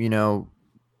Newton.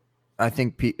 I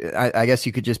think I guess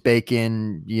you could just bake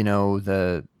in,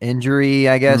 the injury,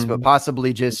 I guess, but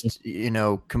possibly just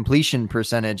completion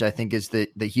percentage. I think is the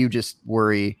hugest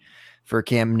worry for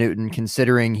Cam Newton,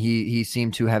 considering he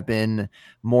seemed to have been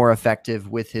more effective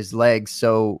with his legs.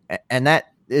 So, and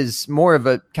that is more of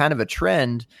a kind of a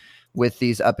trend with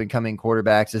these up and coming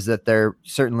quarterbacks, is that they're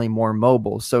certainly more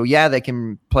mobile. So yeah, they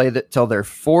can play till they're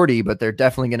 40, but they're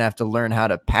definitely going to have to learn how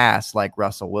to pass like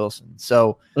Russell Wilson.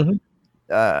 So,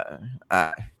 for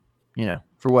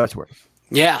what it's worth.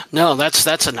 Yeah, no,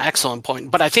 that's an excellent point.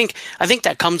 But I think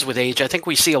that comes with age. I think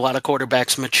we see a lot of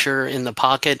quarterbacks mature in the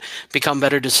pocket, become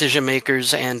better decision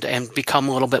makers, and become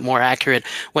a little bit more accurate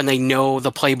when they know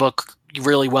the playbook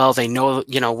really well. They know,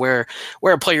 where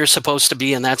a player is supposed to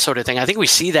be and that sort of thing. I think we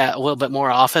see that a little bit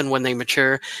more often when they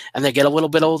mature and they get a little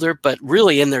bit older, but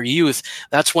really in their youth,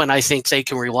 that's when I think they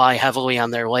can rely heavily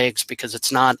on their legs, because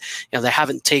it's not, they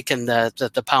haven't taken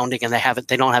the pounding, and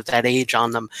they don't have that age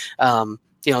on them.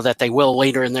 That they will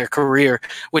later in their career,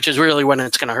 which is really when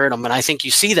it's going to hurt them. And I think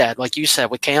you see that, like you said,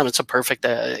 with Cam, it's a perfect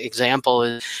example.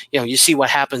 Is you see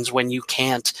what happens when you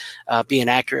can't be an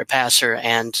accurate passer,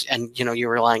 and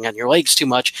you're relying on your legs too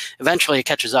much. Eventually, it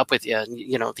catches up with you. And,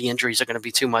 the injuries are going to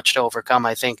be too much to overcome,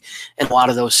 I think, in a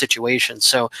lot of those situations.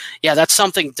 So, yeah, that's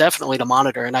something definitely to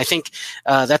monitor. And I think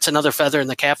that's another feather in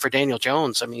the cap for Daniel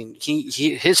Jones. I mean,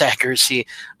 his accuracy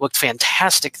looked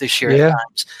fantastic this year at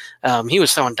times. He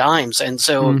was throwing dimes, and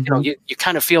so you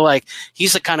kind of feel like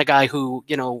he's the kind of guy who,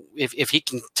 if he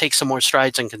can take some more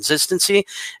strides in consistency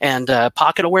and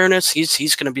pocket awareness,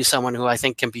 he's going to be someone who I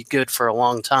think can be good for a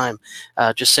long time,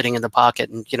 just sitting in the pocket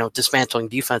and dismantling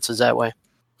defenses that way.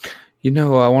 I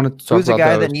wanted to talk Who's about a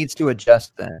guy that needs to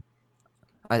adjust then?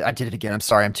 I did it again. I'm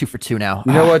sorry. I'm 2 for 2 now.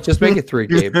 You know what? Just make it 3,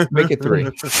 Gabe. Make it 3.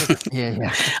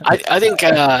 Yeah. I think,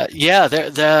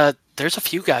 there's a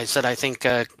few guys that I think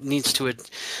needs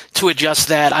to adjust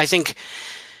that. I think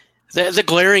the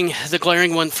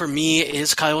glaring one for me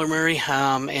is Kyler Murray,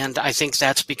 and I think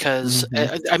that's because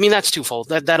that's twofold.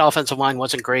 That offensive line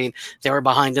wasn't great. They were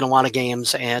behind in a lot of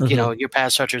games, and your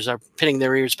pass rushers are pinning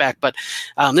their ears back. But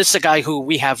this is a guy who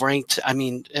we have ranked. I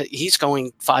mean, he's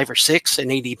going 5 or 6 in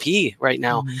ADP right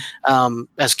now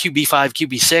as QB5,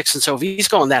 QB6, and so if he's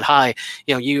going that high,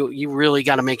 you really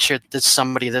got to make sure that this is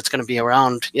somebody that's going to be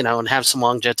around, and have some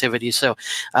longevity. So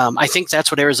I think that's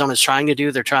what Arizona's trying to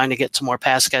do. They're trying to get some more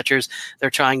pass catchers. They're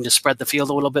trying to spread the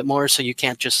field a little bit more, so you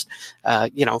can't just,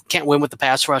 can't win with the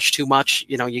pass rush too much.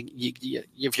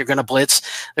 If you're going to blitz,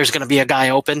 there's going to be a guy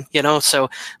open, so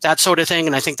that sort of thing.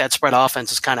 And I think that spread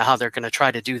offense is kind of how they're going to try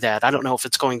to do that. I don't know if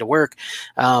it's going to work,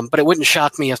 but it wouldn't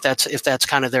shock me if that's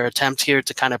kind of their attempt here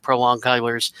to kind of prolong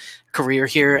Kyler's career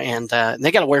here. And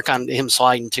they got to work on him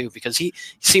sliding too, because he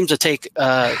seems to take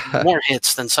more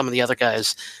hits than some of the other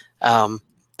guys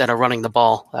that are running the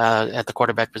ball at the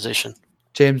quarterback position.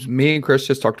 James, me and Chris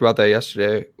just talked about that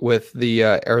yesterday with the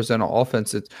Arizona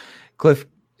offense. Cliff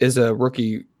is a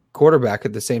rookie quarterback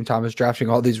at the same time as drafting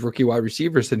all these rookie wide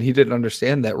receivers, and he didn't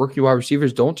understand that rookie wide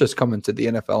receivers don't just come into the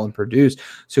NFL and produce.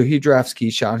 So he drafts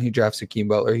Keyshawn, he drafts Hakeem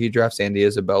Butler, he drafts Andy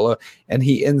Isabella, and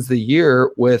he ends the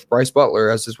year with Bryce Butler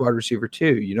as his wide receiver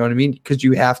too. You know what I mean? Because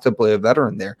you have to play a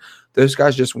veteran there. Those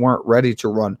guys just weren't ready to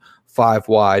run 5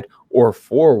 wide or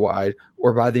 4 wide,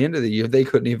 or by the end of the year, they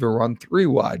couldn't even run 3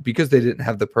 wide because they didn't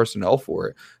have the personnel for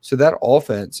it. So that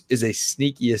offense is a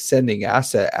sneaky ascending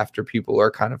asset after people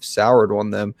are kind of soured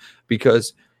on them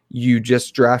because you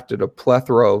just drafted a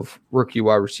plethora of rookie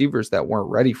wide receivers that weren't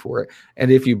ready for it. And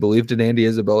if you believed in Andy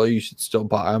Isabella, you should still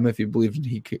buy him. If you believed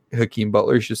in Hakeem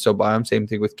Butler, you should still buy him. Same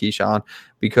thing with Keyshawn,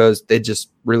 because they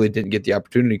just really didn't get the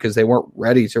opportunity because they weren't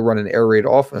ready to run an air raid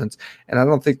offense. And I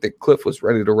don't think that Cliff was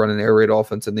ready to run an air raid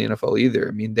offense in the NFL either.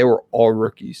 I mean, they were all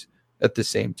rookies at the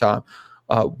same time.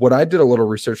 What I did a little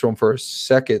research on for a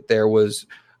second there was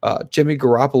Jimmy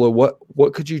Garoppolo.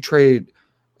 What could you trade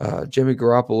Jimmy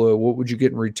Garoppolo? What would you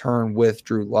get in return with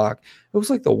Drew Lock? It was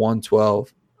like the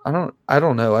 112. I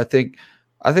don't know. I think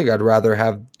I'd rather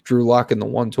have Drew Lock in the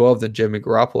 112 than Jimmy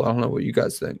Garoppolo. I don't know what you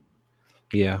guys think.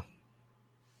 Yeah.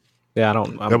 Yeah, I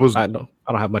don't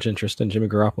have much interest in Jimmy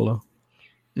Garoppolo.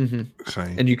 Mm-hmm.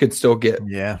 Same. And you could still get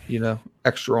Yeah.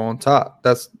 extra on top.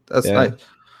 That's Yeah. nice.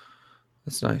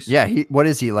 That's nice. Yeah. What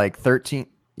is he like? 13.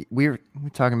 We were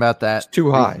talking about that. It's too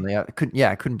high. recently.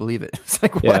 I couldn't believe it. It's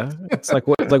like, what? Yeah, it's like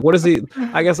what is he?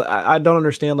 I guess I don't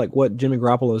understand like what Jimmy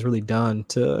Garoppolo has really done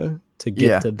to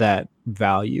get to that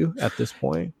value at this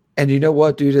point. And you know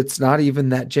what, dude? It's not even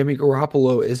that Jimmy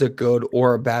Garoppolo is a good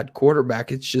or a bad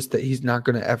quarterback. It's just that he's not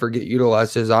going to ever get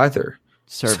utilized as either.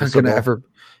 He's not going to ever.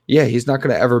 Yeah, he's not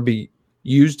going to ever be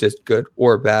used as good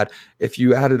or bad. If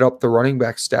you added up the running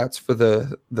back stats for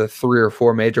the 3 or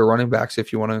 4 major running backs,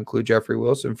 if you want to include Jeffrey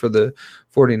Wilson for the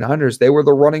 49ers, they were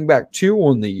the running back 2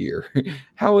 on the year.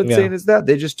 How insane is that?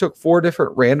 They just took 4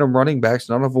 different random running backs,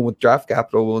 none of them with draft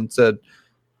capital, and said,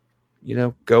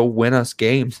 go win us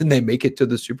games, and they make it to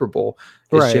the Super Bowl.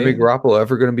 Is Jimmy Garoppolo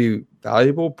ever going to be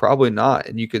valuable? Probably not.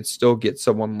 And you could still get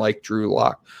someone like Drew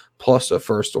Lock plus a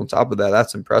first on top of that.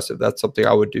 That's impressive. That's something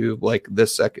I would do like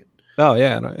this second. Oh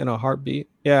yeah, in a heartbeat.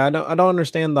 Yeah, I don't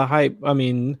understand the hype. I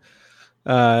mean,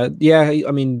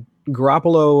 Garoppolo.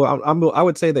 I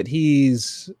would say that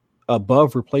he's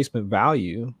above replacement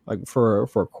value, like for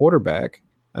a quarterback.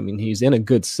 I mean, he's in a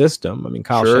good system. I mean,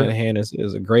 Kyle Shanahan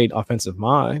is a great offensive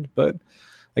mind, but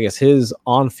I guess his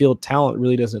on-field talent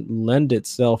really doesn't lend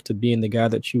itself to being the guy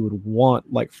that you would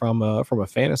want, like from a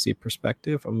fantasy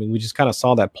perspective. I mean, we just kind of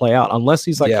saw that play out, unless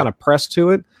he's kind of pressed to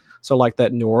it. So like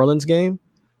that New Orleans game,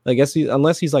 I guess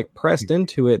unless he's like pressed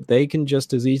into it, they can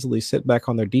just as easily sit back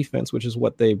on their defense, which is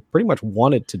what they pretty much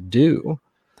wanted to do.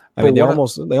 I mean, they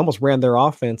almost ran their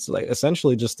offense like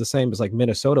essentially just the same as like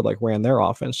Minnesota like ran their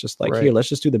offense, just like here, let's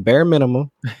just do the bare minimum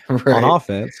on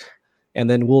offense, and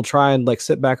then we'll try and like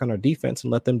sit back on our defense and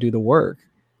let them do the work.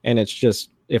 And it's just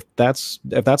if that's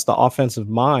the offensive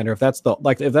mind, or if that's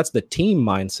the team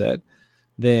mindset,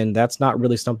 then that's not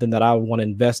really something that I would want to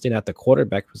invest in at the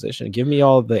quarterback position. Give me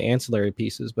all the ancillary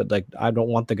pieces, but like I don't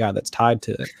want the guy that's tied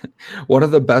to it. One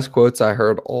of the best quotes I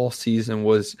heard all season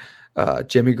was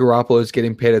Jimmy Garoppolo is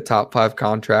getting paid a top 5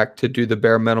 contract to do the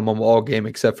bare minimum all game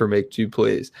except for make 2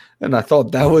 plays. And I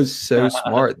thought that was so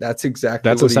smart. That's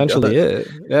what essentially it.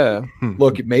 Yeah.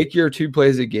 Look, make your 2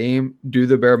 plays a game, do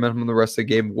the bare minimum the rest of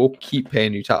the game. We'll keep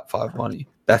paying you top 5 money.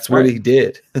 That's what he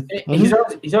did. He's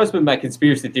always been my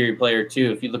conspiracy theory player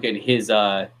too. If you look at his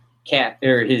cap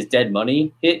or his dead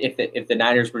money hit, if the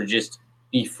Niners were to just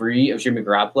be free of Jimmy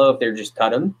Garoppolo, if they're just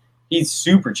cut him, he's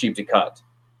super cheap to cut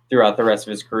throughout the rest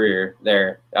of his career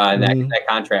there in that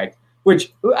contract.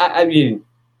 Which I mean,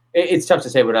 it's tough to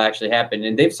say what actually happened,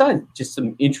 and they've signed just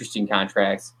some interesting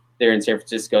contracts there in San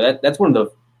Francisco. That's one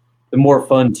of the more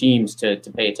fun teams to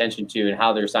pay attention to, and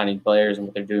how they're signing players and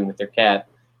what they're doing with their cap.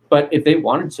 But if they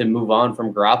wanted to move on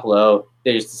from Garoppolo,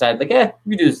 they just decided, like,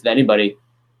 we do this with anybody.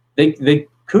 They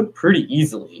could pretty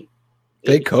easily.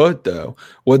 They could, though.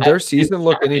 Would their season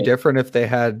look any different if they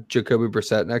had Jacoby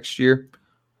Brissett next year?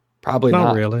 Probably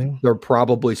not. Really. They're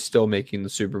probably still making the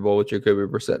Super Bowl with Jacoby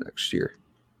Brissett next year.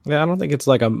 Yeah, I don't think it's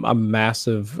like a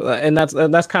massive, and that's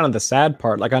kind of the sad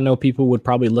part. Like, I know people would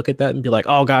probably look at that and be like,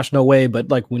 "Oh gosh, no way!" But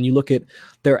like when you look at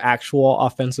their actual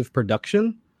offensive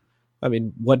production, I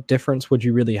mean, what difference would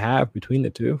you really have between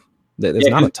the two? There's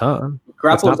not a ton.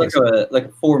 Garoppolo's like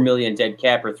a 4 million dead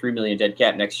cap or 3 million dead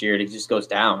cap next year, and it just goes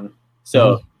down.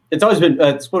 So it's always been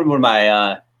it's one of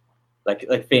my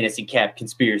like fantasy cap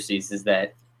conspiracies is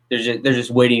that they're just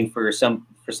waiting for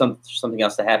something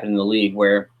else to happen in the league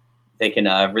where they can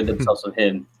rid themselves of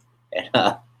him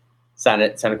and sign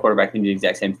a quarterback and do the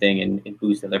exact same thing and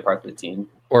boost the other parts of the team,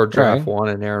 or draft one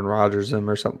and Aaron Rodgers him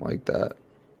or something like that.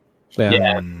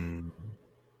 Yeah.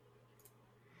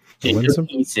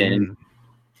 Eason.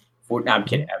 I'm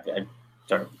kidding. I'm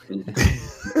sorry.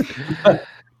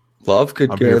 Love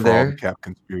could go there. Cap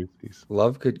conspiracies.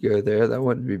 Love could go there. That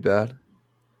wouldn't be bad.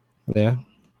 Yeah,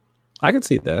 I could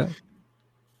see that.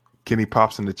 Kenny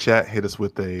Pops in the chat hit us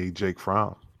with a Jake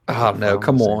Fromm. Oh no!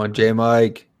 Come on, J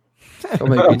Mike.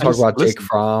 Don't make me talk about Jake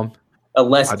Fromm. A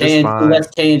less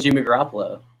tan Jimmy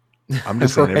Garoppolo. I'm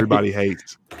just saying everybody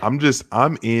hates. I'm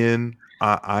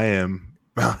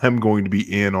going to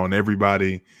be in on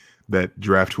everybody that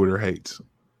draft Twitter hates.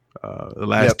 The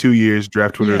last 2 years,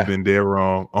 draft Twitter has been dead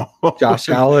wrong. Josh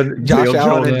Allen and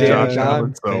Daniel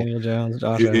Jones.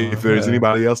 If there's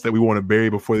anybody else that we want to bury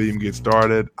before they even get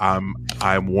started,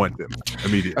 I want them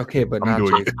immediately. Okay, but not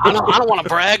Jake. I don't want to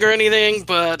brag or anything,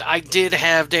 but I did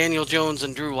have Daniel Jones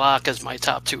and Drew Lock as my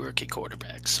top 2 rookie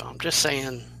quarterbacks. So I'm just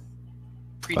saying.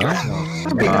 Pre-draft.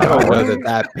 I don't know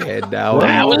that bad now.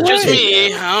 That was just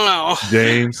me. I don't know.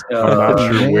 James, I'm not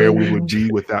sure where we would be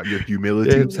without your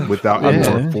humility, James, without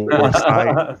yeah. your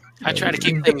foresight. I try to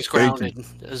keep things grounded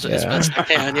as best I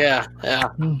can. Yeah.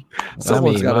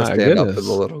 Someone's got to my stand up for goodness.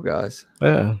 the little guys.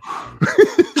 Yeah.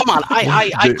 Come on.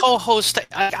 I co-host.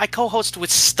 I co-host with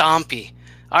Stompy.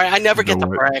 All right. I never get to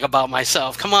what? brag about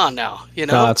myself. Come on now. You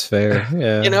No, know. that's fair.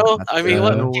 Yeah. You know. I mean,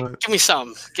 fair. give me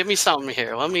some. Give me something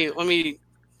here. Let me.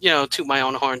 Toot my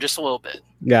own horn just a little bit.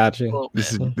 Gotcha. A little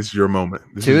This bit. is your moment.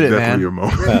 This Toot is it, definitely man. your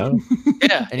moment.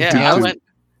 Yeah. Yeah. I else? went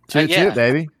Toot, yeah. toot,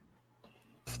 baby.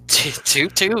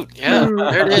 toot. Yeah.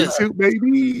 There it is. Toot,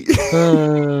 baby.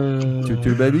 Toot,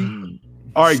 toot, baby.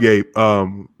 All right, Gabe.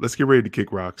 Let's get ready to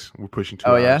kick rocks. We're pushing 2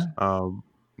 Oh, hours. yeah?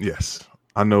 Yes.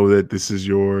 I know that this is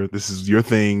your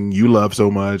thing you love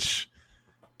so much.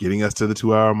 Getting us to the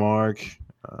 2 hour mark.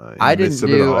 In I the midst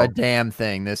didn't of it do all. a damn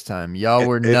thing this time. Y'all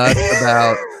were nuts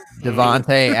about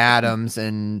Devontae Adams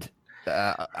and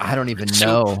I don't even Soup.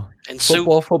 know. And soup.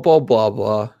 Football, blah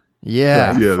blah.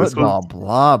 Yeah, Yeah, this football,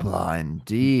 blah blah.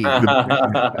 Indeed.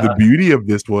 The beauty of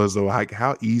this was though, like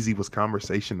how easy was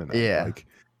conversation tonight. Yeah. Like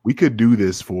we could do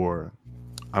this for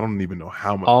I don't even know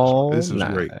how much. All This was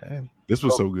night. great. This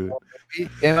was so good.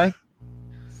 Am I?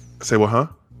 Say what, huh?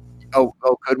 Oh,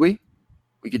 could we?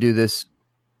 We could do this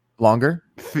longer.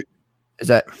 Is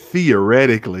that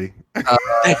Theoretically,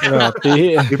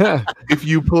 if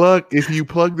you plug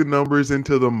the numbers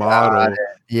into the model and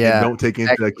yeah? don't take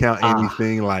into account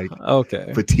anything like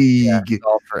Okay. fatigue,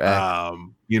 All for X.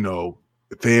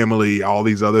 family, all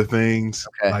these other things.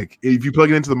 Okay. Like if you plug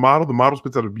it into the model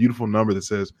spits out a beautiful number that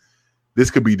says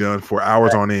this could be done for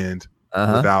hours on end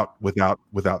without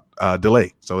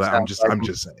delay. So I'm just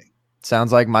saying.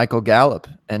 Sounds like Michael Gallup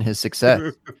and his success.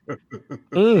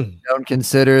 Mm. Don't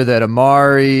consider that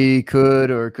Amari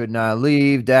could or could not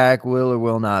leave. Dak will or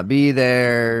will not be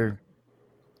there.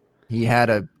 He had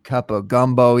a cup of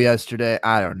gumbo yesterday.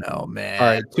 I don't know, man. All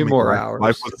right, 2 more hours.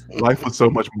 Life was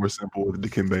so much more simple with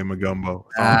Dikembe Magumbo.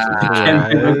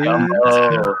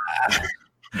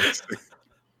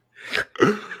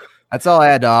 That's all I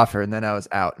had to offer, and then I was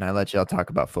out, and I let y'all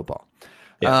talk about football.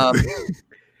 Yeah.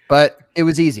 But it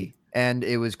was easy, and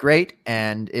it was great,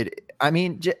 and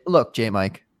look, J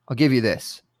Mike, I'll give you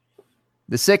this: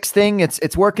 the 6 thing,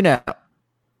 it's working out,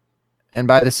 and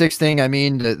by the 6 thing, I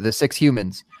mean the 6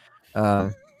 humans.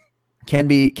 Can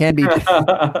be Can be done.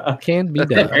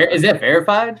 Is that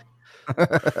verified?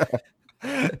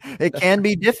 It can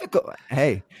be difficult.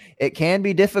 Hey, it can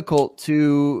be difficult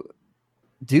to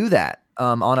do that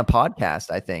on a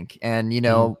podcast, I think. And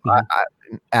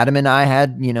Adam and I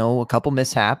had a couple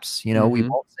mishaps. We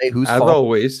won't say whose As fault.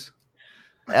 always.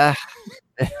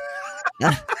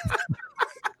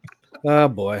 Oh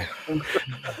boy.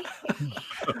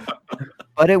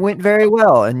 But it went very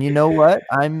well, and you know what?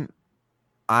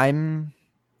 I'm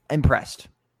impressed.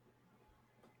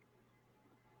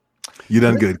 You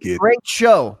done good, kid. Great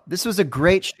show. This was a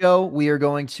great show. We are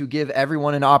going to give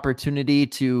everyone an opportunity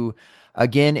to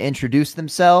again introduce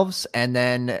themselves and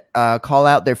then call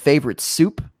out their favorite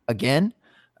soup again.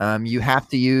 You have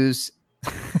to use.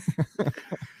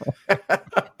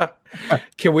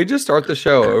 Can we just start the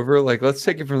show over? Like, let's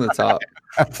take it from the top.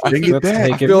 Dang it, Let's Dad. I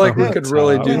take it feel like from we the could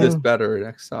really do top. this better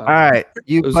next time. All right,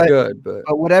 It was good, but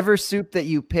But whatever soup that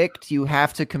you picked, you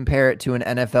have to compare it to an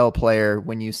NFL player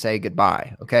when you say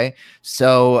goodbye. Okay.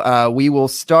 So we will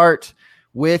start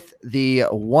with the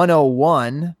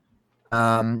 101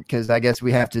 because I guess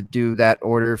we have to do that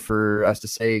order for us to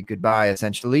say goodbye,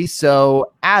 essentially.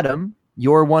 So, Adam,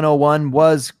 your 101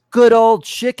 was good old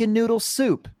chicken noodle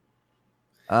soup.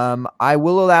 I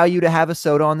will allow you to have a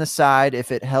soda on the side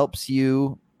if it helps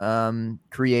you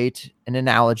create an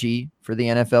analogy for the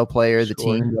NFL player, the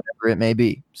Sure. team, whatever it may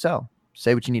be. So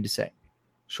say what you need to say.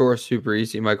 sure, super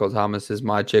easy. Michael Thomas is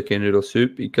my chicken noodle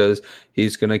soup because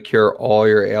he's going to cure all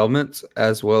your ailments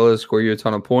as well as score you a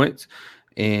ton of points.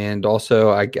 And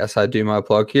also, I guess I do my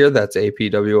plug here. That's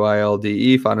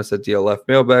APWILDE. Find us at DLF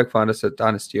Mailbag. Find us at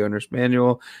Dynasty Owners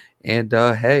Manual. And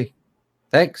hey,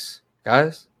 thanks,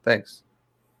 guys. Thanks.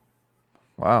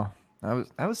 Wow.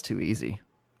 That was too easy.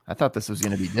 I thought this was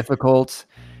going to be difficult.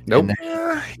 Nope. And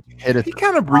then hit a He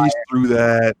kind of breezed through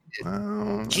that.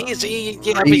 But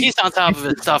he's on top of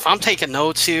his stuff. I'm taking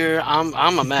notes here. I'm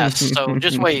a mess. So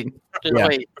just wait. Yeah.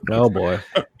 Wait. Oh boy.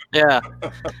 Yeah.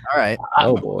 all right.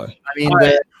 Oh boy. I mean, All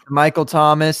right. the Michael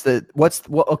Thomas,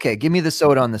 okay, give me the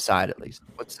soda on the side at least.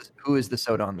 Who is the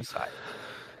soda on the side?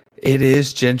 It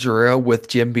is ginger ale with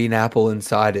Jim Beam apple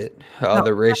inside it. No.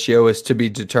 The ratio is to be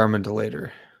determined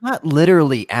later. Not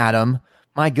literally, Adam.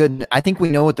 My goodness. I think we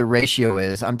know what the ratio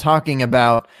is. I'm talking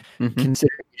about Mhm.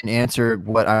 considering can answer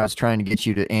what I was trying to get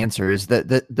you to answer. Is that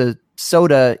the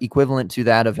soda equivalent to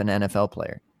that of an NFL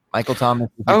player? Michael Thomas.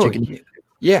 Is the Oh, chicken.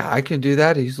 yeah, I can do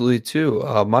that easily too.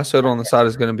 My soda on the side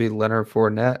is going to be Leonard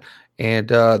Fournette. And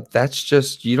that's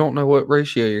just, you don't know what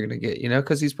ratio you're going to get,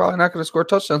 because he's probably not going to score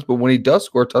touchdowns. But when he does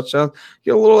score touchdowns,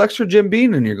 you get a little extra Jim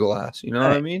Beam in your glass. You know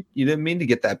what I mean? You didn't mean to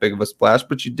get that big of a splash,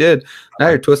 but you did. Now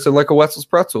you're twisted like a Wetzel's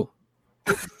pretzel.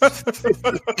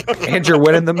 And you're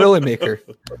winning the Millie Maker.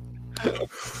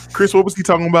 Chris, what was he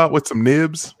talking about with some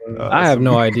nibs? I have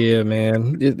no idea,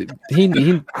 man.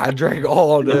 I drank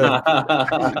all day.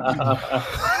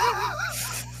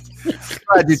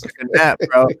 I do took a nap,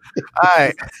 bro. All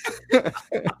right.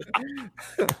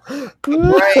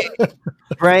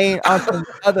 Brain on some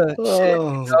other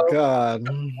Oh shit. God.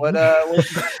 What you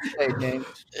say, James?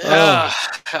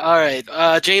 All right.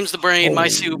 James the Brain, my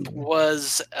soup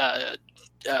was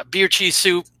beer cheese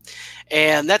soup.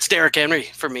 And that's Derrick Henry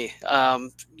for me.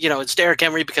 It's Derrick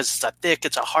Henry because it's a thick,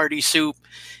 it's a hearty soup.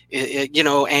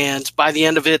 And by the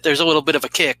end of it, there's a little bit of a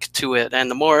kick to it.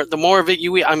 And the more of it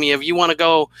you eat, I mean, if you want to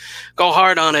go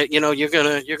hard on it, you're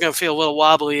gonna feel a little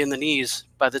wobbly in the knees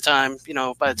by the time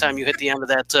you hit the end of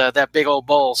that big old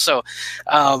bowl. So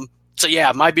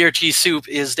yeah, my beer cheese soup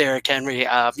is Derrick Henry.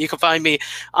 You can find me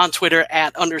on Twitter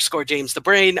at _James the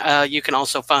Brain. You can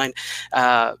also find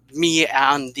me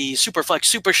on the Superflex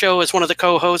Super Show as one of the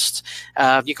co-hosts.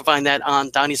 You can find that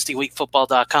on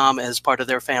dynastyweekfootball.com as part of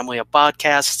their family of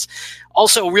podcasts.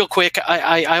 Also, real quick,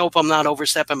 I hope I'm not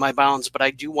overstepping my bounds, but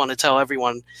I do want to tell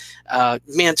everyone,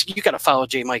 man, you got to follow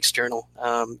J Mike's Journal,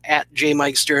 at J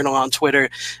Mike's Journal on Twitter.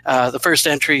 The first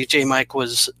entry, J Mike,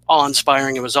 was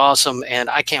awe-inspiring. It was awesome, and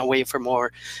I can't wait for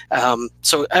more.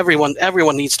 So everyone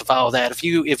needs to follow that. If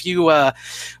you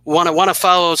want to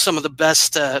follow some of the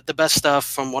best stuff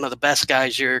from one of the best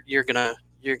guys you'll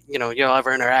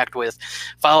ever interact with,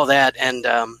 follow that. And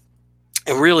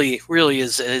it really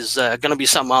is going to be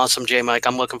something awesome, J Mike.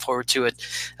 I'm looking forward to it,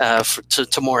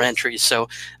 to more entries. So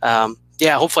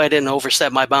yeah, hopefully I didn't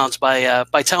overstep my bounds by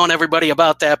telling everybody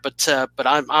about that. But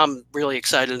I'm really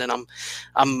excited, and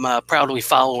I'm proudly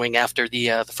following after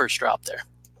the first drop there.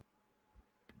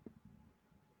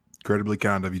 Incredibly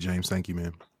kind of you, James. Thank you,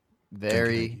 man.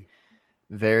 Very,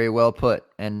 very well put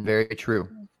and very true.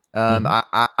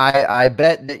 I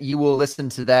bet that you will listen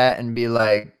to that and be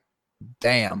like,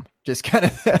 damn. Just kind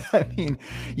of, I mean,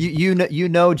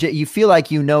 you feel like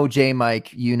J Mike.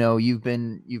 You've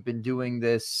been doing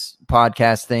this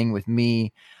podcast thing with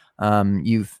me.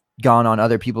 You've gone on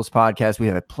other people's podcasts. We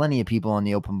have plenty of people on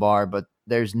the open bar, but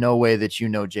there's no way that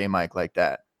J Mike like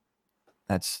that.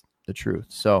 That's the truth.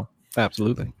 So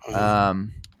absolutely,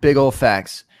 big old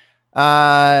facts.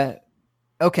 Okay,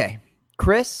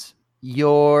 Chris,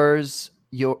 your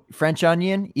French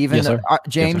onion, even yes,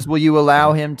 James, will you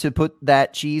allow him to put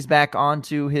that cheese back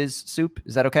onto his soup?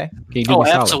 Is that okay? Oh,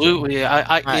 absolutely.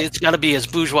 It's got to be as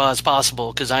bourgeois as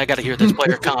possible because I got to hear this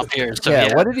player comp here. So,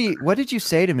 yeah. What did you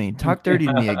say to me? Talk dirty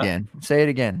to me again. Say it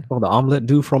again. Oh, the omelette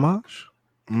du fromage.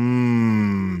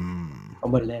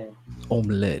 Omelette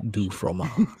du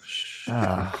fromage.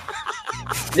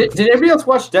 Did everybody else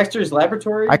watch Dexter's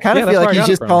Laboratory? I kind of feel like he's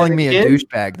just calling me a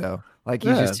douchebag, though. Like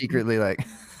he's just secretly like.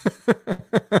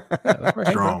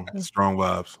 Strong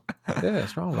vibes. Yeah,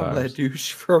 strong vibes.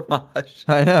 Douche fromage.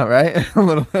 I know, right? A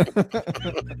little bit.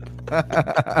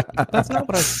 That's not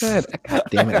what I said. God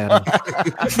damn it, Adam.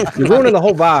 You're ruining the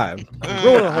whole vibe.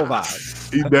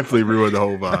 He definitely ruined the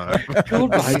whole vibe. Oh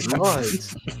my God.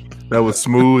 That was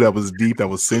smooth. That was deep. That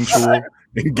was sensual.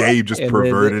 And Gabe just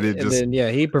perverted it.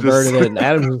 He perverted it. And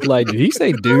Adam was like, "Did he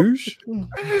say douche?"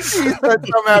 He said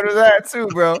something after that too,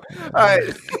 bro. All right,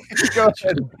 go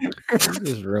ahead.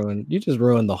 You just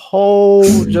ruined the whole,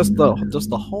 just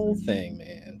the whole thing,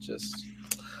 man. Just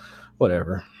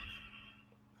whatever.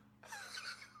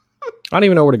 I don't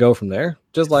even know where to go from there.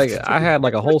 Just like I had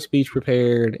like a whole speech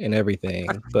prepared and everything,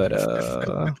 but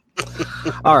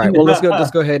all right. Well,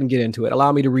 let's go ahead and get into it.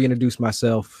 Allow me to reintroduce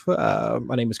myself.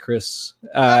 My name is Chris.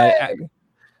 You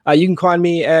can find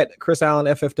me at Chris Allen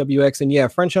FFWX, and yeah,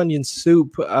 French onion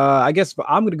soup. I guess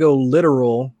I'm going to go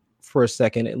literal for a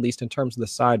second, at least in terms of the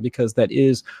side, because that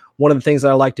is one of the things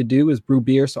that I like to do is brew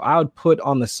beer. So I would put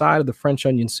on the side of the French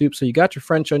onion soup. So you got your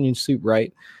French onion soup,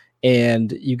 right?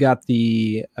 And you got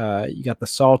the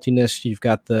saltiness, you've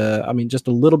got just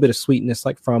a little bit of sweetness,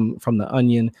 like from the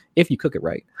onion, if you cook it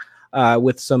right,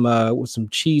 with some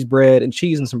cheese bread and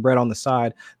cheese and some bread on the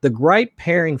side. The right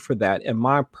pairing for that, in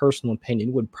my personal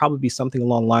opinion, would probably be something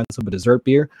along the lines of a dessert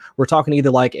beer. We're talking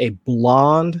either like a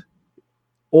blonde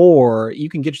or you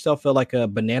can get yourself like a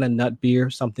banana nut beer,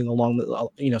 something along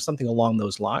the, something along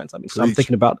those lines. I mean, so I'm Preach.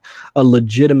 thinking about a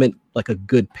legitimate, like a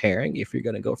good pairing if you're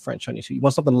going to go French onion. So you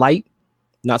want something light,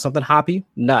 not something hoppy.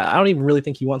 No, I don't even really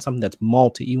think you want something that's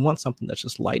malty. You want something that's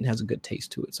just light and has a good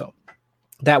taste to it. So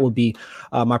that would be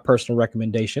my personal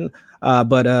recommendation.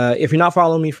 But if you're not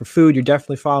following me for food, you're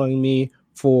definitely following me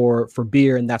for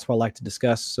beer, and that's what I like to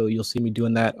discuss. So you'll see me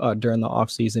doing that during the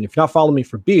off season. If you're not following me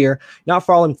for beer, you're not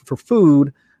following me for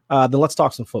food, then let's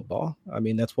talk some football. I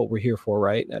mean, that's what we're here for,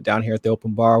 right? Down here at the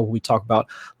Open Bar, we talk about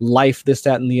life, this,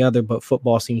 that, and the other, but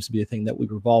football seems to be the thing that we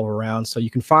revolve around. So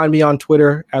you can find me on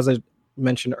Twitter, as I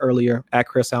mentioned earlier, at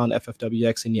Chris Allen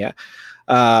FFWX. And yeah,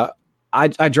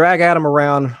 I drag Adam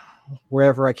around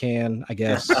wherever I can, I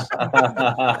guess. I'm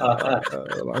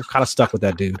kind of stuck with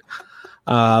that dude.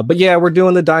 But yeah, we're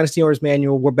doing the Dynasty Owners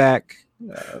Manual. We're back,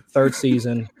 third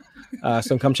season.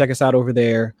 So come check us out over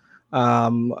there.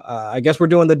 I guess we're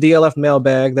doing the DLF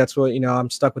mailbag. That's what, I'm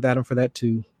stuck with Adam for that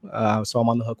too. So I'm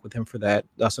on the hook with him for that.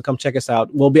 So come check us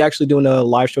out. We'll be actually doing a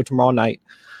live show tomorrow night.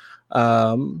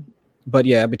 But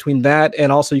yeah, between that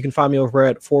and also you can find me over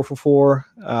at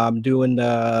 4for4, doing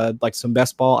like some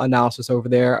best ball analysis over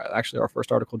there. Actually, our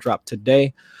first article dropped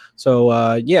today.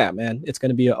 So yeah, man, it's going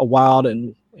to be a wild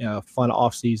and fun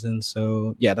off season.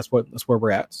 So yeah, that's where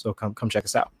we're at. So come check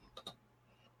us out.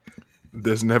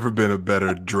 There's never been a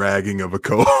better dragging of a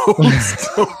co-host.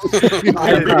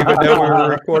 I didn't even know we were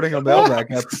recording a mailbag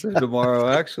episode tomorrow,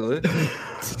 actually.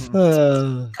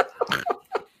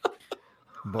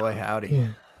 Boy, howdy.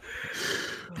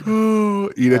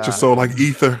 Oh, eat at your soul like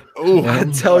ether. Oh, I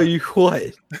tell you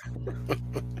what.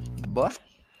 What?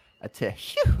 I tell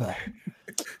you what.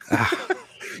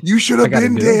 You should have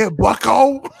been there,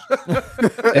 bucko.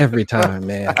 Every time,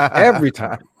 man. Every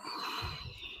time.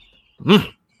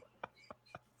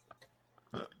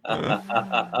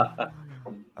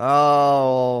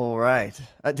 All right.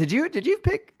 Did you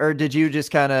pick, or did you just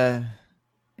kind of?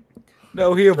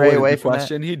 No, he avoided away the from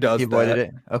question. He does He avoided that.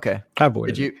 it. Okay. I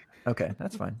avoided Did you? Okay,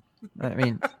 that's fine. I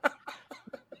mean,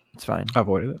 it's fine. it. I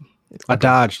avoided it. I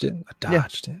dodged it.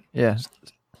 Yeah.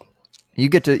 You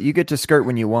get to skirt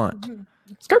when you want.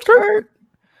 Skirt.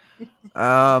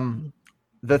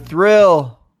 The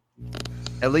Thrill.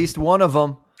 At least one of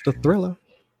them. The Thriller.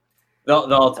 The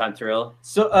all-time thrill.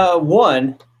 So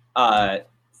one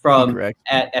from Correct.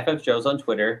 at FF Joes on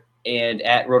Twitter and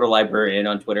at Roto Librarian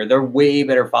on Twitter. They're way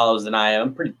better follows than I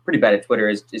am. Pretty bad at Twitter,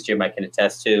 as Jay Mike can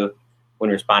attest to when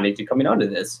responding to coming onto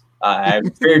this. I'm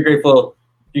very grateful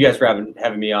you guys for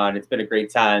having me on. It's been a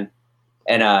great time.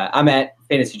 And I'm at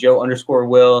Fantasy Joe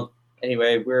 _Will.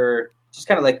 Anyway, we're just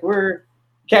kind of like, we're a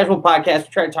casual podcast. We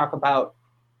try to talk about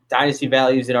dynasty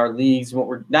values in our leagues, what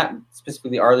we're not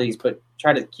specifically our leagues, but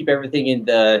try to keep everything in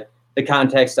the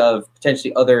context of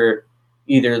potentially other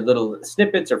either little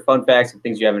snippets or fun facts and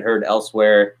things you haven't heard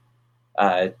elsewhere.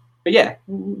 But yeah,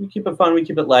 we keep it fun, we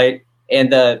keep it light.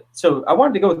 And so I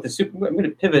wanted to go with the super. I'm going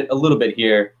to pivot a little bit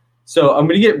here. So I'm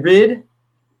going to get rid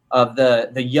of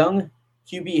the young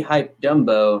QB hype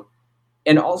Dumbo,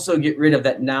 and also get rid of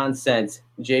that nonsense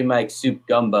J Mike soup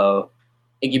gumbo,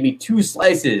 and give me 2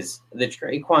 slices of the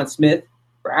Traquan Smith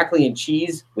broccoli and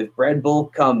cheese with bread bowl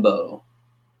combo.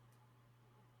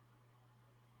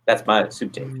 That's my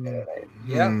soup take.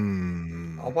 Yeah.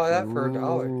 I'll buy that for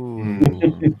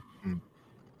 $1.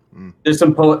 There's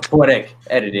some poetic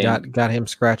editing. Got him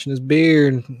scratching his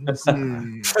beard.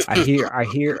 I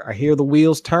hear the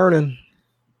wheels turning.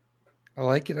 I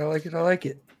like it.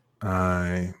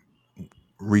 I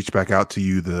reach back out to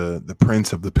you, the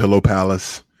prince of the Pillow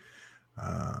Palace.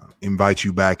 Invite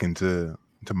you back into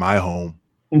my home.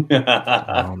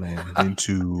 Oh man.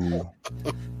 Into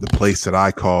the place that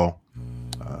I call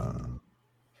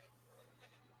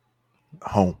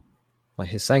home. Like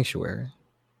his sanctuary.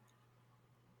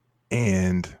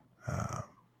 And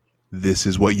this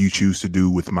is what you choose to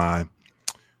do with my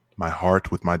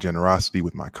heart, with my generosity,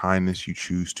 with my kindness. You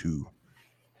choose to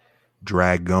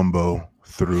drag gumbo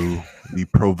through the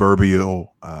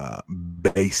proverbial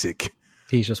basic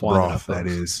He's just broth that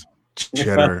is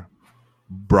cheddar,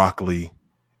 broccoli,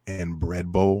 and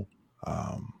bread bowl.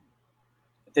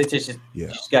 It's just, Yeah.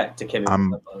 you just got to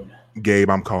Kevin. Gabe,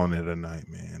 I'm calling it a night,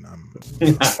 man.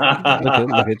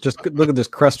 Look at this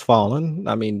crestfallen.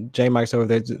 I mean, J Mike's over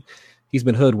there. He's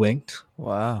been hoodwinked,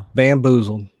 Wow.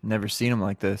 bamboozled, Never seen him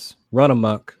like this. run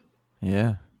amok.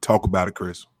 Yeah. Talk about it,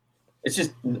 Chris. It's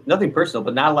just nothing personal,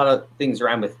 but not a lot of things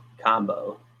rhyme with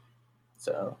combo.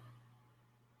 So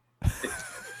I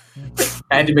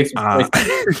had to make some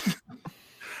choices.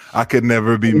 I could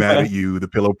never be mad at you, the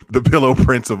pillow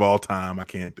prince of all time. I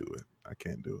can't do it.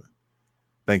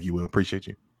 Thank you, Will. Appreciate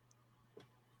you.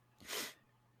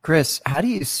 Chris, how do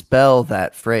you spell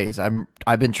that phrase?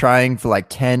 I've been trying for like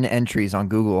 10 entries on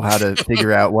Google how to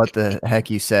figure out what the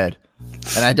heck you said.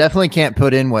 And I definitely can't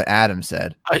put in what Adam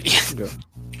said. All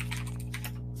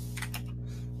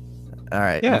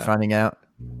right, Yeah. I'm finding out.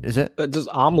 Is it? Does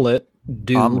omelet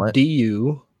do Omelet.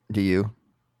 du Do you?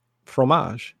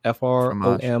 fromage?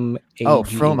 FROMAGE. Oh,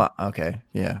 fromage. Okay,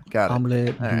 yeah, got it.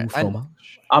 Omelet All du right.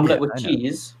 fromage. Omelet Yeah, with I know.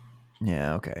 cheese.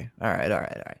 Yeah, okay. All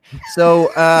right.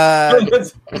 So,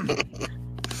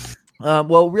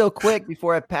 well, real quick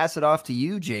before I pass it off to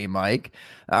you, J Mike,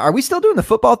 are we still doing the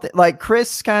football thing? Like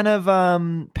Chris kind of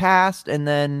passed, and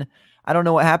then I don't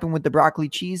know what happened with the broccoli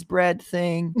cheese bread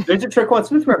thing. There's a Trequan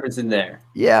Smith reference in there.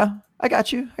 Yeah, I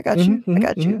got you. I got you. Mhm, I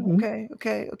got you. mhm,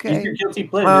 Okay. Use your guilty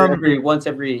pleasure once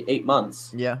every 8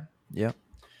 months. Yeah.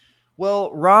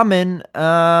 Well, ramen.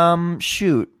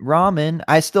 Ramen.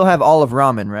 I still have all of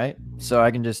ramen, right? So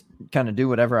I can just kind of do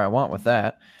whatever I want with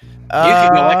that. You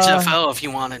could go XFL if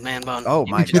you wanted, man bun. Oh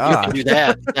my You god. can do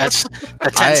that. That's a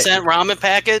 10-cent ramen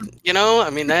packet. You know, I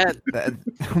mean that.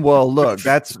 Well, look,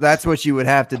 that's what you would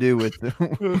have to do with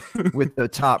the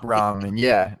top ramen.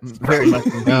 Yeah, very much.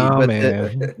 Indeed. Oh, But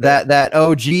man. that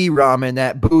OG ramen,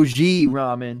 that bougie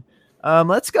ramen.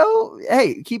 Let's go.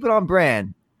 Hey, keep it on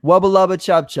brand. Wubba lubba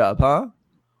chub chub, huh?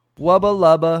 Wubba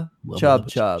lubba chub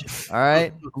chub. All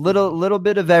right, little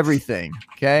bit of everything.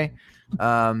 Okay.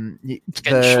 It's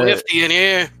getting swifty in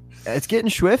here. It's getting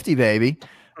swifty, baby.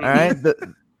 All right.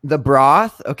 The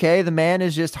broth, okay. The man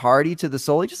is just hearty to the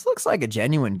soul. He just looks like a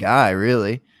genuine guy,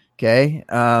 really. Okay.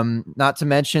 Not to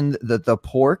mention the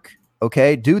pork.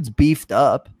 Okay, dude's beefed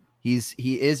up. He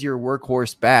is your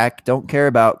workhorse back. Don't care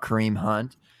about Kareem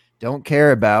Hunt. Don't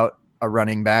care about a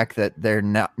running back that they're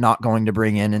not going to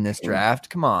bring in this draft.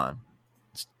 Come on.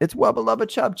 It's Wubba Lubba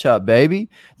Chub Chub, baby.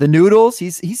 The noodles,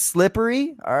 he's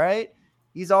slippery. All right.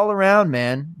 He's all around,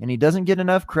 man. And he doesn't get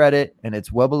enough credit. And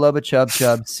it's Wubba Lubba Chub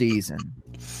Chub season.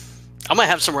 I'm gonna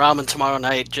have some ramen tomorrow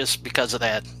night just because of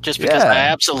that. Just because I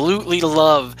Yeah. absolutely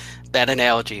love that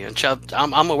analogy. And Chubb, I'm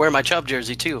gonna wear my Chubb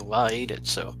jersey too while I eat it.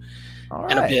 So All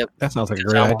and a right. bib That sounds like a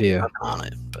because great I won't idea. cook on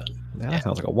it. But That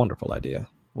sounds like a wonderful idea.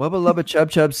 Wubba Lubba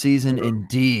Chub Chub season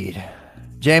indeed.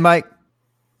 J Mike,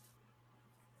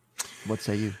 what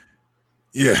say you?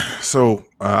 Yeah, so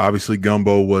obviously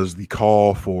Gumbo was the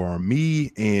call for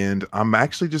me, and I'm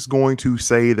actually just going to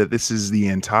say that this is the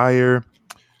entire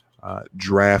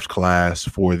draft class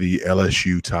for the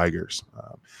LSU Tigers.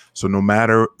 So no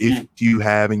matter if you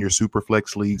have in your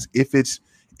Superflex leagues,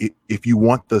 if you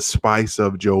want the spice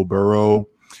of Joe Burrow,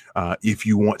 if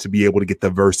you want to be able to get the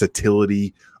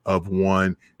versatility of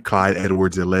one Clyde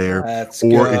Edwards-Helaire,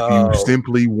 or if you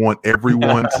simply want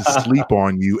everyone to sleep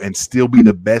on you and still be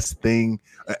the best thing,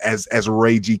 as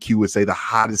Ray GQ would say, the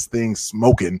hottest thing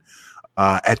smoking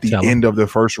at the end of the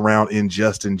first round in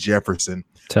Justin Jefferson.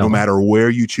 No matter where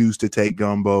you choose to take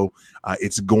Gumbo,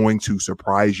 it's going to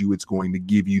surprise you. It's going to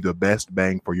give you the best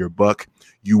bang for your buck.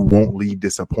 You won't leave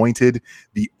disappointed.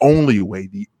 The only way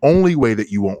that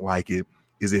you won't like it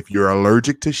is if you're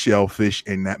allergic to shellfish,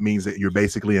 and that means that you're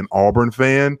basically an Auburn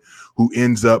fan who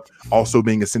ends up also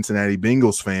being a Cincinnati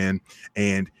Bengals fan,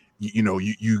 and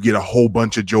you get a whole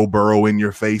bunch of Joe Burrow in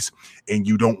your face, and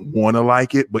you don't want to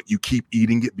like it, but you keep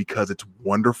eating it because it's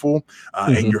wonderful,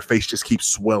 and your face just keeps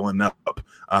swelling up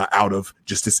out of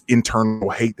just this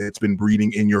internal hate that's been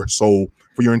breeding in your soul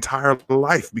for your entire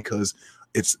life, because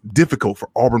it's difficult for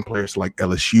Auburn players to like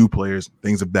LSU players,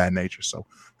 things of that nature. So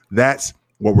that's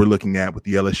what we're looking at with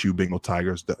the LSU Bengal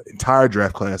Tigers. The entire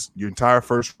draft class, your entire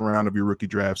first round of your rookie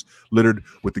drafts, littered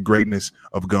with the greatness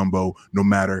of Gumbo, no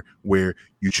matter where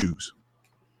you choose.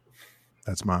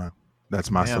 That's my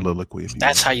soliloquy.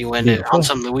 that's how you end it on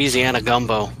some Louisiana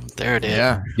gumbo. There it is.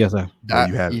 Yeah. Yes, sir. There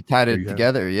you have You it. tied There it you have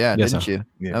together. Yeah, Yes, didn't sir. you?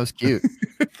 Yeah. That was cute.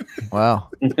 Wow.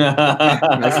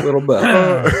 Nice little butt.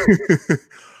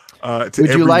 Would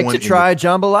you like to try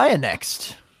jambalaya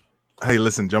next? Hey,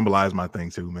 listen, jambalaya is my thing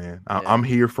too, man. Yeah. I'm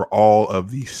here for all of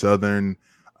the southern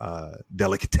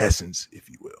delicatessens, if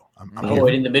you will. I'm Oh, here.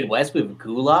 and in the Midwest we have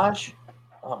goulash.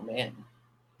 Oh man.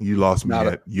 You lost me.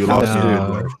 Not You lost me.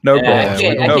 No. Midwest. No Yeah, I problem.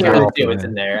 can't No really problem. see what's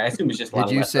in there. I assume it's just a lot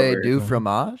Did of you say leftovers. du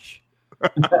fromage?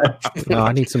 No,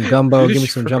 I need some gumbo. Give me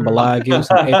some jambalaya. Give me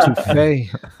some etouffee.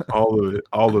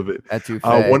 All of it.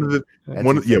 Etouffee. One of the Etouffee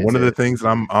one of is the it. things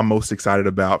that I'm most excited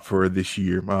about for this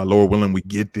year, Lord willing, we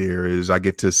get there, is I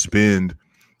get to spend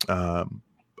a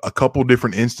couple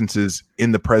different instances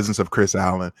in the presence of Chris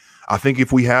Allen. I think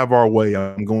if we have our way,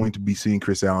 I'm going to be seeing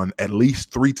Chris Allen at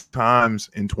least 3 times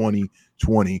in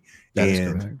 2020, That is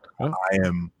and correct.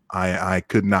 I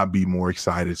could not be more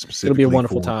excited. Specifically, It'll be a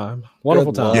wonderful for- time.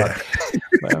 Wonderful Good time. luck. Yeah.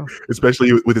 Wow.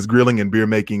 especially with his grilling and beer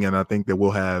making. And I think that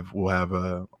we'll have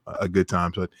a good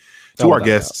time. But to our without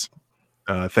guests,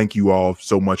 thank you all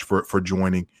so much for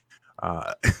joining.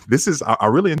 I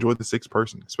really enjoyed the sixth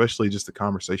person, especially just the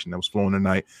conversation that was flowing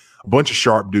tonight. A bunch of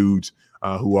sharp dudes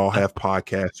who all have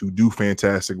podcasts, who do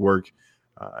fantastic work.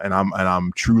 And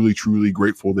I'm truly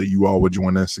grateful that you all would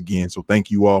join us again. So thank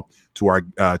you all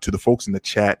to the folks in the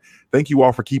chat. Thank you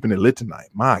all for keeping it lit tonight.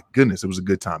 My goodness, it was a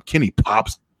good time. Kenny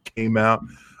Pops came out,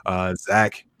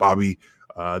 Zach, Bobby.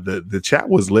 The chat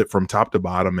was lit from top to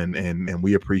bottom, and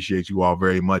we appreciate you all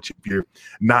very much. If you're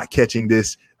not catching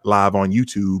this live on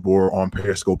YouTube or on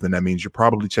Periscope, then that means you're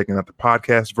probably checking out the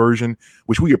podcast version,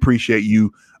 which we appreciate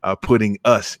you putting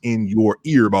us in your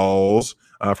earballs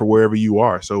for wherever you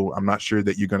are. So I'm not sure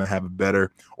that you're going to have a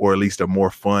better, or at least a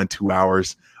more fun 2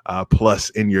 hours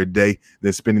plus in your day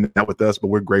than spending that with us. But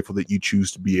we're grateful that you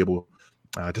choose to be able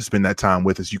to spend that time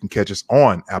with us. You can catch us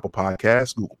on Apple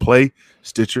Podcasts, Google Play,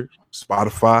 Stitcher,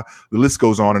 Spotify. The list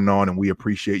goes on, and we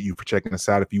appreciate you for checking us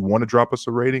out. If you want to drop us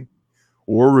a rating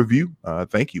or a review,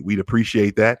 thank you. We'd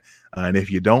appreciate that. And if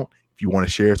you don't, if you want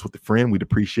to share us with a friend, we'd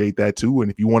appreciate that too.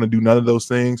 And if you want to do none of those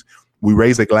things, we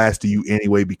raise a glass to you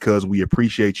anyway, because we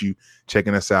appreciate you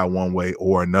checking us out one way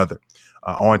or another.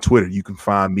 On Twitter, you can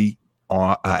find me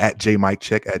on at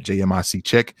JMikeCheck, at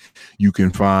JMICCheck. You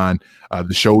can find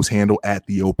the show's handle at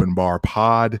The Open Bar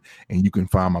Pod, and you can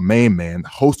find my main man, the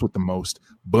host with the most,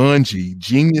 Bun G,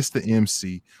 Genius the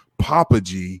MC, Papa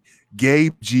G,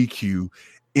 Gabe GQ,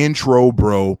 Intro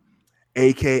Bro,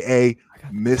 aka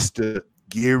Mr.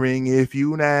 Gearing If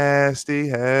You Nasty,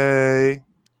 hey.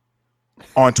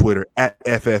 On Twitter at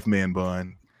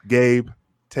FFManBun. Gabe,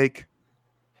 take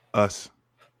us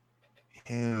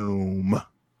home.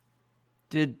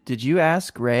 Did you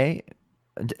ask Ray?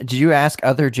 Did you ask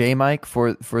other J Mike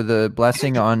for the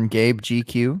blessing on Gabe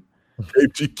GQ?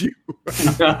 Gabe GQ.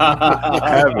 I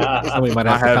have it. Somebody might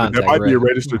I have to have it. contact That might be a Ray.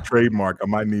 registered trademark. I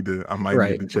might need to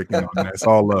Right. check in on that. It's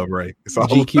all love, Ray. It's all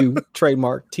GQ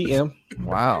trademark TM.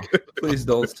 Wow, Please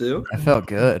don't sue. I felt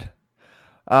good.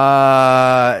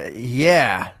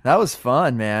 Yeah, that was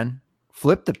fun, man.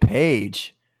 Flip the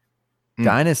page. Mm.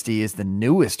 Dynasty is the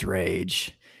newest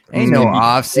rage. Ain't no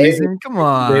off season. Come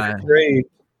on. Great.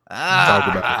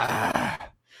 Talk about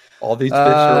All these fish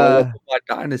are all up in my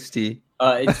dynasty.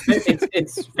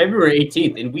 It's February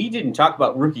 18th, and we didn't talk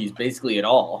about rookies basically at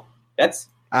all. That's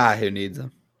Who needs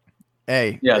them?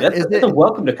 Hey, that's a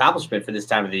welcomed accomplishment for this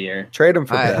time of the year. Trade them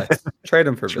for I- bets. Trade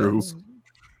them for True.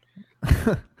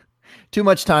 bets. too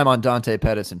much time on Dante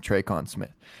Pettis and Traycon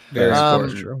Smith. Very Um,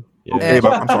 true. Okay,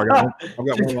 but I'm sorry. I've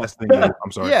got one last thing. Gabe.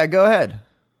 I'm sorry. Yeah, go ahead.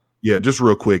 Yeah, just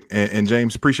real quick. And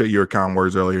James, appreciate your kind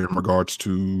words earlier in regards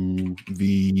to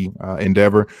the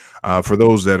endeavor. For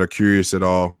those that are curious at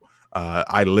all,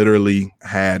 I literally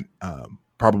had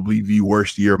probably the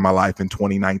worst year of my life in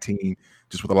 2019,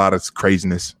 just with a lot of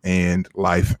craziness and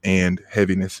life and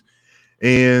heaviness.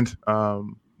 And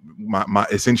my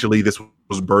essentially this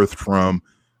was birthed from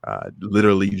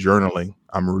literally journaling.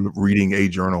 I'm reading a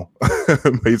journal,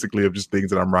 basically, of just things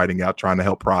that I'm writing out, trying to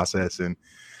help process and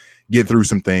get through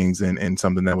some things, and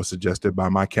something that was suggested by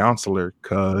my counselor,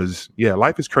 because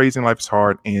life is crazy and life is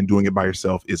hard, and doing it by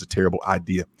yourself is a terrible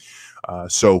idea.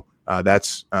 So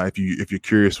that's if you're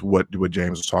curious what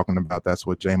James was talking about, that's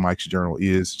what J Mike's journal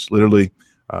is. It's literally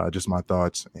just my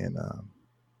thoughts and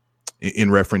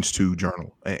in reference to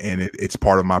journal, and it's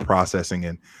part of my processing.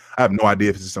 And I have no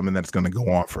idea if this is something that's going to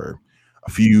go on for a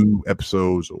few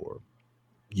episodes or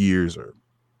years or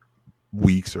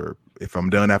weeks, or if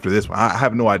I'm done after this one. I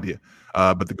have no idea.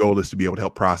 But the goal is to be able to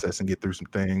help process and get through some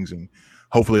things, and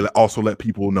hopefully also let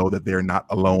people know that they're not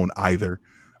alone either.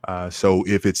 So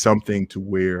if it's something to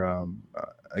where,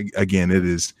 again, it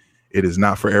is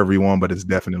not for everyone, but it's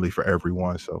definitely for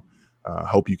everyone. So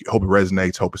hope it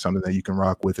resonates. Hope it's something that you can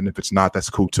rock with. And if it's not, that's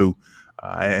cool too.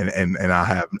 And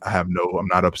I'm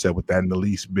not upset with that in the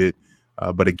least bit.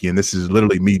 But again, this is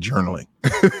literally me journaling.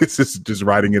 It's just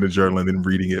writing in a journal and then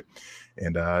reading it.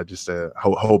 And just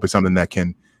hope it's something that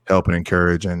can help and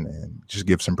encourage and just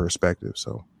give some perspective.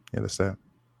 So that's that.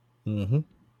 Mm-hmm.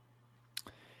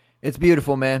 It's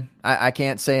beautiful, man. I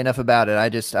can't say enough about it.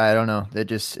 I don't know. It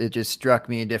just struck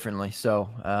me differently. So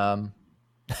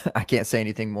I can't say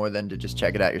anything more than to just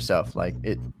check it out yourself. Like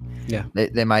it, Yeah.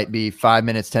 They might be 5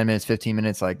 minutes, 10 minutes, 15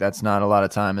 minutes. Like that's not a lot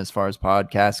of time as far as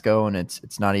podcasts go, and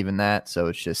it's not even that. So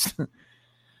it's just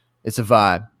it's a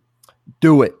vibe.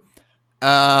 Do it.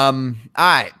 All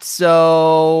right.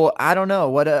 So I don't know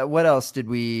what else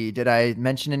did I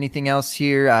mention anything else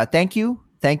here? Thank you,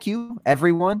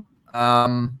 everyone.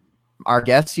 Our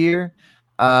guests here.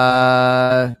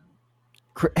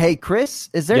 Hey, Chris,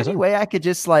 is there Yes, any sir. way I could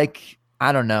just like,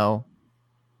 I don't know,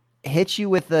 hit you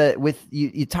with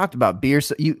you talked about beer.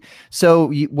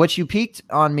 So what you peaked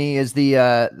on me is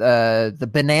the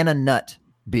banana nut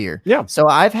beer. Yeah. So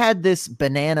I've had this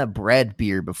banana bread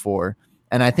beer before,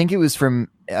 and I think it was from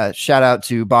shout out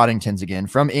to Boddington's again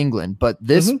from England, but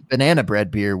this banana bread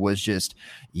beer was just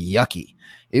yucky.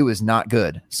 It was not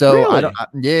good. So I don't.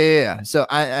 Yeah. So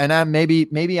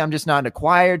maybe I'm just not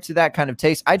acquired to that kind of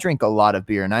taste. I drink a lot of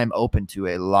beer and I'm open to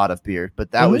a lot of beer,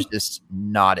 but that was just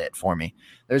not it for me.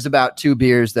 There's about 2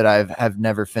 beers that have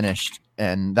never finished,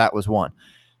 and that was one.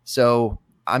 So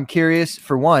I'm curious,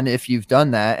 for one, if you've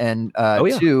done that, and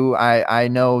 2, I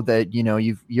know that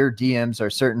your DMs are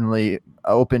certainly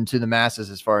open to the masses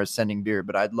as far as sending beer,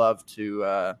 but I'd love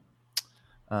to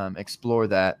explore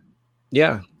that.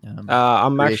 Yeah.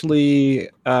 I'm actually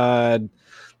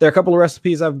there are a couple of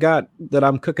recipes I've got that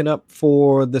I'm cooking up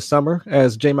for the summer.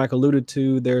 As J Mike alluded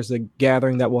to, there's a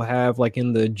gathering that we'll have like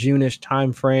in the June-ish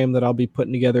time frame that I'll be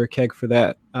putting together a keg for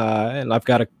that. And I've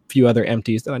got a few other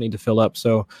empties that I need to fill up.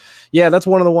 So yeah, that's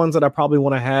one of the ones that I probably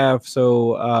want to have.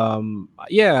 So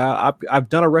I've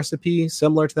done a recipe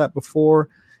similar to that before.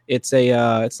 It's a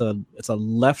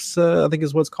Lefse, I think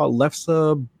is what it's called.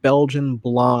 Lefse Belgian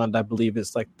Blonde, I believe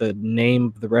is like the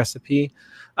name of the recipe.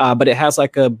 But it has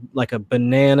like a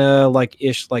banana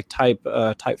ish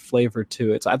type flavor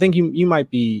to it. So I think you might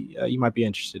be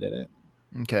interested in it.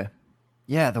 Okay.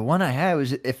 Yeah, the one I had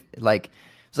was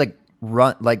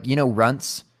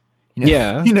runts.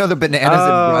 Yeah. The bananas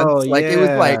and runts. Like it was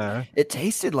like yeah. it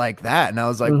tasted like that, and I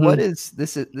was like, "What is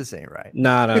this? This ain't right."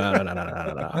 No.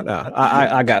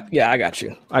 I got you. I got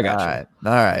you. All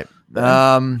right.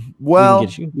 Well, we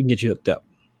can get you hooked up.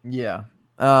 Yeah.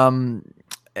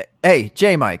 Hey,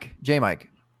 J Mike. Hey.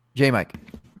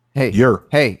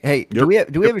 Hey. Do we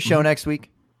have a show next week?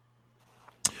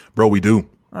 Bro, we do.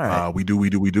 All right. We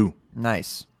do.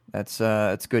 Nice. That's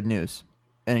good news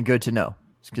and good to know,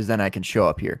 because then I can show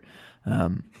up here.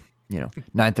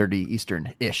 9:30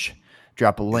 Eastern ish.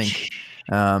 Drop a link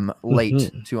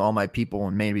late to all my people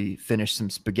and maybe finish some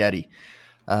spaghetti,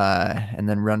 and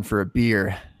then run for a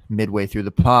beer midway through the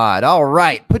pod. All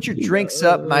right, put your drinks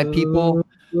up, my people.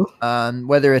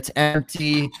 Whether it's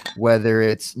empty, whether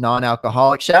it's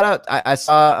non-alcoholic. Shout out! I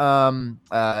saw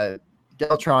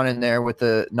Deltron in there with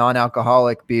the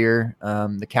non-alcoholic beer,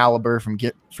 the Caliber from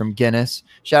Guinness.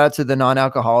 Shout out to the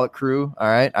non-alcoholic crew. All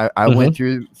right, I went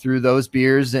through those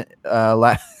beers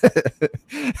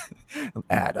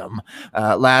Adam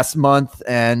last month,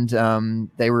 and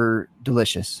they were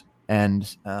delicious. And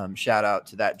shout out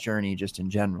to that journey just in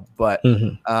general. But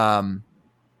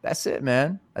that's it,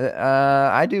 man.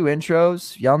 I do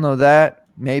intros. Y'all know that.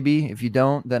 Maybe if you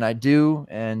don't, then I do,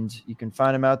 and you can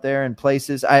find them out there in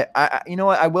places. I you know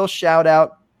what? I will shout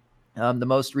out the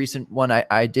most recent one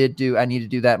I did do. I need to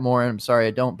do that more. I'm sorry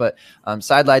I don't, but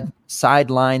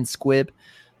Sideline Squib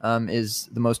is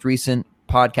the most recent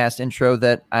podcast intro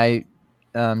that I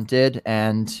did,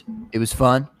 and it was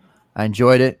fun. I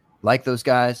enjoyed it. Like those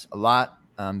guys a lot.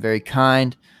 Very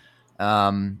kind.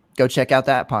 Go check out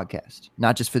that podcast,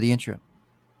 not just for the intro,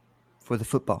 for the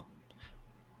football.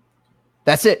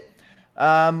 That's it.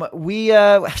 We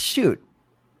shoot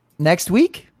next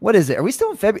week. What is it? Are we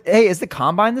still in February? Hey, is the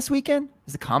combine this weekend?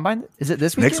 Is it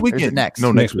this weekend? Next weekend. Or is it next?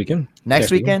 No, Next weekend. Next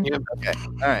weekend? Yeah. Okay.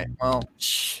 All right.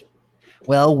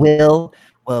 Well,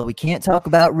 we can't talk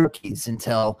about rookies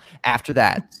until after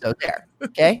that. So there.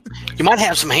 Okay. You might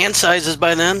have some hand sizes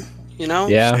by then.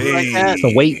 Yeah. something like that.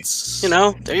 The weights.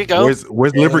 There you go.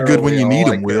 Where's liver good when you need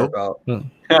them, Will?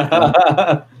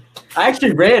 I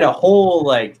actually ran a whole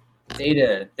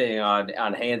data thing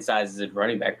on hand sizes and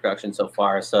running back production so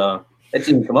far, so that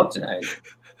didn't come up tonight.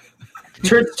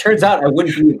 Turns out I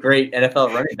wouldn't be a great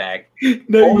NFL running back.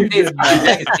 No, you didn't.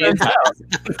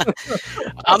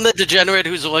 I'm the degenerate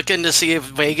who's looking to see if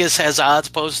Vegas has odds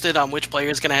posted on which player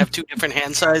is going to have 2 different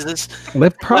hand sizes. They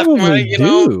probably right,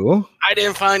 do. I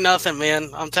didn't find nothing, man.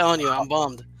 I'm telling you, I'm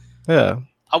bummed. Yeah.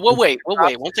 We'll wait.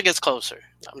 Once it gets closer,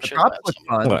 I'm The sure. props That's look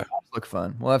fun. Right. The props look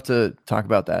fun. We'll have to talk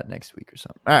about that next week or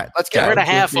something. All right, let's Get go. rid of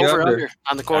half the over under. under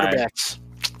on the quarterbacks.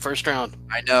 First round.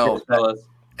 I know. Fellas.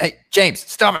 Hey, James,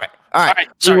 stop it. All right. All right,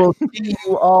 We sorry. will see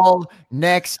you all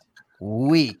next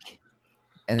week.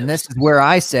 And this is where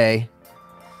I say,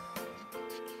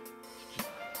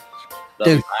 Love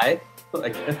you,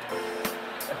 bye.